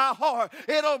to my heart.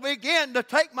 It'll begin to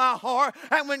take my heart,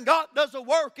 and when God does a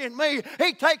work in me,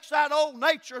 He takes that old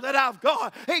nature that I've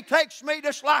got. He takes me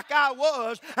just like I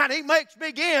was, and He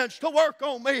begins to work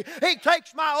on me. He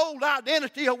takes my old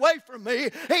identity away from me.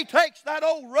 He takes that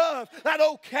old rough, that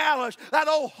old callous, that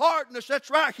old hardness that's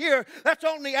right here, that's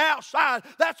on the outside.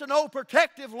 That's an old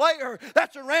protective layer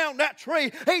that's around that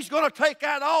tree. He's going to take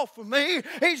that off of me.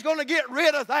 He's going to get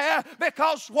rid of that,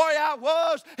 because where I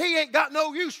was, He ain't got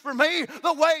no use for me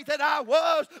the way that I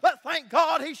was. But thank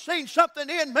God He's seen something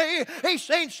in me. He's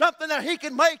seen something that He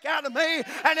can make out of me.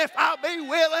 And if I'll be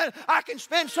willing, I can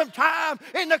spend some time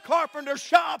in the carpenter's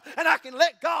shop and I can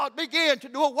let God begin to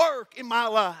do a work in my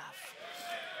life.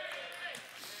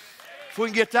 If we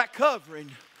can get that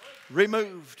covering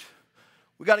removed,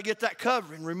 we got to get that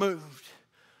covering removed.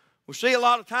 We see a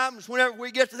lot of times whenever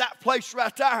we get to that place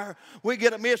right there, we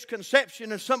get a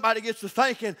misconception, and somebody gets to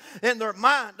thinking in their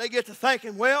mind, they get to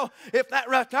thinking, well, if that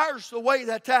right there is the way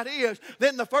that is,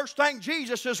 then the first thing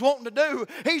Jesus is wanting to do,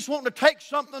 He's wanting to take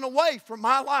something away from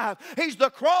my life. The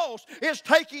cross is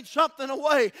taking something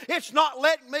away. It's not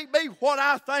letting me be what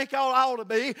I think I ought to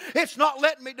be. It's not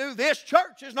letting me do this.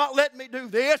 Church is not letting me do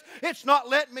this. It's not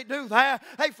letting me do that.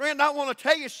 Hey, friend, I want to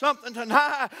tell you something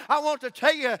tonight. I want to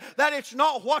tell you that it's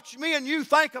not what me and you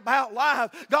think about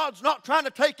life. God's not trying to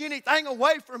take anything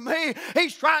away from me.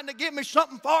 He's trying to give me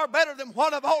something far better than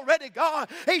what I've already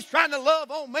got. He's trying to love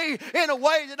on me in a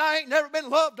way that I ain't never been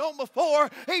loved on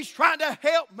before. He's trying to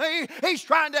help me. He's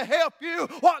trying to help you.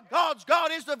 What God's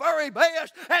got is the very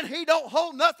best, and He don't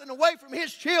hold nothing away from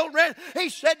His children. He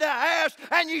said to ask,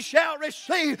 and you shall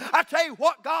receive. I tell you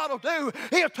what God will do.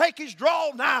 He'll take His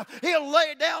draw knife. He'll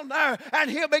lay it down there, and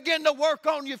He'll begin to work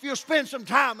on you if you'll spend some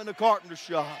time in the carpenter's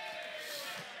shop.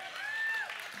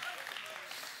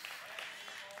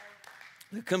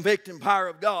 The convicting power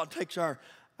of God takes our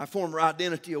former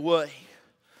identity away.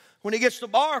 When He gets the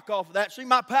bark off of that, see,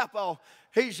 my papa,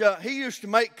 he used to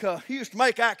make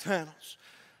axe handles.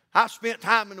 I spent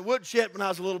time in the woodshed when I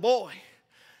was a little boy.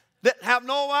 Didn't have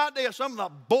no idea some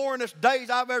of the boringest days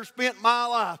I've ever spent in my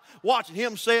life watching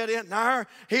him sit in there.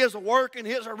 His working,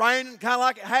 his raining, kind of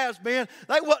like it has been.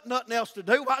 There wasn't nothing else to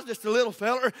do. I was just a little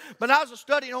feller. But I was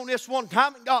studying on this one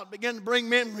time, and God began to bring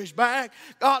memories back.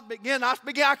 I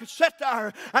could sit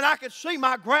there, and I could see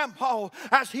my grandpa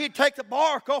as he'd take the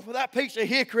bark off of that piece of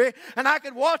hickory, and I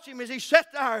could watch him as he sat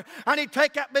there, and he'd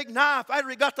take that big knife after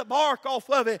he got the bark off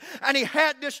of it, and he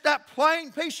had just that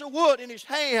plain piece of wood in his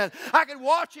hand. I could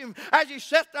watch him as he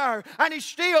sat there, and he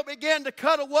still began to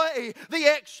cut away the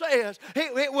excess.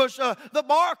 The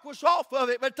bark was off of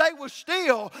it, but they were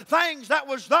still things that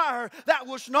was there that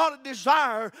was not a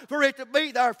desire for it to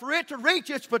be there. For it to reach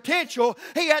its potential,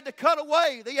 he had to cut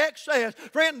away the excess.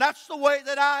 Friend, that's the way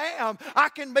that I am.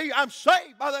 I'm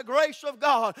saved by the grace of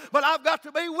God, but I've got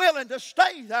to be willing to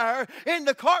stay there in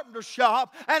the carpenter's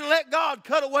shop and let God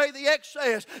cut away the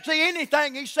excess. See,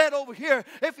 anything he said over here,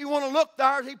 if you want to look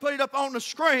there, he put it up on the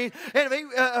screen.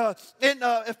 In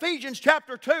Ephesians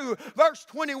chapter 2, verse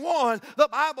 21, the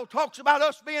Bible talks about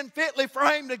us being fitly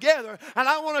framed together. And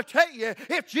I want to tell you,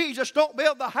 if Jesus don't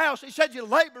build the house, He said your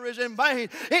labor is in vain.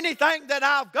 Anything that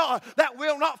I've got that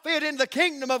will not fit in the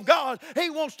kingdom of God, He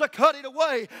wants to cut it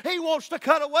away. He wants to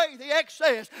cut away the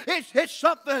excess. It's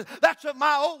something that's of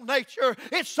my old nature.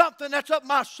 It's something that's of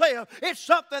myself. It's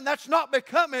something that's not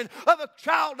becoming of a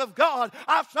child of God.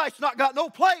 It's not got no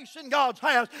place in God's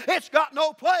house. It's got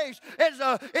no place.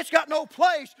 It's got no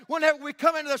place whenever we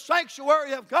come into the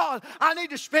sanctuary of God. I need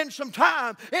to spend some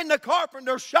time in the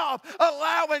carpenter's shop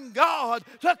allowing God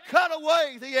to cut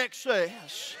away the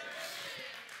excess.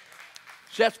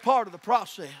 See, that's part of the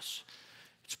process.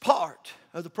 It's part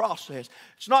of the process.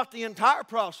 It's not the entire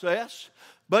process,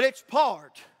 but it's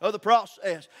part of the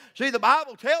process. See, the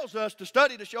Bible tells us to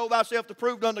study to show thyself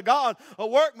approved unto God, a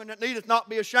workman that needeth not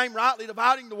be ashamed, rightly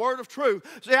dividing the word of truth.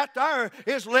 See, that there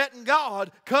is letting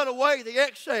God cut away the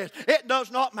excess. It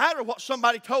does not matter what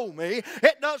somebody told me.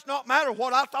 It does not matter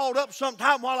what I thought up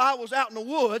sometime while I was out in the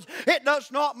woods. It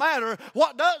does not matter.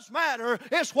 What does matter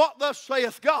is what thus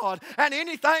saith God. And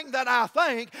anything that I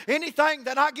think, anything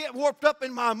that I get warped up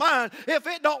in my mind, if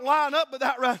it don't line up with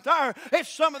that right there, it's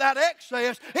some of that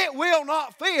excess it will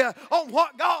not fit on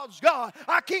what God's got.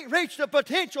 I can't reach the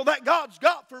potential that God's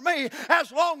got for me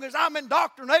as long as I'm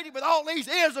indoctrinated with all these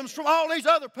isms from all these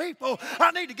other people.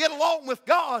 I need to get along with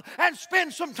God and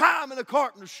spend some time in the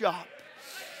carpenter shop.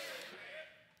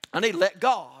 I need to let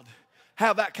God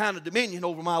have that kind of dominion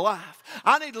over my life.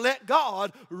 I need to let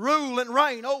God rule and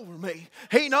reign over me.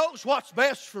 He knows what's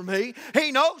best for me.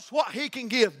 He knows what He can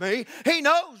give me. He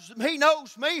knows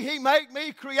me. He made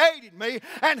me, created me,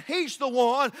 and He's the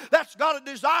one that's got a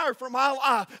desire for my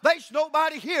life. There's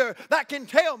nobody here that can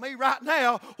tell me right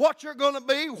now what you're going to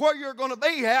be, where you're going to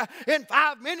be at in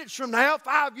 5 minutes from now,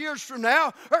 5 years from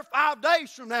now, or 5 days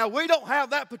from now. We don't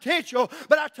have that potential,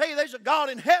 but I tell you, there's a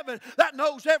God in heaven that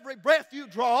knows every breath you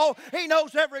draw. He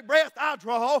knows every breath I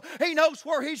draw. He knows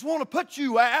where He's want to put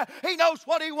you at. He knows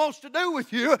what He wants to do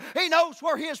with you. He knows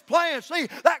where His plans. See,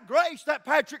 that grace that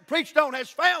Patrick preached on has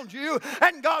found you,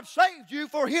 and God saved you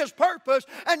for His purpose,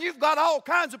 and you've got all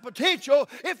kinds of potential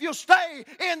if you'll stay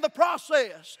in the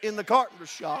process in the carpenter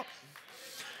shop.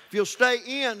 If you'll stay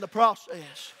in the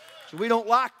process. So we don't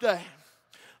like that.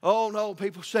 Oh no,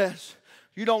 people says,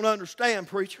 you don't understand,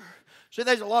 preacher. See,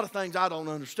 there's a lot of things I don't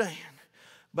understand.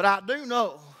 But I do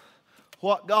know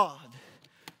what God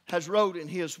has wrote in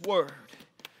His Word.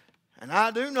 And I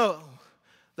do know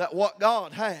that what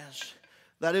God has,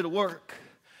 that it'll work.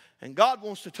 And God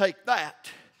wants to take that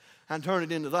and turn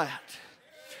it into that.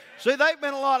 See, they've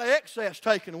been a lot of excess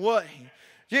taken away.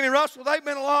 Jimmy Russell, they've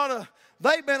been a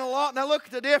lot. Now look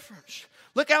at the difference.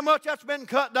 Look how much that's been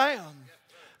cut down.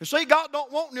 And see, God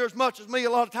don't want near as much as me a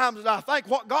lot of times as I think.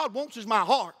 What God wants is my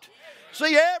heart.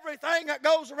 See, everything that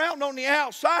goes around on the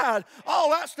outside, all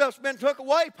that stuff's been took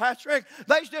away, Patrick.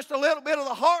 There's just a little bit of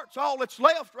the heart's all that's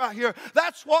left right here.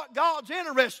 That's what God's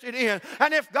interested in.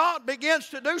 And if God begins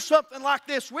to do something like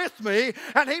this with me,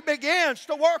 and He begins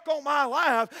to work on my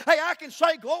life, hey, I can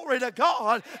say glory to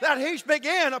God that He's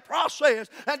began a process.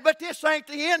 But this ain't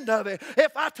the end of it.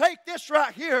 If I take this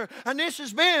right here, and this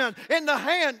has been in the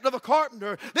hand of a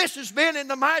carpenter, this has been in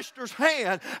the master's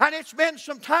hand, and it's been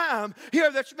some time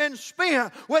here that's been spent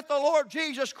with the Lord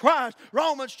Jesus Christ.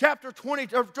 Romans chapter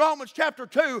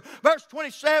 2, verse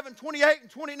 27, 28, and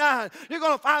 29. You're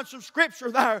going to find some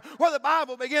scripture there where the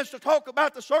Bible begins to talk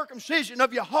about the circumcision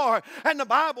of your heart. And the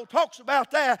Bible talks about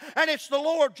that. And it's the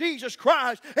Lord Jesus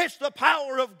Christ. It's the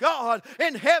power of God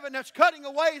in heaven that's cutting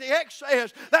away the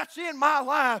excess that's in my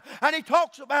life. And He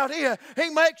talks about it.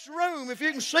 He makes room. If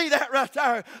you can see that right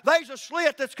there, there's a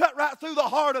slit that's cut right through the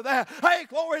heart of that. Hey,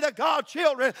 glory to God,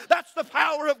 children. That's the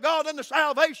power of God and the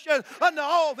salvation unto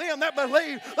all them that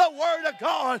believe the Word of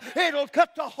God. It'll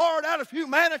cut the heart out of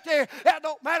humanity. It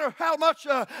don't matter how much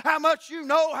you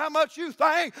know, how much you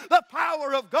think. The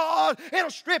power of God, it'll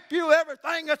strip you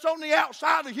everything that's on the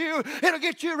outside of you. It'll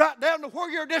get you right down to where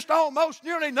you're just almost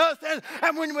nearly nothing.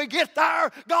 And when we get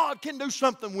there, God can do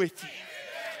something with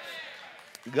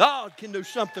you. God can do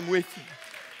something with you.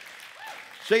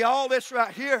 See, all this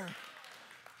right here.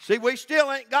 See, we still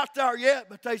ain't got there yet,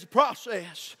 but there's a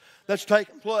process that's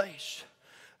taking place.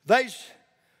 There's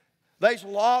a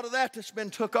lot of that's been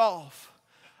took off.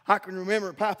 I can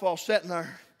remember Papa sitting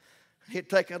there. He'd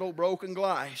take that old broken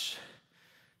glass,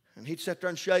 and he'd sit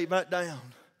there and shave that down.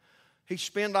 He'd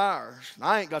spend hours. And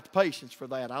I ain't got the patience for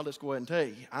that. I'll just go ahead and tell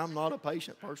you. I'm not a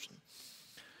patient person.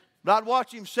 But I'd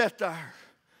watch him sit there.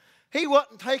 He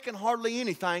wasn't taking hardly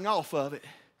anything off of it.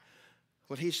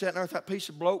 But he's sitting there with that piece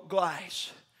of broke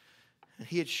glass, and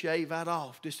he'd shave that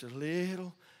off just a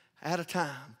little at a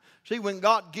time. See, when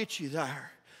God gets you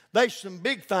there, there's some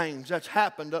big things that's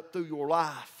happened up through your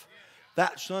life.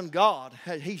 That son God,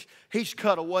 he's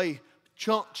cut away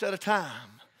chunks at a time.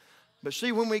 But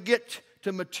see, when we get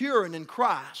to maturing in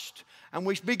Christ, and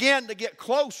we begin to get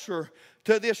closer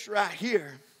to this right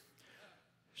here,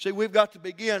 see, we've got to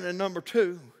begin in number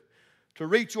 2. To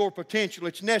reach your potential,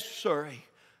 it's necessary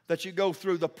that you go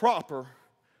through the proper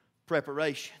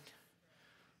preparation.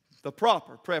 The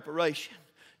proper preparation.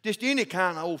 Just any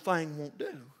kind of old thing won't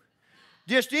do.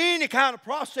 Just any kind of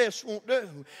process won't do.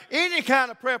 Any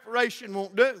kind of preparation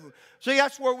won't do. See,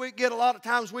 that's where we get a lot of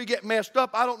times we get messed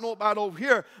up. I don't know about over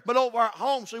here, but over at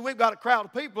home, see, we've got a crowd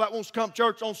of people that wants to come to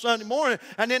church on Sunday morning,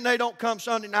 and then they don't come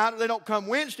Sunday night or they don't come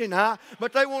Wednesday night,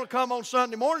 but they want to come on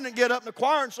Sunday morning and get up in the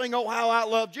choir and sing, "Oh, how I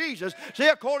love Jesus." See,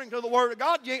 according to the Word of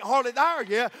God, you ain't hardly there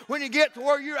yet. When you get to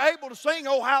where you're able to sing,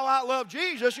 "Oh, how I love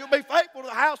Jesus," you'll be faithful to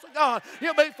the house of God.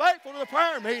 You'll be faithful to the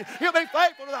prayer meeting. You'll be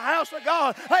faithful to the house of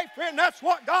God. Hey, friend, that's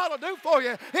what God will do for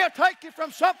you. He'll take you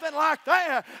from something like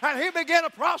that, and He'll begin a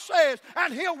process says,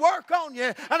 and He'll work on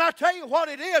you. And I tell you what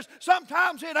it is,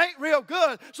 sometimes it ain't real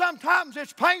good. Sometimes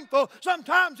it's painful.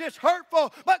 Sometimes it's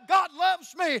hurtful. But God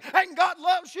loves me, and God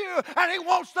loves you, and He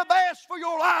wants the best for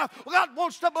your life. God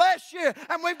wants to bless you,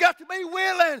 and we've got to be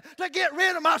willing to get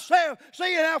rid of myself.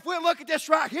 See, now if we look at this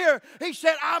right here, He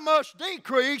said, I must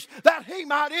decrease that He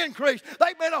might increase.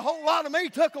 They've been a whole lot of me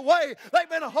took away. They've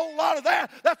been a whole lot of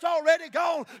that that's already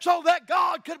gone so that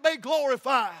God could be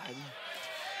glorified.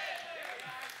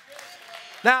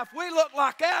 Now, if we look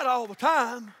like that all the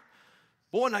time,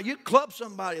 boy, now you club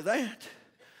somebody that.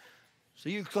 So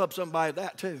you can club somebody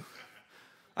that too.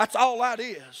 That's all that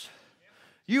is.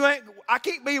 I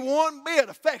can't be one bit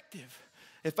effective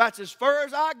if that's as far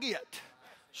as I get.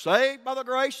 Saved by the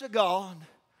grace of God,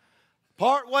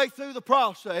 part way through the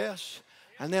process,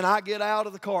 and then I get out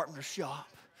of the carpenter's shop.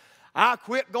 I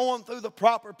quit going through the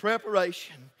proper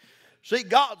preparation. See,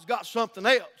 God's got something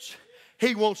else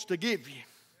He wants to give you.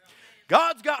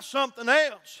 God's got something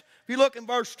else. If you look in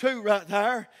verse 2 right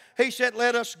there, He said,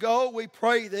 let us go, we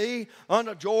pray thee,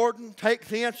 unto Jordan. Take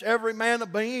thence every man a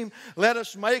beam. Let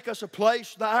us make us a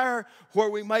place there where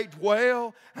we may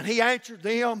dwell. And He answered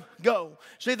them, go.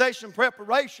 See, there's some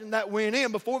preparation that went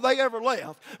in before they ever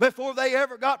left. Before they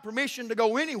ever got permission to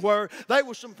go anywhere, there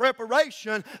was some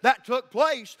preparation that took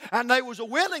place. And there was a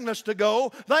willingness to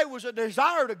go. There was a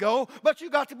desire to go. But you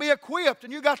got to be equipped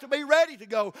and you got to be ready to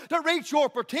go. To reach your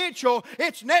potential,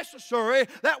 it's necessary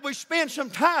that we spend some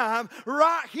time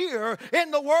right here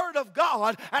in the Word of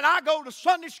God, and I go to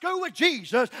Sunday school with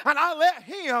Jesus, and I let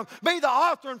Him be the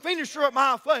author and finisher of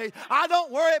my faith. I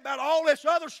don't worry about all this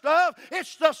other stuff.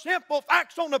 It's the simple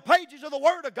facts on the pages of the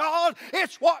Word of God.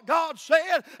 It's what God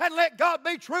said, and let God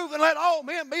be truth, and let all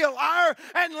men be a liar,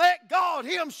 and let God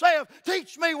Himself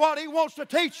teach me what He wants to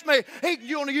teach me. He's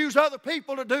going to use other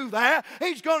people to do that.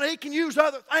 He can use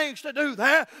other things to do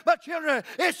that. But children,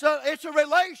 it's a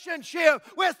relationship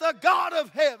with the God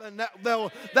of heaven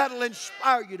that'll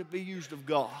inspire you to be used of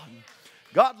God.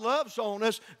 God loves on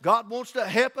us. God wants to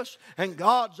help us, and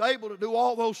God's able to do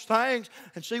all those things.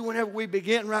 And see, whenever we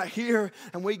begin right here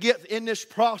and we get in this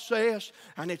process,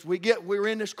 and we're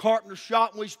in this carpenter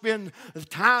shop, and we spend the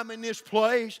time in this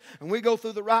place, and we go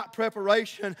through the right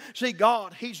preparation. See,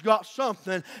 God, He's got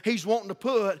something He's wanting to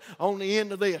put on the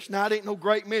end of this. Now, it ain't no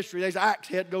great mystery. There's an axe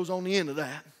head goes on the end of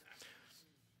that.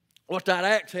 What that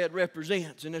axe head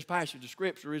represents in this passage of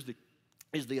Scripture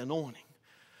is the anointing.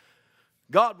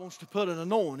 God wants to put an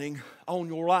anointing on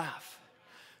your life.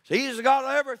 See, He's got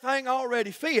everything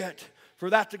already fit for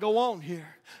that to go on here.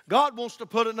 God wants to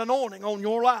put an anointing on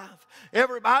your life.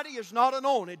 Everybody is not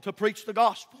anointed to preach the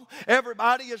gospel.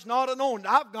 Everybody is not anointed.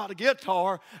 I've got a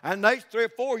guitar, and these 3 or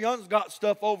 4 young's got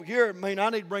stuff over here. I mean, I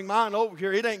need to bring mine over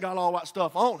here. It ain't got all that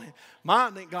stuff on it.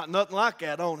 Mine ain't got nothing like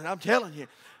that on it. I'm telling you.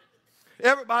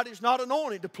 Everybody's not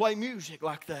anointed to play music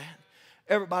like that.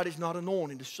 Everybody's not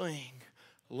anointed to sing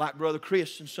like Brother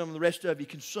Chris and some of the rest of you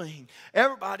can sing.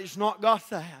 Everybody's not got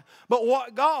that. But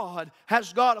what God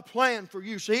has got a plan for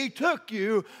you. See, He took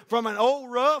you from an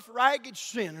old, rough, ragged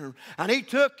sinner, and He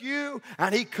took you,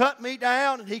 and He cut me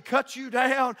down, and He cut you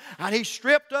down, and He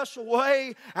stripped us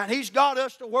away, and He's got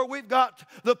us to where we've got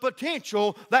the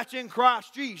potential that's in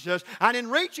Christ Jesus. And in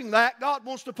reaching that, God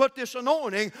wants to put this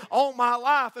anointing on my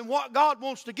life. And what God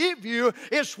wants to give you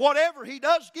is whatever He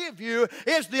does give you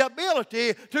is the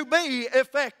ability to be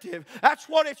effective. That's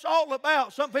what it's all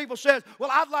about. Some people say, well,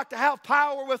 I'd like to have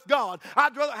power with God.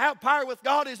 I'd rather have power with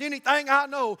God as anything I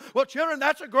know. Well, children,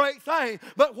 that's a great thing.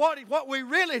 But what we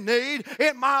really need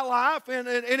in my life and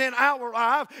in our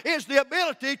life is the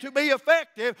ability to be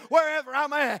effective wherever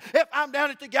I'm at. If I'm down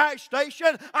at the gas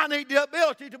station, I need the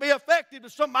ability to be effective to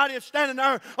somebody that's standing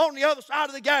there on the other side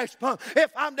of the gas pump. If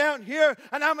I'm down here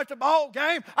and I'm at the ball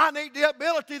game, I need the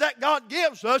ability that God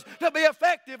gives us to be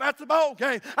effective at the ball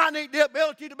game. I need the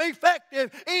ability to be effective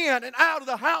in and out of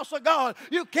the house of God.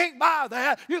 You can't buy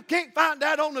that. You can't find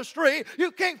that on the street.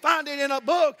 You can't find it in a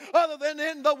book other than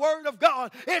in the Word of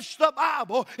God. It's the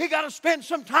Bible. You got to spend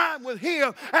some time with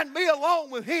Him and be alone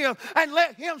with Him and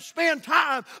let Him spend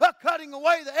time cutting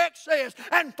away the excess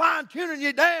and fine-tuning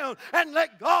you down and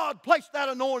let God place that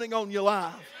anointing on your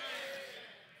life.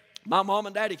 My mom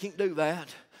and daddy can't do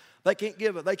that. They can't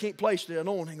give it. They can't place the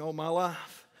anointing on my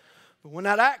life. But when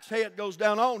that axe head goes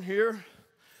down on here,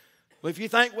 well, if you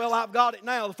think, well, I've got it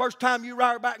now, the first time you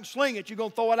ride back and sling it, you're going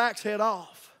to throw that axe head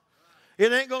off.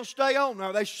 It ain't going to stay on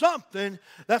there. There's something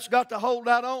that's got to hold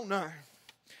that on there.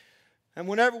 And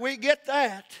whenever we get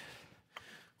that,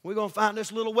 we're going to find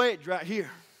this little wedge right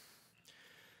here.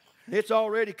 It's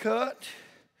already cut,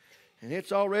 and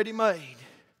it's already made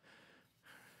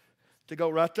to go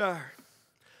right there.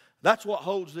 That's what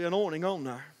holds the anointing on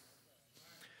there.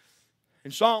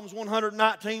 In Psalms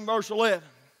 119, verse 11,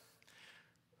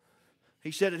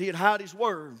 he said that he'd hide his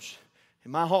words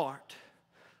in my heart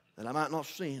that I might not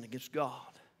sin against God.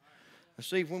 Now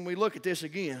see, when we look at this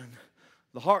again,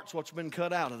 the heart's what's been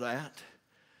cut out of that.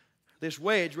 This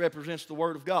wedge represents the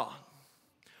Word of God.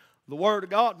 The Word of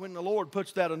God, when the Lord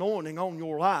puts that anointing on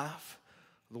your life,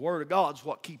 the Word of God's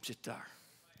what keeps it there.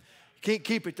 You can't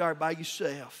keep it there by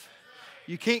yourself.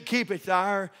 You can't keep it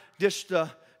there just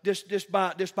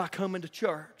by coming to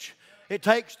church. It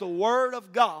takes the Word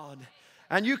of God.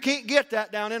 And you can't get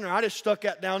that down in there. I just stuck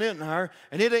that down in there,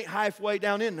 and it ain't halfway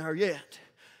down in there yet.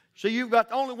 So the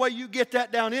only way you get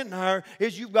that down in there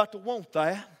is you've got to want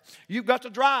that. You've got to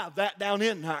drive that down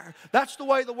in there. That's the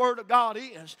way the Word of God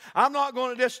is. I'm not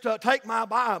going to just take my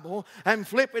Bible and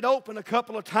flip it open a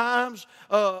couple of times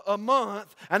a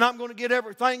month, and I'm going to get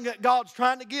everything that God's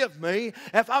trying to give me.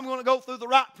 If I'm going to go through the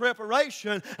right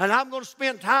preparation and I'm going to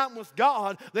spend time with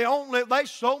God,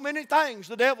 there's so many things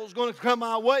the devil's going to come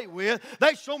my way with.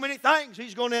 There's so many things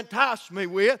he's going to entice me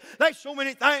with. There's so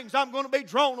many things I'm going to be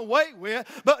drawn away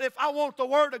with. But if I want the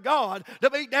Word of God to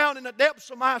be down in the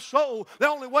depths of my soul, the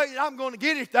only way that I'm going to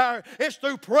get it there is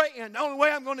through praying. The only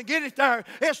way I'm going to get it there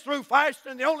is through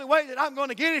fasting. The only way that I'm going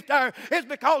to get it there is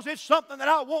because it's something that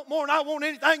I want more than I want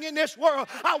anything in this world.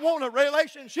 I want a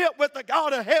relationship with the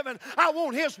God of heaven. I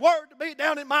want His Word to be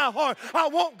down in my heart. I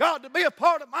want God to be a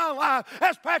part of my life.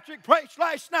 As Patrick preached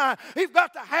last night, you've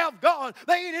got to have God.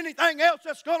 There ain't anything else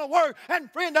that's going to work. And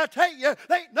friend, I tell you,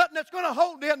 there ain't nothing that's going to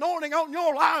hold the anointing on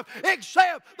your life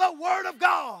except the Word of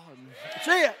God. That's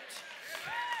it.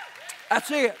 That's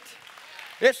it.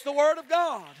 It's the Word of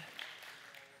God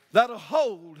that'll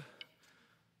hold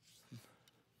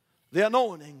the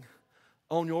anointing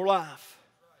on your life.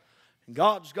 And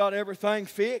God's got everything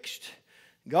fixed.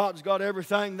 God's got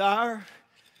everything there.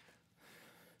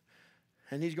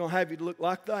 And He's going to have you to look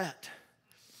like that.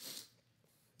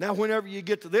 Now, whenever you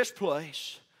get to this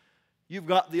place, you've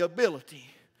got the ability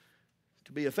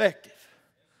to be effective.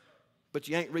 But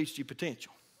you ain't reached your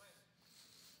potential.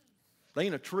 There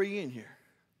ain't a tree in here.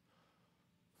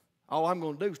 All I'm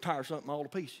going to do is tear something all to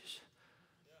pieces.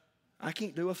 I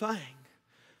can't do a thing.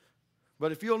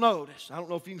 But if you'll notice, I don't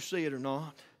know if you can see it or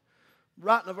not,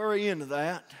 right in the very end of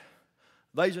that,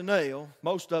 there's a nail.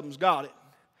 Most of them's got it.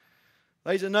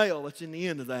 There's a nail that's in the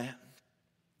end of that.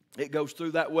 It goes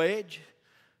through that wedge.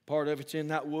 Part of it's in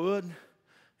that wood.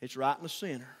 It's right in the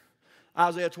center.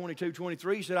 Isaiah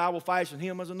 22:23 said, I will fasten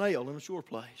him as a nail in a sure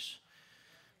place.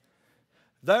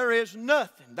 There is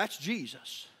nothing. That's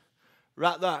Jesus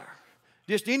right there.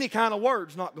 Just any kind of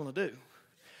word's not going to do.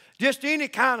 Just any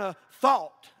kind of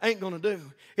thought ain't going to do.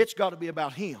 It's got to be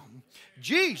about Him.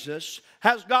 Jesus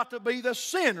has got to be the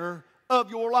center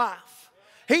of your life.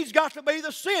 He's got to be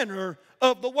the center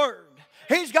of the Word.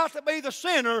 He's got to be the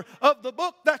center of the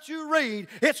book that you read.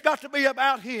 It's got to be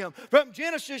about Him. From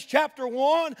Genesis chapter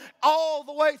 1 all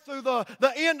the way through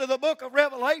the end of the book of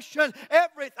Revelation,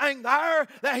 everything there,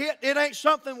 it ain't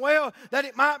something, that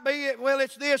it might be,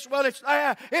 it's this, it's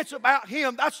that. It's about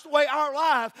Him. That's the way our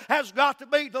life has got to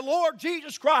be. The Lord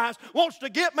Jesus Christ wants to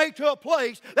get me to a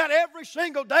place that every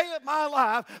single day of my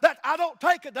life, that I don't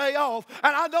take a day off,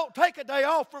 and I don't take a day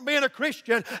off from being a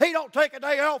Christian. He don't take a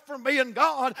day off from being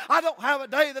God. I don't have a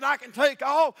day that I can take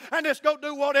off and just go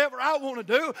do whatever I want to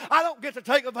do. I don't get to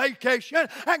take a vacation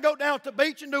and go down to the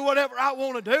beach and do whatever I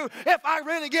want to do. If I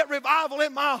really get revival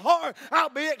in my heart, I'll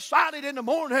be excited in the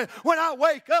morning when I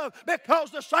wake up,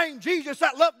 because the same Jesus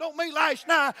that loved on me last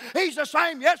night, He's the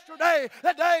same yesterday,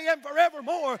 today, and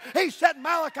forevermore. He said in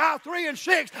Malachi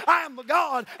 3:6, I am the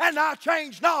God and I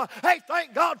change not. Hey,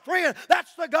 thank God, friend,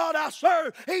 that's the God I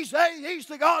serve. He's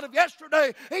the God of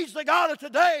yesterday, He's the God of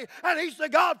today, and He's the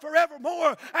God forevermore.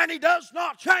 And He does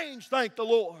not change, thank the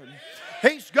Lord.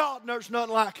 He's God and there's none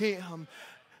like Him.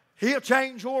 He'll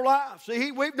change your life.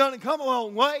 See, we've done come a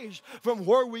long ways from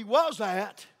where we was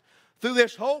at through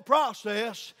this whole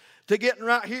process to getting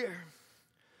right here.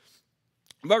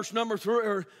 Verse number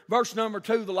 2,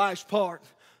 the last part.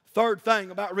 Third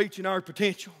thing about reaching our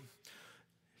potential.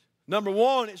 Number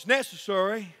 1, it's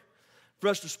necessary for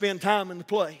us to spend time in the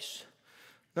place.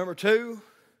 Number 2,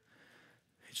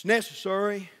 it's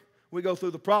necessary we go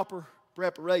through the proper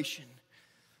preparation.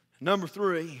 Number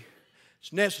 3,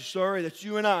 it's necessary that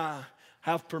you and I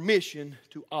have permission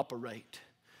to operate.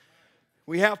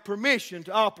 We have permission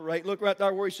to operate. Look right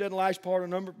there where he said in the last part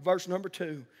of verse number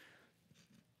 2.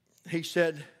 He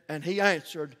said, and he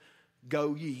answered,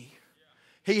 go ye.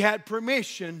 He had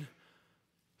permission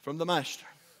from the Master.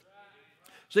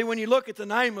 See, when you look at the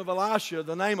name of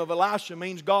Elisha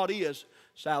means God is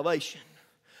salvation.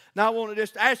 Now, I want to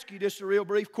just ask you just a real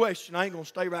brief question. I ain't going to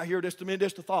stay right here just a minute,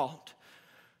 just a thought.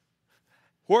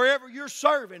 Wherever you're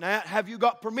serving at, have you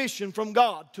got permission from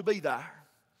God to be there?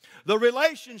 The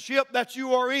relationship that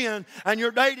you are in, and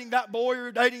you're dating that boy or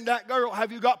you're dating that girl,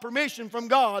 have you got permission from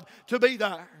God to be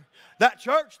there? That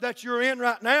church that you're in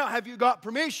right now, have you got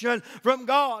permission from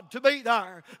God to be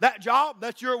there? That job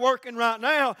that you're working right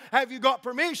now, have you got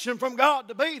permission from God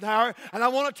to be there? And I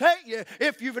want to tell you,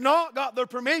 if you've not got the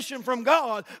permission from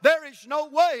God, there is no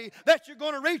way that you're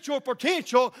going to reach your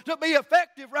potential to be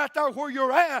effective right there where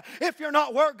you're at if you're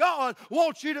not where God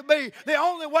wants you to be. The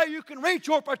only way you can reach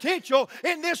your potential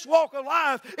in this walk of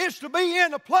life is to be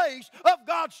in a place of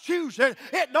God's choosing.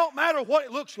 It don't matter what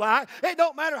it looks like. It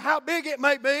don't matter how big it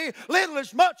may be. Little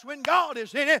as much when God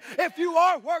is in it. If you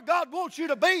are where God wants you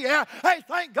to be at, hey,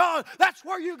 thank God, that's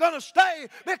where you're going to stay,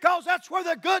 because that's where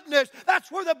the goodness,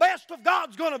 that's where the best of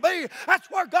God's going to be.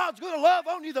 That's where God's going to love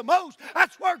on you the most.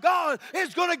 That's where God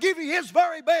is going to give you His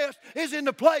very best, is in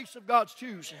the place of God's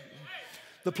choosing.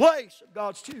 The place of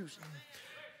God's choosing.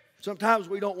 Sometimes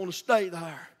we don't want to stay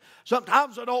there.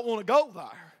 Sometimes I don't want to go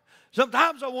there.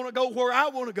 Sometimes I want to go where I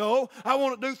want to go. I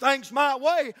want to do things my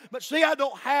way. But see, I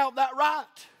don't have that right.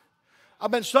 I've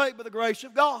been saved by the grace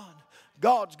of God.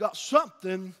 God's got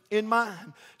something in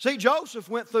mind. See, Joseph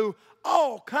went through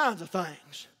all kinds of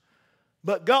things,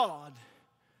 but God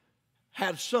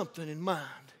had something in mind.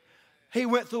 He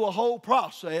went through a whole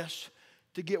process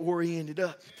to get where he ended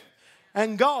up.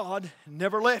 And God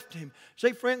never left him.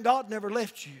 See, friend, God never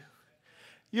left you.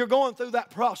 You're going through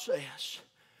that process.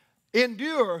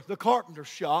 Endure the carpenter's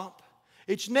shop.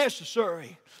 It's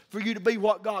necessary for you to be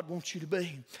what God wants you to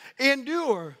be.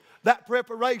 Endure that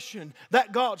preparation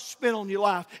that God spent on your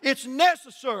life. It's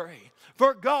necessary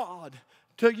for God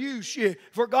to use you,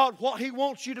 for God, what He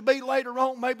wants you to be later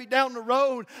on, maybe down the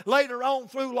road, later on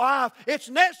through life.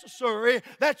 It's necessary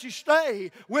that you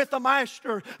stay with the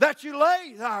Master, that you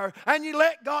lay there and you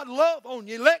let God love on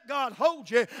you, let God hold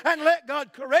you, and let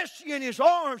God caress you in His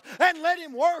arms, and let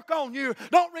Him work on you.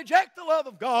 Don't reject the love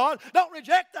of God. Don't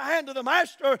reject the hand of the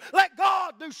Master. Let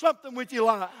God do something with your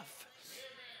life.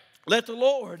 Let the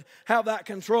Lord have that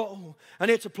control. And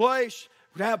it's a place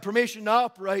to have permission to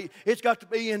operate. It's got to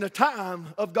be in the time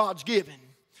of God's giving.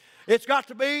 It's got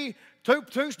to be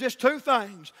just two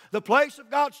things. The place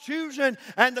of God's choosing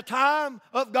and the time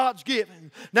of God's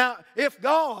giving. Now, if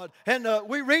God, and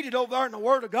we read it over there in the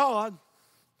Word of God,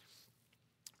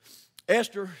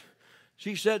 Esther,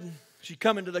 she said she's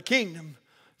coming to the kingdom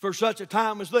for such a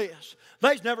time as this.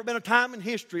 There's never been a time in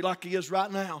history like it is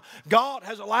right now. God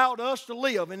has allowed us to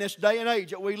live in this day and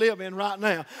age that we live in right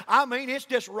now. I mean, it's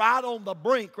just right on the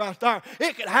brink right there.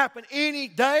 It could happen any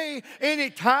day,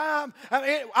 any time.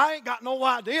 I ain't got no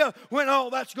idea when all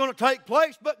that's going to take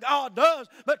place, but God does.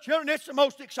 But children, it's the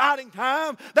most exciting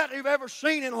time that you've ever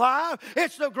seen in life.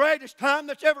 It's the greatest time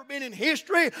that's ever been in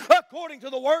history, according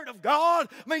to the Word of God.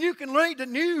 I mean, you can read the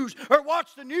news or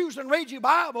watch the news and read your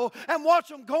Bible and watch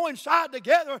them coincide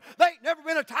together. They ain't never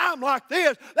been a time like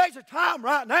this. There's a time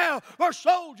right now for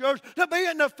soldiers to be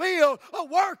in the field of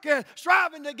working,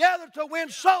 striving together to win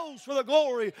souls for the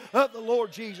glory of the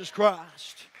Lord Jesus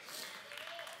Christ.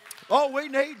 Oh, we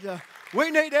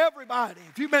need everybody.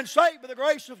 If you've been saved by the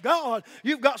grace of God,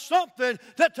 you've got something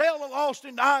to tell the lost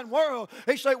and dying world.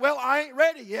 They say, well, I ain't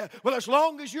ready yet. Well, as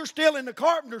long as you're still in the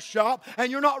carpenter's shop and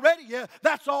you're not ready yet,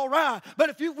 that's all right. But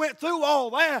if you went through all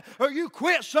that, or you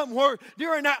quit somewhere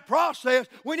during that process,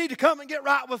 we need to come and get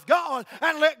right with God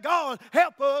and let God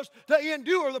help us to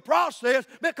endure the process,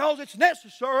 because it's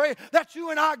necessary that you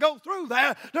and I go through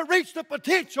that to reach the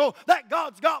potential that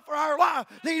God's got for our life.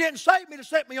 He didn't save me to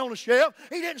set me on a shelf.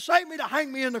 He didn't save me to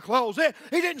hang me in the closet.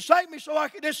 He didn't save me so I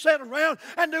could just sit around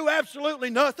and do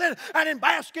absolutely nothing and then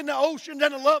bask in the oceans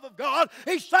and the love of God.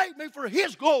 He saved me for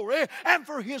His glory and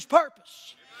for His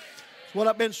purpose. It's what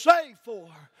I've been saved for.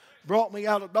 Brought me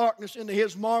out of darkness into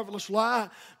His marvelous light.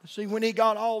 See, when He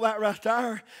got all that right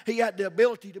there, He had the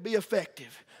ability to be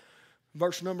effective.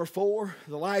 Verse number 4,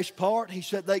 the last part, He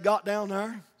said they got down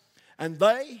there and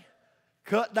they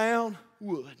cut down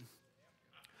wood.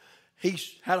 He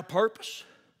had a purpose.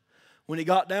 When he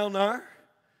got down there,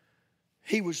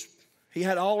 he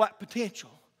had all that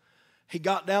potential. He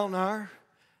got down there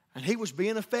and he was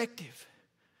being effective.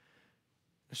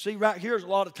 See, right here is a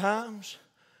lot of times,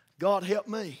 God help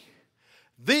me.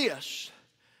 This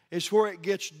is where it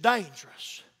gets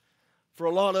dangerous for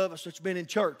a lot of us that's been in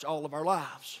church all of our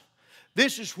lives.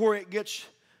 This is where it gets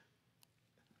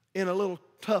in a little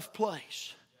tough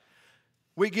place.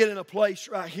 We get in a place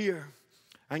right here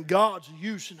and God's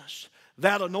using us.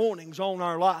 That anointing's on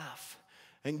our life.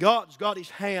 And God's got His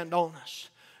hand on us.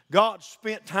 God's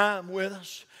spent time with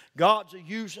us. God's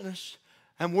using us.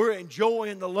 and we're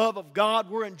enjoying the love of God.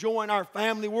 We're enjoying our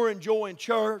family. We're enjoying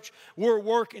church. We're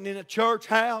working in a church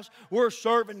house. We're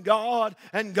serving God,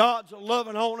 and God's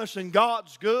loving on us, and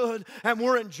God's good, and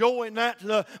we're enjoying that.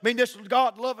 This is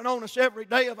God loving on us every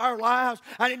day of our lives,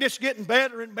 and it's just getting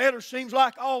better and better, seems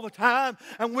like all the time,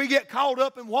 and we get caught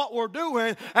up in what we're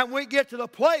doing, and we get to the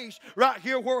place right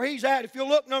here where he's at. If you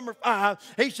look number 5,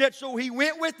 he said, so he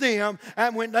went with them,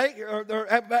 and when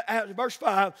verse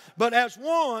 5, but as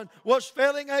one was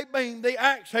felling a beam, the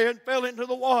axe head fell into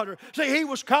the water. See, he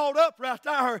was caught up right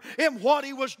there in what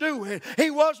he was doing.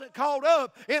 He wasn't caught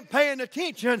up in paying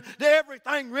attention to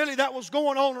everything really that was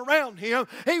going on around him.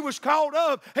 He was caught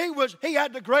up. He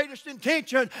had the greatest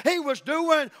intention. He was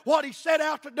doing what he set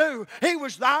out to do. He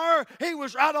was there. He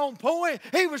was right on point.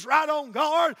 He was right on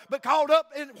guard, but caught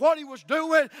up in what he was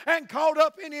doing and caught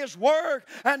up in his work.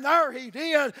 And there he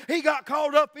did. He got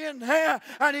caught up in that,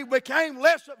 and he became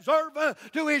less observant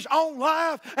to his own life.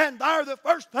 And there, the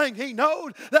first thing he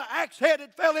knowed, the axe head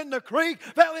had fell in the creek,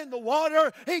 fell in the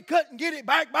water. He couldn't get it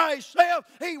back by himself.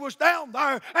 He was down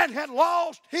there and had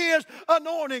lost his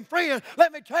anointing. Friend,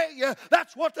 let me tell you,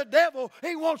 that's what the devil,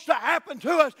 he wants to happen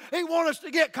to us. He wants us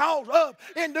to get caught up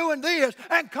in doing this,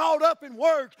 and caught up in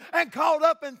works, and caught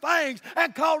up in things,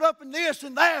 and caught up in this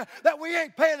and that we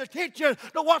ain't paying attention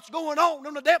to what's going on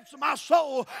in the depths of my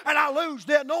soul, and I lose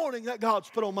the anointing that God's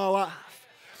put on my life.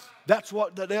 That's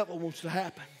what the devil wants to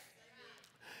happen.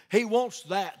 He wants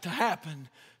that to happen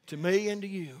to me and to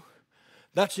you.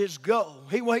 That's his goal.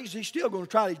 He's still going to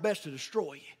try his best to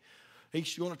destroy you.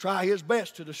 He's going to try his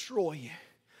best to destroy you.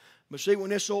 But see,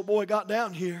 when this old boy got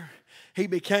down here, he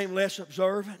became less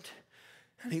observant,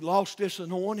 and he lost this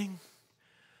anointing.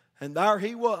 And there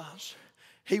he was.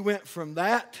 He went from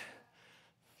that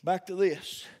back to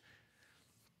this.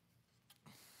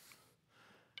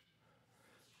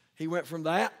 He went from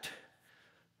that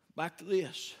back to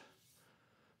this.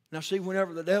 Now see,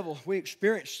 whenever the devil, we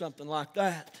experience something like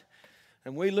that,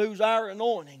 and we lose our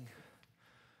anointing,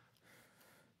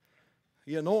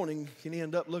 the anointing can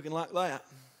end up looking like that.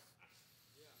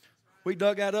 We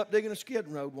dug that up digging a skid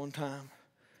road one time,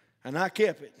 and I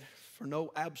kept it for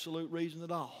no absolute reason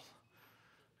at all.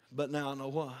 But now I know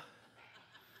why.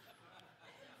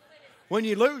 When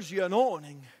you lose your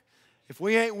anointing, if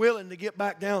we ain't willing to get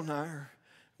back down there,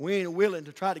 we ain't willing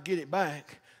to try to get it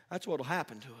back, that's what will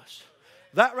happen to us.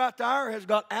 That right there has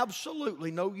got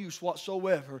absolutely no use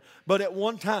whatsoever. But at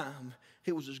one time,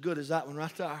 it was as good as that one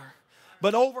right there.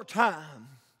 But over time,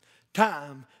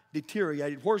 time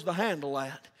deteriorated. Where's the handle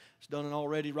at? It's done and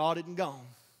already rotted and gone.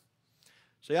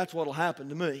 See, that's what will happen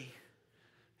to me.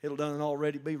 It'll done and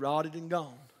already be rotted and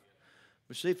gone.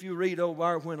 But see, if you read over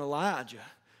there when Elijah,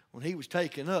 when he was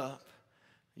taken up,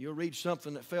 you'll read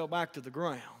something that fell back to the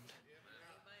ground.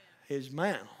 His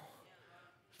mantle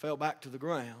fell back to the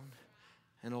ground,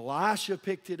 and Elisha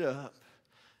picked it up.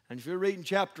 And if you're reading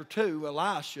chapter 2,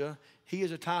 Elisha, he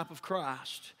is a type of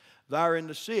Christ. There in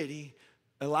the city,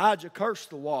 Elijah cursed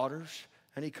the waters,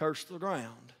 and he cursed the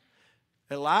ground.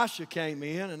 Elisha came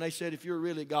in, and they said, if you're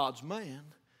really God's man,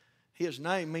 his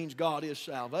name means God is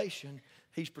salvation.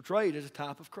 He's portrayed as a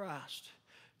type of Christ.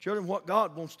 Children, what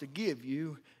God wants to give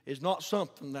you is not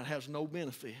something that has no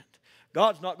benefit.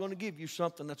 God's not going to give you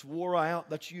something that's wore out,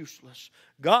 that's useless.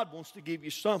 God wants to give you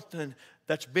something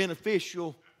that's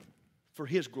beneficial for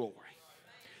His glory.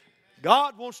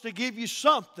 God wants to give you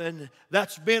something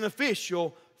that's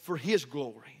beneficial for His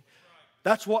glory.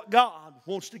 That's what God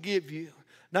wants to give you.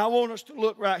 Now I want us to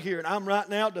look right here, and I'm right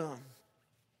now done.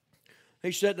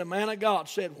 He said, the man of God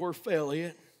said, where fell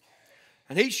it?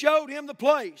 And he showed him the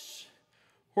place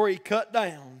where he cut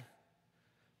down.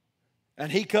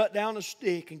 And he cut down a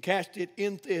stick and cast it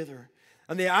in thither.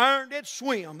 And the iron did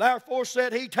swim. Therefore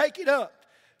said he, take it up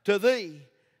to thee.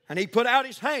 And he put out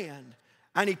his hand,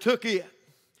 and he took it.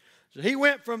 So he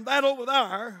went from that over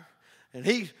there, and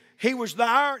he was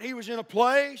there, and he was in a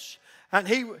place. And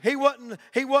he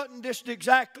wasn't just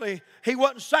exactly, he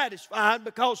wasn't satisfied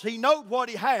because he knowed what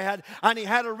he had, and he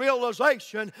had a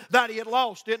realization that he had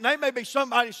lost it. And there may be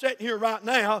somebody sitting here right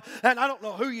now, and I don't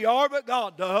know who you are, but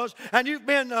God does. And you've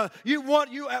been,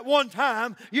 you at one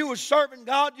time, you was serving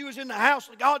God, you was in the house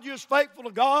of God, you was faithful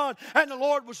to God, and the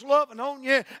Lord was loving on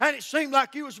you, and it seemed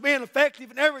like you was being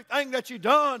effective in everything that you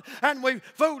done. And we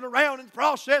fooled around in the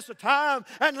process of time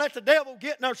and let the devil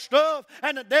get in our stuff,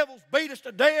 and the devil's beat us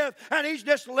to death. Man, He's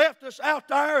just left us out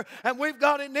there, and we've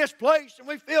got in this place, and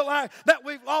we feel like that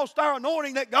we've lost our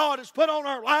anointing that God has put on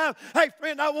our life. Hey,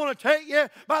 friend, I want to tell you,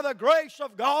 by the grace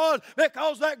of God,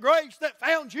 because that grace that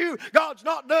found you, God's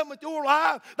not done with your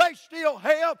life. They still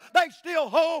have, they still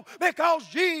hope, because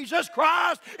Jesus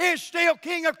Christ is still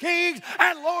King of Kings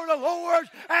and Lord of Lords,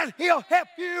 and He'll help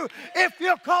you if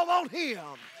you'll call on Him.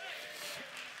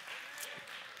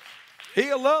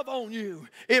 He'll love on you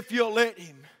if you'll let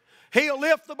Him. He'll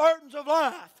lift the burdens of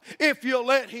life if you'll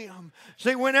let Him.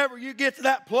 See, whenever you get to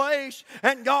that place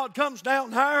and God comes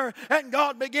down there and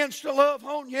God begins to love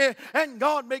on you and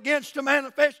God begins to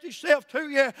manifest Himself to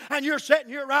you, and you're sitting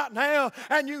here right now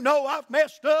and you know, I've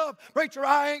messed up. Preacher,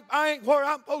 I ain't where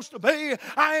I'm supposed to be.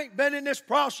 I ain't been in this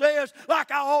process like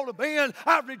I ought to been.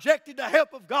 I've rejected the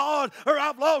help of God, or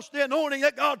I've lost the anointing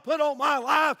that God put on my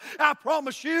life. I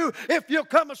promise you, if you'll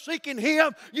come a seeking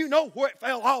Him, you know where it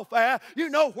fell off at. You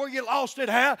know where you lost it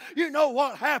at. You know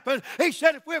what happened. He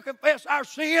said if we'll confess our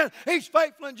sin, He's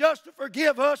faithful and just to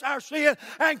forgive us our sin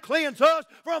and cleanse us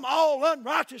from all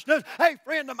unrighteousness. Hey,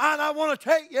 friend of mine, I want to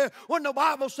tell you, when the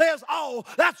Bible says all,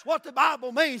 that's what the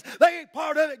Bible means. They ain't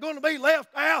part of it going to be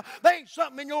left out. They ain't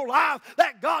something in your life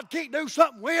that God can't do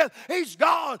something with. He's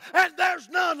God, and there's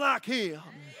none like Him.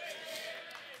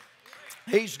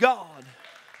 He's God.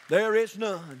 There is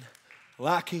none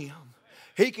like Him.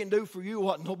 He can do for you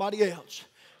what nobody else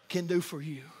can do for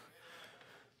you.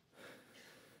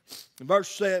 In verse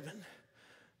 7,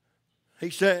 He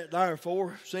said,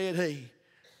 therefore, said He,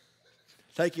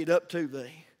 take it up to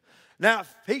thee. Now,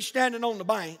 if He's standing on the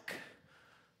bank,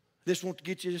 this wants to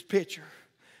get you this picture.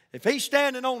 If He's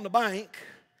standing on the bank,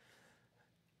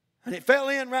 and it fell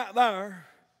in right there,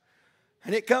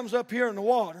 and it comes up here in the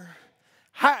water,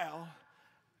 how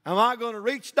am I going to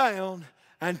reach down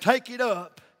and take it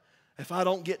up if I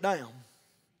don't get down?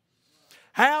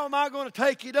 How am I going to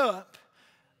take it up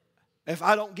if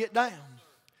I don't get down?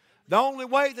 The only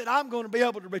way that I'm going to be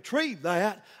able to retrieve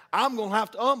that, I'm going to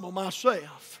have to humble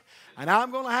myself. And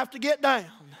I'm going to have to get down.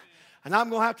 And I'm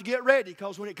going to have to get ready,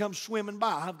 because when it comes swimming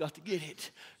by, I've got to get it.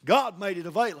 God made it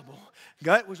available.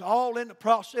 It was all in the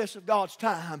process of God's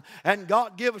time. And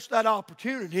God give us that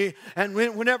opportunity. And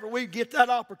whenever we get that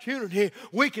opportunity,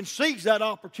 we can seize that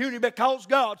opportunity because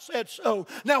God said so.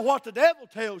 Now, what the devil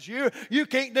tells you, you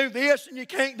can't do this and you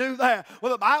can't do that.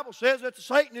 Well, the Bible says that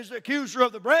Satan is the accuser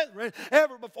of the brethren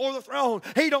ever before the throne.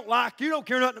 He don't like you, don't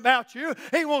care nothing about you.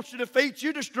 He wants to defeat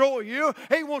you, destroy you.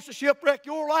 He wants to shipwreck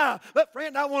your life. But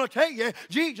friend, I want to tell you,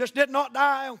 Jesus did not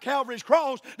die on Calvary's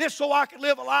cross just so I could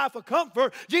live a life of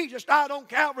comfort. Jesus died on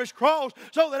Calvary's cross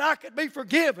so that I could be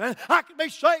forgiven, I could be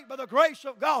saved by the grace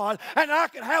of God, and I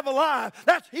could have a life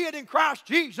that's hid in Christ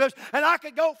Jesus, and I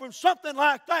could go from something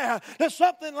like that to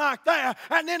something like that,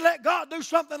 and then let God do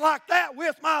something like that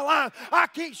with my life. I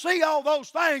can't see all those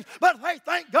things, but hey,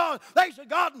 thank God there's a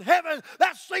God in heaven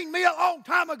that's seen me a long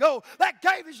time ago, that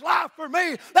gave His life for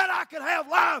me, that I could have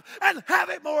life and have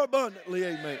it more abundantly.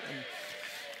 Amen.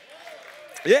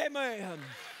 Amen.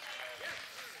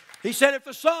 He said, if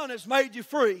the Son has made you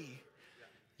free,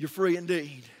 you're free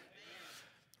indeed.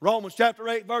 Romans chapter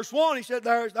 8, verse 1, He said,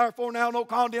 there is therefore now no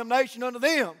condemnation unto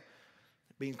them,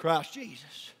 being Christ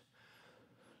Jesus.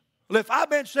 Well, if I've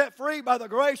been set free by the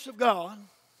grace of God,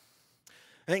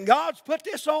 and God's put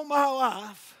this on my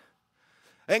life,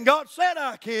 and God said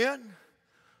I can,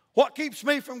 what keeps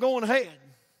me from going ahead?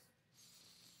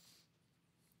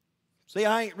 See,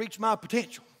 I ain't reached my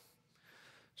potential.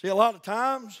 See, a lot of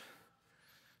times,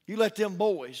 you let them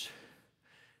boys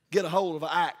get a hold of an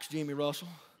axe, Jimmy Russell.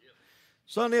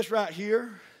 Son, this right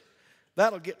here,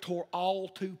 that'll get tore all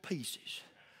to pieces.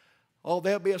 Oh,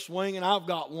 there'll be a swing, and I've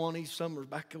got one. These summers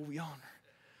back over yonder.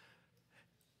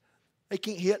 They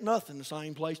can't hit nothing the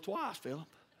same place twice, Philip.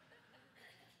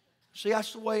 See,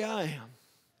 that's the way I am.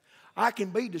 I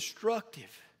can be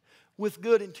destructive with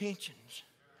good intentions.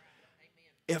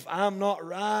 If I'm not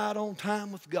right on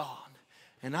time with God,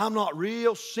 and I'm not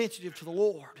real sensitive to the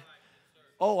Lord,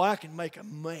 oh, I can make a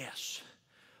mess.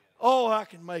 Oh, I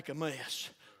can make a mess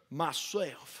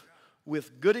myself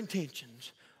with good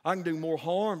intentions. I can do more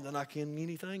harm than I can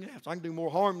anything else. I can do more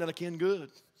harm than I can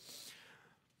good.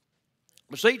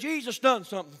 But see, Jesus done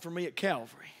something for me at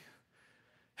Calvary.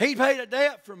 He paid a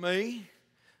debt for me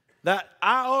that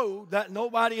I owed that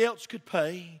nobody else could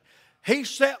pay. He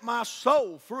set my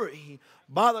soul free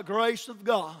by the grace of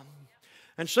God.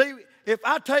 And see, if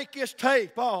I take this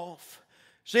tape off,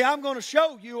 see, I'm going to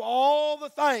show you all the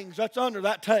things that's under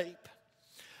that tape.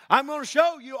 I'm going to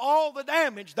show you all the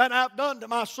damage that I've done to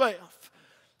myself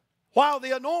while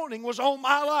the anointing was on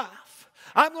my life.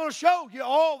 I'm going to show you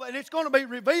all, and it's going to be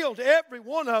revealed to every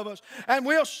one of us. And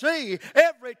we'll see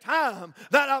every time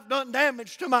that I've done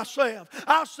damage to myself.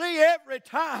 I'll see every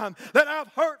time that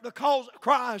I've hurt the cause of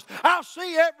Christ. I'll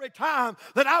see every time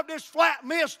that I've just flat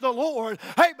missed the Lord.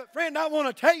 Hey, but friend, I want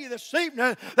to tell you this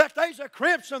evening that there's a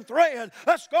crimson thread,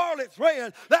 a scarlet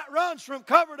thread that runs from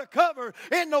cover to cover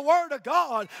in the Word of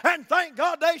God. And thank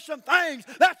God there's some things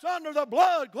that's under the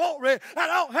blood, glory. I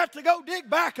don't have to go dig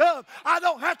back up. I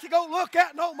don't have to go look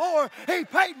at no more. He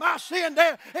paid my sin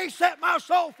debt. He set my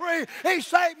soul free. He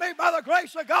saved me by the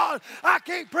grace of God. I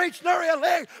can't preach nary a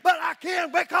leg, but I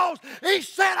can because He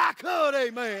said I could.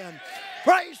 Amen.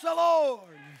 Praise the Lord.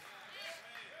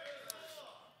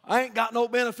 I ain't got no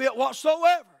benefit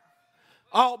whatsoever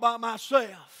all by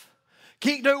myself.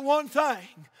 Can't do one thing.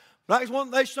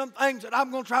 There's some things that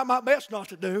I'm going to try my best not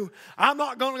to do. I'm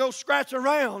not going to go scratch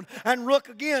around and look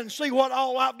again and see what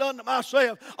all I've done to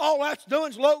myself. All that's doing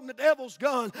is loading the devil's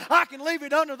gun. I can leave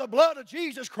it under the blood of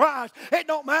Jesus Christ. It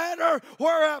don't matter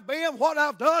where I've been, what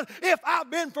I've done. If I've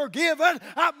been forgiven,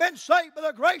 I've been saved by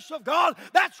the grace of God.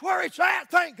 That's where it's at,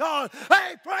 thank God.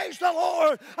 Hey, praise the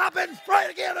Lord. I've been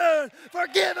forgiven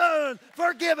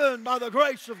by the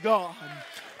grace of God.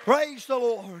 Praise the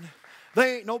Lord.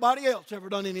 There ain't nobody else ever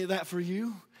done any of that for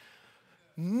you.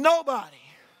 Nobody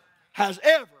has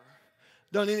ever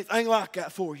done anything like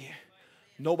that for you.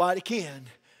 Nobody can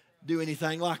do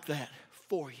anything like that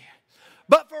for you.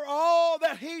 But for all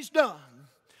that He's done.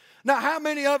 Now, how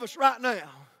many of us right now,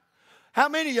 how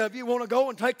many of you want to go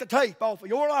and take the tape off of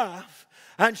your life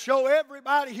and show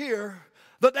everybody here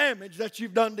the damage that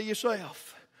you've done to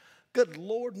yourself? Good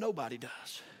Lord, nobody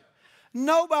does.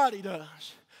 Nobody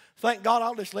does. Thank God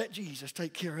I'll just let Jesus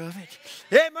take care of it.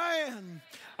 Amen.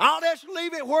 I'll just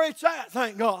leave it where it's at,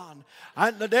 thank God.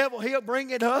 And the devil, he'll bring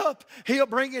it up. He'll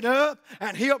bring it up.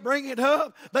 And he'll bring it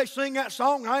up. They sing that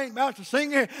song, I ain't about to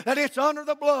sing it, that it's under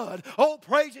the blood. Oh,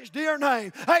 praise His dear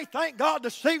name. Hey, thank God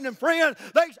this evening, friend,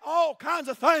 there's all kinds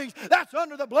of things that's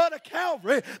under the blood of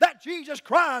Calvary. That Jesus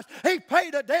Christ, He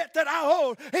paid a debt that I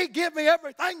owed. He gave me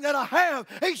everything that I have.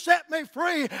 He set me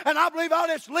free. And I believe I'll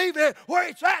just leave it where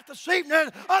it's at this evening,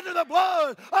 under the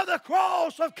blood of the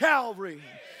cross of Calvary.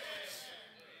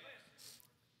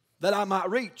 That I might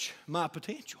reach my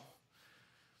potential.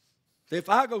 If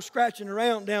I go scratching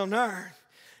around down there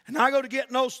and I go to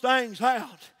getting those things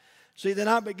out, see, then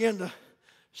I begin to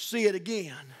see it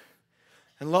again.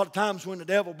 And a lot of times when the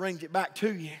devil brings it back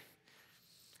to you,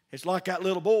 it's like that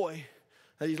little boy,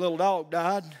 that his little dog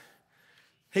died.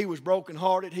 He was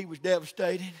brokenhearted. He was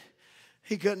devastated.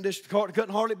 He couldn't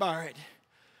hardly bear it.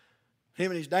 Him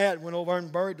and his dad went over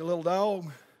and buried the little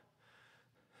dog.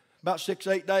 About 6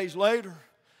 or 8 days later,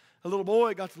 a little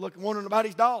boy got to wondering about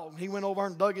his dog. He went over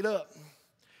and dug it up.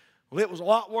 Well, it was a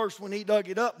lot worse when he dug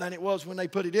it up than it was when they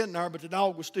put it in there, but the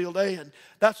dog was still dead.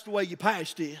 That's the way your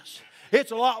past is.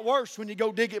 It's a lot worse when you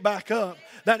go dig it back up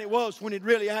than it was when it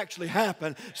really actually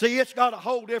happened. See, it's got a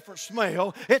whole different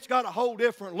smell. It's got a whole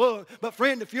different look. But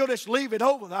friend, if you'll just leave it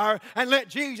over there and let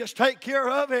Jesus take care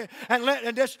of it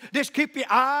and just keep your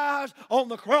eyes on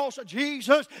the cross of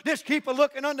Jesus, just keep a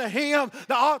looking unto Him,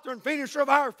 the author and finisher of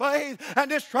our faith,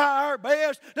 and just try our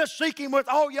best to seek Him with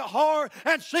all your heart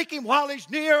and seek Him while He's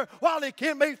near, while He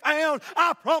can be found.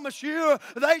 I promise you,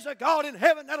 there's a God in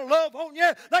heaven that'll love on you.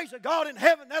 There's a God in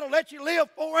heaven that'll let you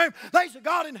live for Him. There's a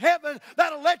God in heaven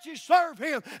that'll let you serve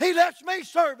Him. He lets me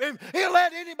serve Him. He'll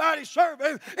let anybody serve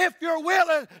Him if you're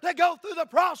willing to go through the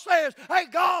process. Hey,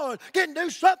 God can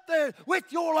do something with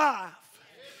your life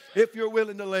if you're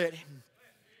willing to let Him.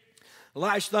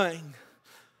 Last thing,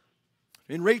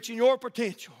 in reaching your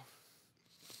potential,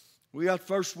 we had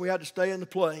to stay in the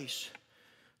place,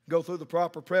 go through the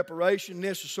proper preparation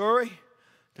necessary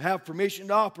to have permission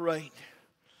to operate.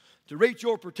 To reach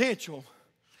your potential,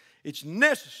 it's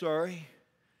necessary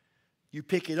you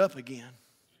pick it up again.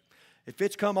 If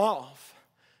it's come off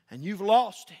and you've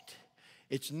lost it,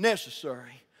 it's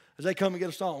necessary. As they come and get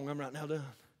a song, I'm right now done.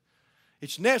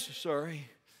 It's necessary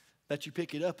that you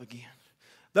pick it up again.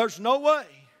 There's no way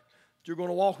that you're going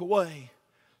to walk away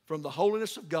from the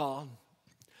holiness of God,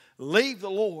 leave the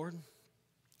Lord,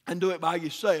 and do it by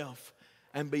yourself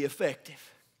and be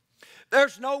effective.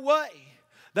 There's no way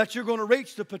that you're going to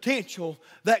reach the potential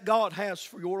that God has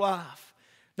for your life.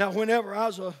 Now, whenever I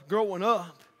was growing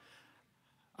up,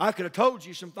 I could have told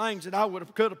you some things that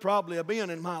could have probably been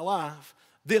in my life.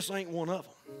 This ain't one of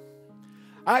them.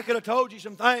 I could have told you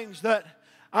some things that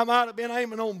I might have been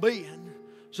aiming on being,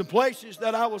 some places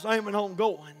that I was aiming on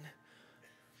going.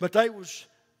 But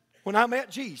when I met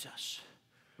Jesus,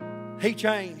 He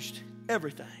changed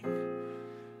everything.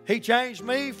 He changed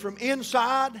me from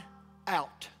inside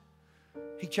out.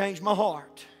 He changed my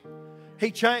heart.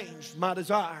 He changed my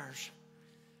desires.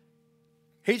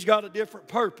 He's got a different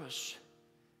purpose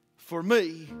for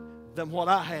me than what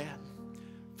I had.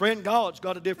 Friend, God's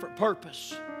got a different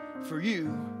purpose for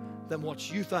you than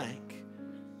what you think.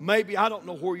 Maybe, I don't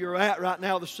know where you're at right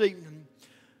now this evening.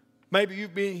 Maybe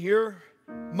you've been here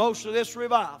most of this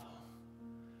revival,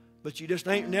 but you just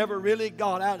ain't never really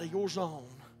got out of your zone.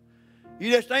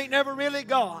 You just ain't never really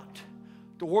got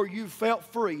to where you felt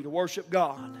free to worship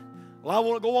God. Well, I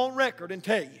want to go on record and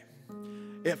tell you,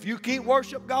 if you can't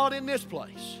worship God in this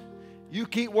place, you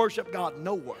can't worship God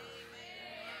nowhere.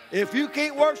 If you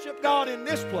can't worship God in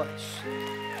this place,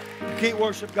 you can't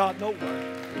worship God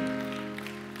nowhere.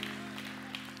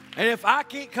 And if I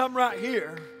can't come right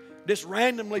here, just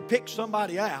randomly pick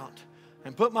somebody out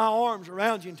and put my arms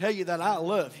around you and tell you that I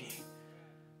love you,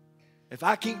 if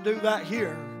I can't do that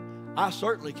here, I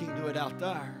certainly can't do it out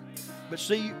there. But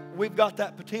see, we've got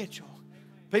that potential.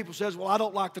 People says, well, I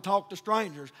don't like to talk to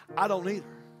strangers. I don't either.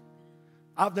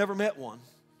 I've never met one.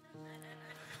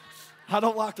 I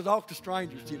don't like to talk to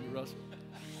strangers, Jimmy Russell.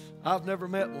 I've never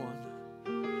met one.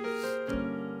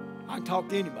 I can talk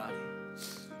to anybody.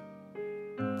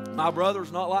 My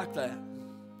brother's not like that.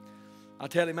 I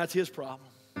tell him that's his problem.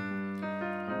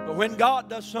 But when God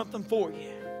does something for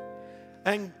you,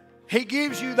 and He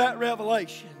gives you that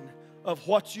revelation of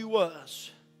what you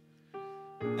was,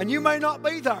 and you may not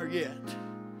be there yet,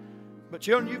 but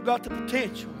children, you've got the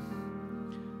potential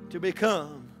to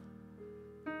become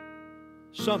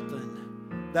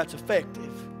something that's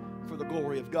effective for the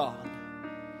glory of God.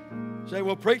 You say,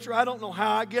 well, preacher, I don't know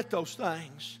how I get those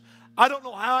things. I don't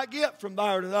know how I get from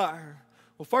there to there.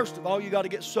 Well, first of all, you got to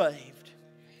get saved.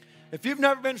 If you've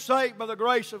never been saved by the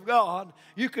grace of God,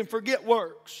 you can forget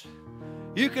works.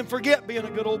 You can forget being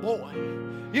a good old boy.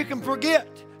 You can forget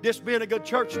just being a good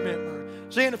church member.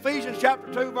 See, in Ephesians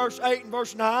chapter 2, verse 8 and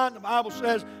verse 9, the Bible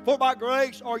says, for by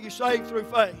grace are you saved through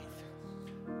faith.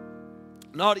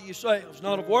 Not of yourselves,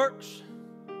 not of works.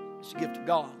 It's a gift of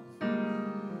God.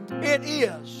 It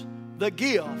is the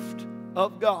gift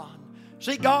of God.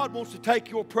 See, God wants to take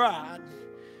your pride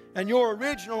and your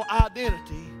original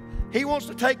identity. He wants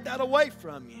to take that away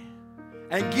from you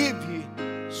and give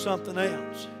you something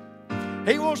else.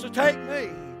 He wants to take me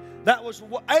that was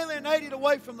alienated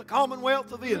away from the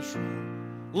commonwealth of Israel,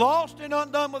 lost and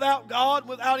undone without God,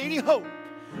 without any hope.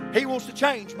 He wants to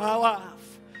change my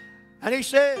life. And He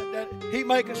said that He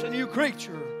make us a new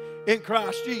creature in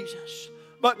Christ Jesus.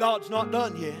 But God's not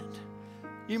done yet.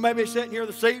 You may be sitting here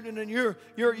this evening and you're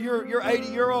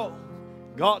 80-year-old.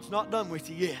 God's not done with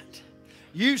you yet.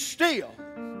 You still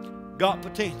got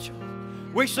potential.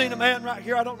 We seen a man right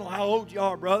here. I don't know how old you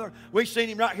are, brother. We seen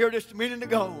him right here just a minute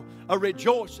ago,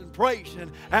 rejoicing,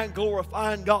 praising, and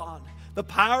glorifying God. The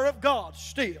power of God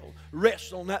still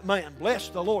rests on that man. Bless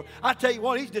the Lord. I tell you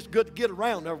what, he's just good to get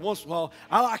around every once in a while.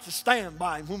 I like to stand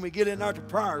by him when we get in there to the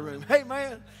prayer room. Hey,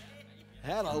 man,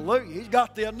 hallelujah. He's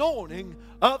got the anointing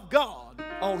of God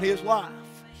on his life.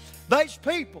 These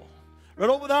people right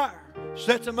over there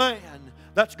sits a man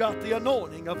that's got the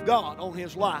anointing of God on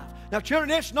his life. Now,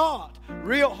 children, it's not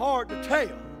real hard to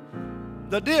tell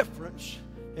the difference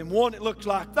in one that looks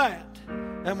like that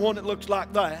and one that looks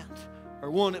like that,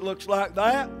 or one that looks like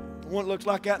that, one that looks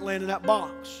like that laying in that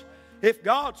box. If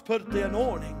God's put the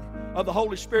anointing of the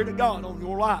Holy Spirit of God on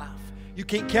your life, you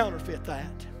can't counterfeit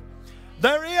that.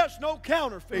 There is no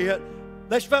counterfeit.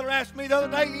 This fella asked me the other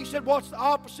day, he said, what's the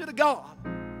opposite of God?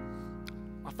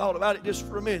 I thought about it just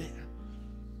for a minute.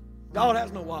 God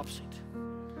has no opposite.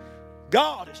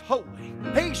 God is holy.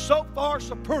 He's so far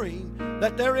supreme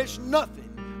that there is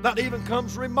nothing that even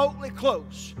comes remotely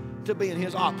close to being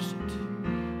His opposite.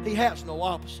 He has no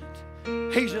opposite.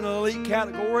 He's in an elite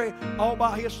category all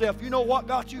by Himself. You know what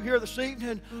got you here this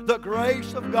evening? The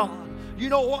grace of God. You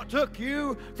know what took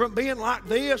you from being like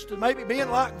this to maybe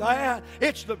being like that?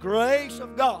 It's the grace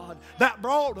of God that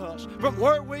brought us from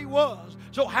where we was.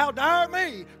 So how dare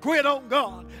me quit on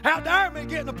God? How dare me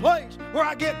get in a place where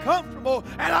I get comfortable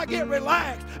and I get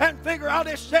relaxed and figure I'll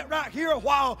just sit right here a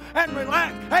while and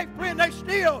relax. Hey friend, they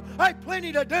still have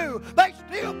plenty to do. They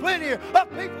still plenty of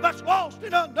people that's lost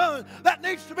and undone that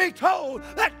needs to be told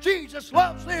that Jesus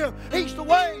loves them. He's the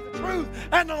way, the truth,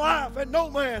 and the life, and no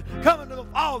man coming to the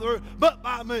Father but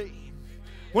by me.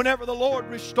 whenever the Lord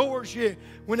restores you,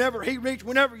 whenever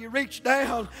you reach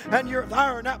down and you're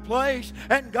there in that place,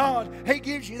 and God, He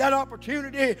gives you that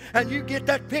opportunity, and you get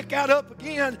that pick out up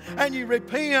again, and you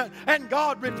repent, and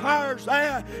God repairs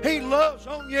that. He loves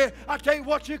on you. I tell you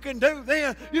what you can do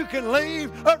then. You can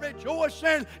leave a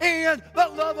rejoicing in the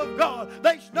love of God.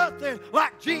 There's nothing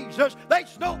like Jesus.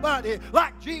 There's nobody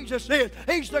like Jesus is.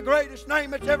 He's the greatest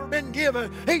name that's ever been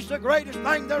given. He's the greatest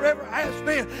thing there ever has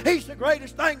been. He's the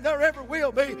greatest thing there ever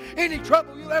will be. Any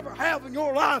trouble you ever have in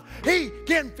your life, He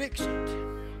can fix it.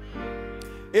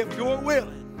 If you're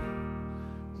willing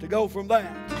to go from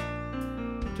that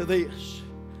to this,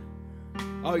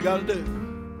 all you got to do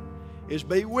is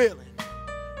be willing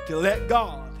to let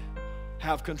God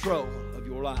have control of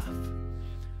your life.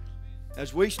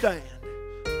 As we stand,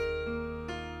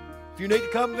 if you need to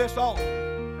come to this altar,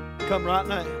 come right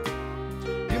now.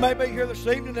 You may be here this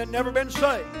evening and never been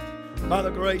saved. By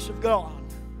the grace of God,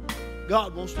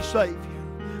 God wants to save you.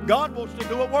 God wants to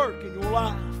do a work in your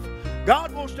life.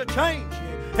 God wants to change you.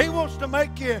 He wants to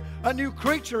make you a new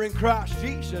creature in Christ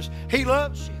Jesus. He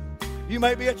loves you. You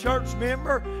may be a church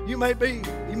member. You may be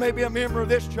a member of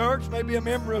this church, maybe a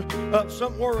member of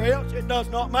somewhere else. It does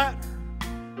not matter.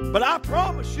 But I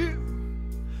promise you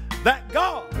that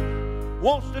God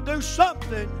wants to do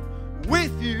something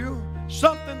with you,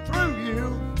 something through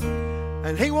you,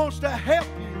 and He wants to help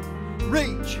you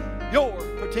reach your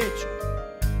potential.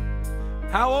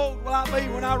 How old will I be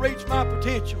when I reach my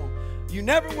potential? You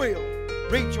never will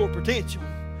reach your potential.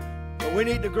 But we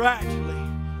need to gradually,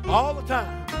 all the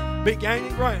time, be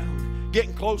gaining ground,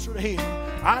 getting closer to Him.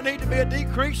 I need to be a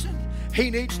decreasing. He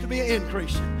needs to be an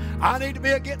increasing. I need to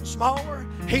be a getting smaller.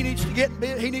 He needs to be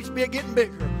a getting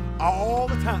bigger. All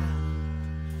the time.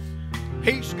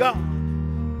 He's God,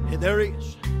 and there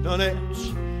is none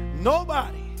else.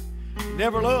 Nobody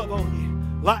never love on you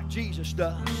like Jesus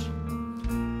does.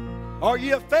 Are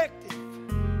you effective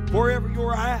wherever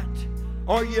you're at?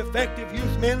 Are you effective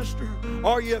youth minister?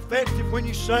 Are you effective when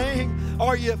you sing?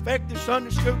 Are you effective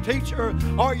Sunday school teacher?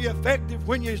 Are you effective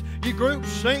when you group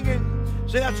singing?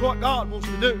 See, that's what God wants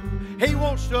to do. He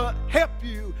wants to help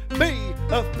you be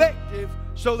effective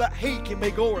so that He can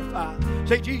be glorified.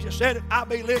 See, Jesus said, if I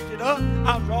be lifted up,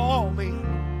 I'll draw all men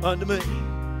unto me.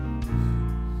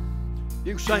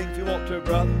 You can sing if you want to,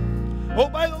 brother.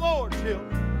 Obey the Lord,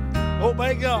 children.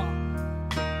 Obey God.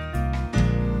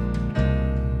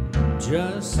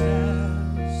 Just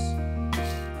as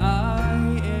I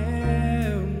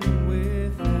am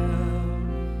without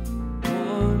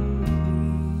one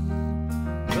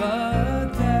plea,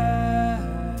 but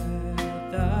that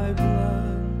Thy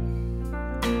blood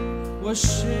was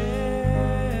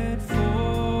shed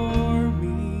for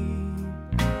me,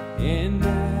 and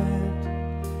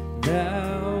that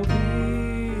Thou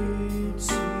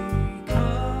bidst me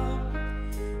come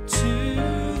to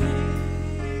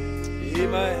Thee.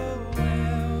 Amen.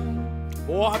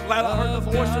 Boy, I'm glad I heard the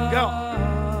voice of God.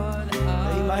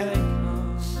 Amen.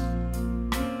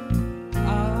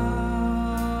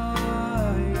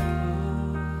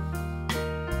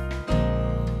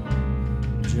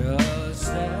 Just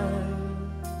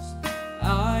as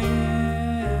I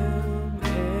am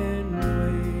and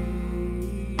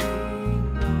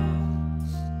waiting not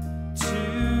to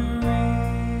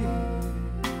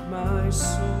rid my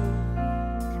soul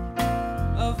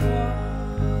of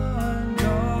one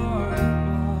dark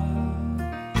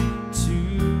blot, to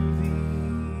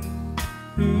Thee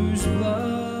whose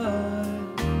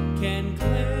blood can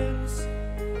cleanse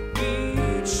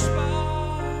each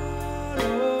spot, O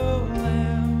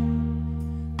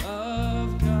Lamb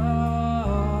of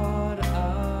God, I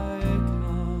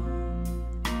come,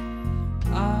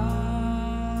 I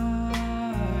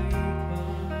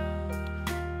come.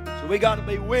 So we got to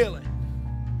be willing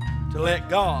to let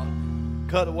God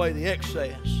cut away the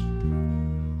excess.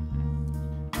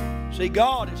 See,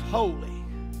 God is holy.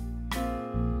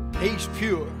 He's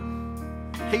pure.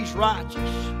 He's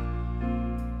righteous.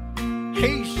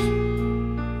 He's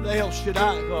the El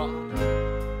Shaddai God.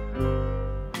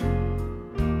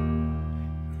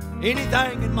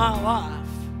 Anything in my life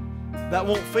that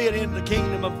won't fit into the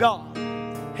kingdom of God,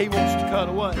 He wants to cut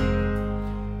away.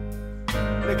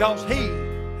 Because He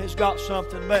has got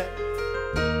something better.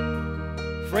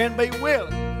 Friend, be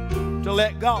willing to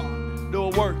let God do a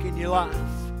work in your life.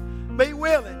 Be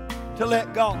willing to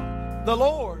let God. The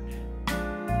Lord,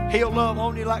 He'll love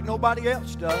on you like nobody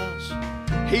else does.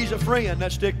 He's a friend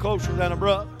that sticks closer than a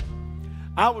brother.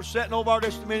 I was sitting over there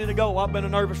just a minute ago. I've been a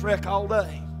nervous wreck all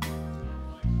day.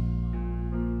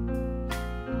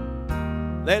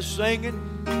 They're singing.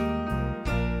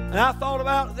 And I thought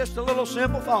about just a little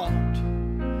simple thought.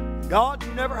 God,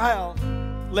 You never have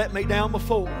let me down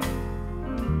before.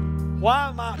 Why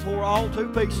am I tore all to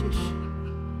pieces?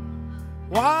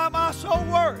 Why am I so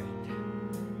worried?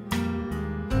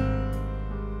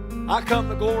 I come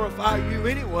to glorify you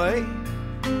anyway.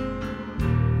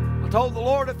 I told the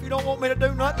Lord, if you don't want me to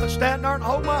do nothing but stand there and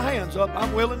hold my hands up,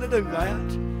 I'm willing to do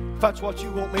that, if that's what you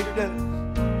want me to do.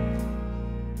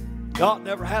 God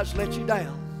never has let you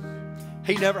down.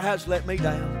 He never has let me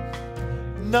down.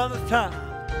 None of the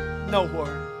time,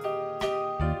 nowhere.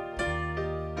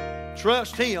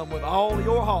 Trust Him with all of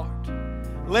your heart.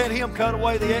 Let Him cut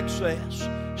away the excess.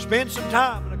 Spend some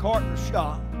time in a carpenter's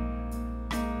shop.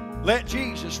 Let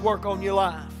Jesus work on your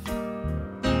life.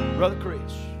 Brother Chris.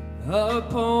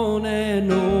 Upon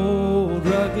an old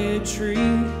rugged tree,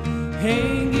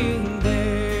 hanging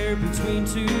there between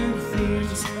two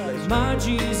thieves, my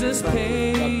Jesus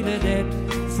paid a debt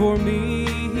for me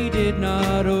He did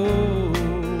not owe.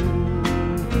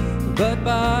 But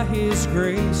by His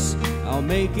grace I'll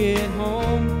make it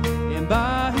home, and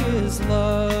by His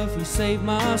love He saved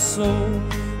my soul.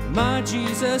 My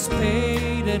Jesus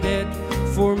paid a debt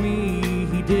for me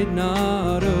He did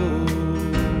not owe.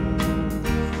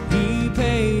 He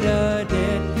paid a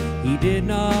debt He did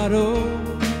not owe.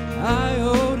 I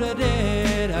owed a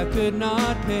debt I could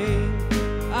not pay.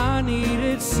 I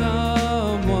needed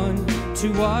someone to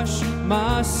wash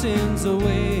my sins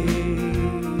away.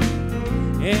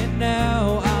 And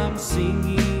now I'm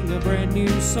singing a brand new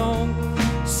song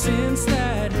since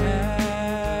that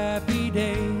happy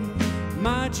day.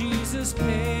 My Jesus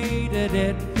paid a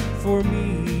debt for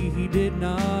me He did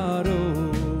not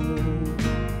owe.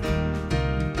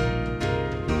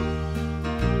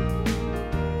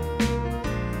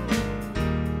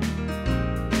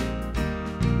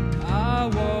 I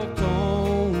walked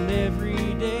on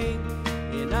every day,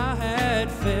 and I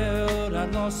had felt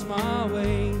I'd lost my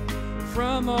way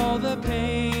from all the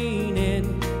pain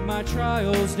and my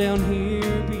trials down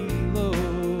here below.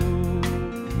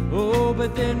 Oh,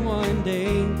 but then one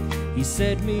day He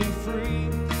set me free.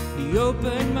 He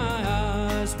opened my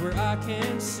eyes where I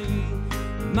can see.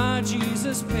 My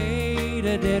Jesus paid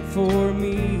a debt for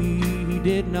me He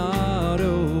did not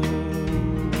owe.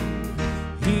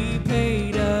 He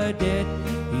paid a debt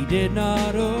He did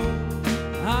not owe.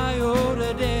 I owed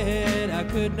a debt I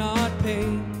could not pay.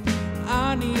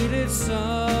 I needed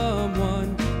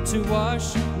someone to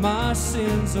wash my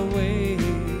sins away.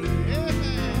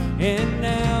 And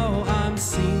now I'm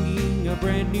singing a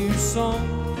brand new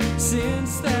song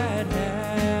since that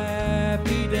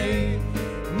happy day.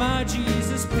 My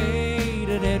Jesus paid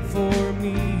a debt for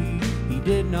me He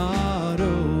did not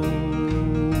owe.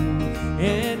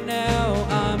 And now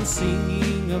I'm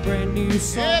singing a brand new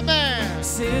song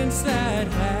since that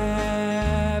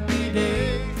happy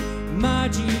day. My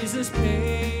Jesus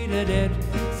paid a debt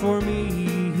for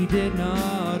me He did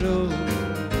not owe.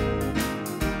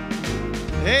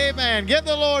 Amen. Give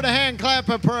the Lord a hand clap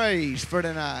of praise for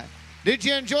tonight. Did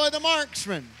you enjoy the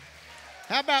Marksmen?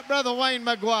 How about Brother Wayne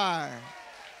McGuire?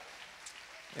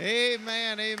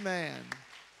 Amen, amen.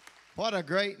 What a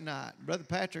great night. Brother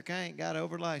Patrick, I ain't got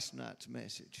over last night's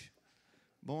message.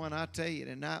 Boy, and I tell you,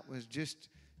 tonight was just,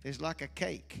 it's like a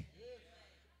cake.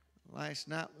 Last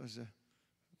night was the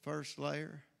first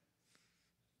layer.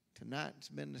 Tonight's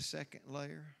been the second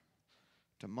layer.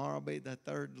 Tomorrow will be the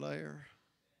third layer.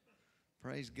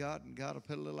 Praise God, and God will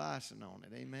put a little icing on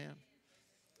it. Amen.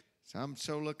 So I'm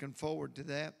so looking forward to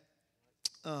that.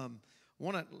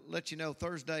 Want to let you know,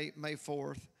 Thursday, May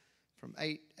 4th, from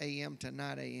 8 a.m. to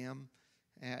 9 a.m.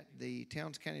 at the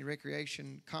Towns County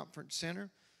Recreation Conference Center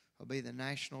will be the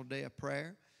National Day of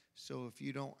Prayer. So if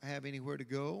you don't have anywhere to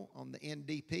go on the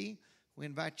NDP, we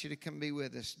invite you to come be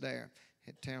with us there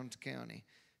at Towns County.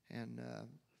 And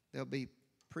there'll be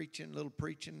preaching, a little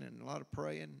preaching, and a lot of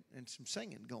praying and some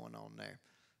singing going on there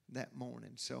that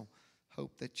morning. So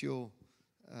hope that you'll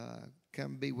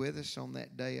come be with us on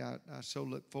that day. I so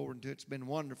look forward to it. It's been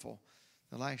wonderful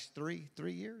the last three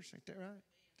years. Ain't that right?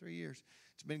 3 years.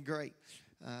 It's been great.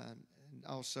 And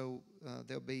also,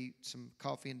 there'll be some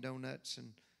coffee and donuts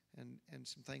and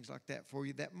some things like that for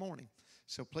you that morning.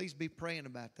 So please be praying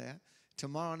about that.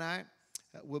 Tomorrow night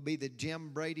will be the Jim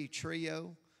Brady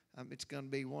Trio. It's going to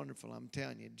be wonderful, I'm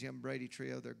telling you. Jim Brady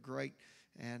Trio, they're great.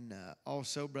 And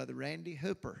also Brother Randy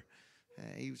Hooper.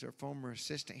 He was our former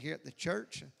assistant here at the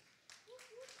church.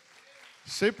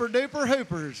 Super duper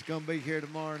Hooper is going to be here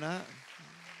tomorrow night.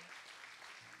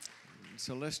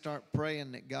 So let's start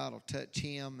praying that God will touch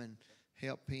him and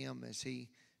help him as he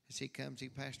comes. He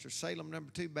pastors Salem No.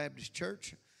 2 Baptist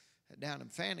Church down in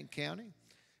Fannin County.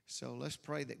 So let's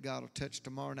pray that God will touch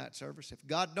tomorrow night service. If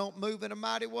God don't move in a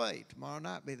mighty way, tomorrow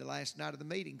night will be the last night of the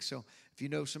meeting. So if you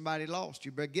know somebody lost,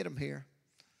 you better get them here.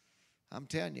 I'm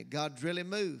telling you, God's really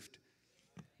moved.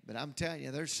 But I'm telling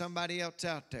you, there's somebody else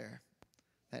out there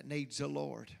that needs the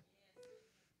Lord.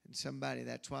 And somebody,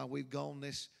 that's why we've gone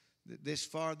this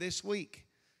far this week,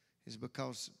 is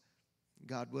because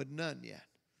God wasn't done yet.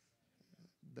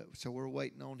 So we're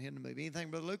waiting on him to move. Anything,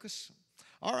 Brother Lucas?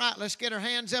 All right, let's get our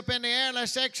hands up in the air.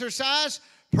 Let's exercise.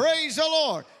 Praise the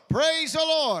Lord. Praise the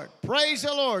Lord. Praise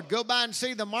the Lord. Go by and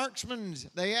see the Marksmen.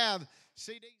 They have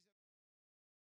CDs.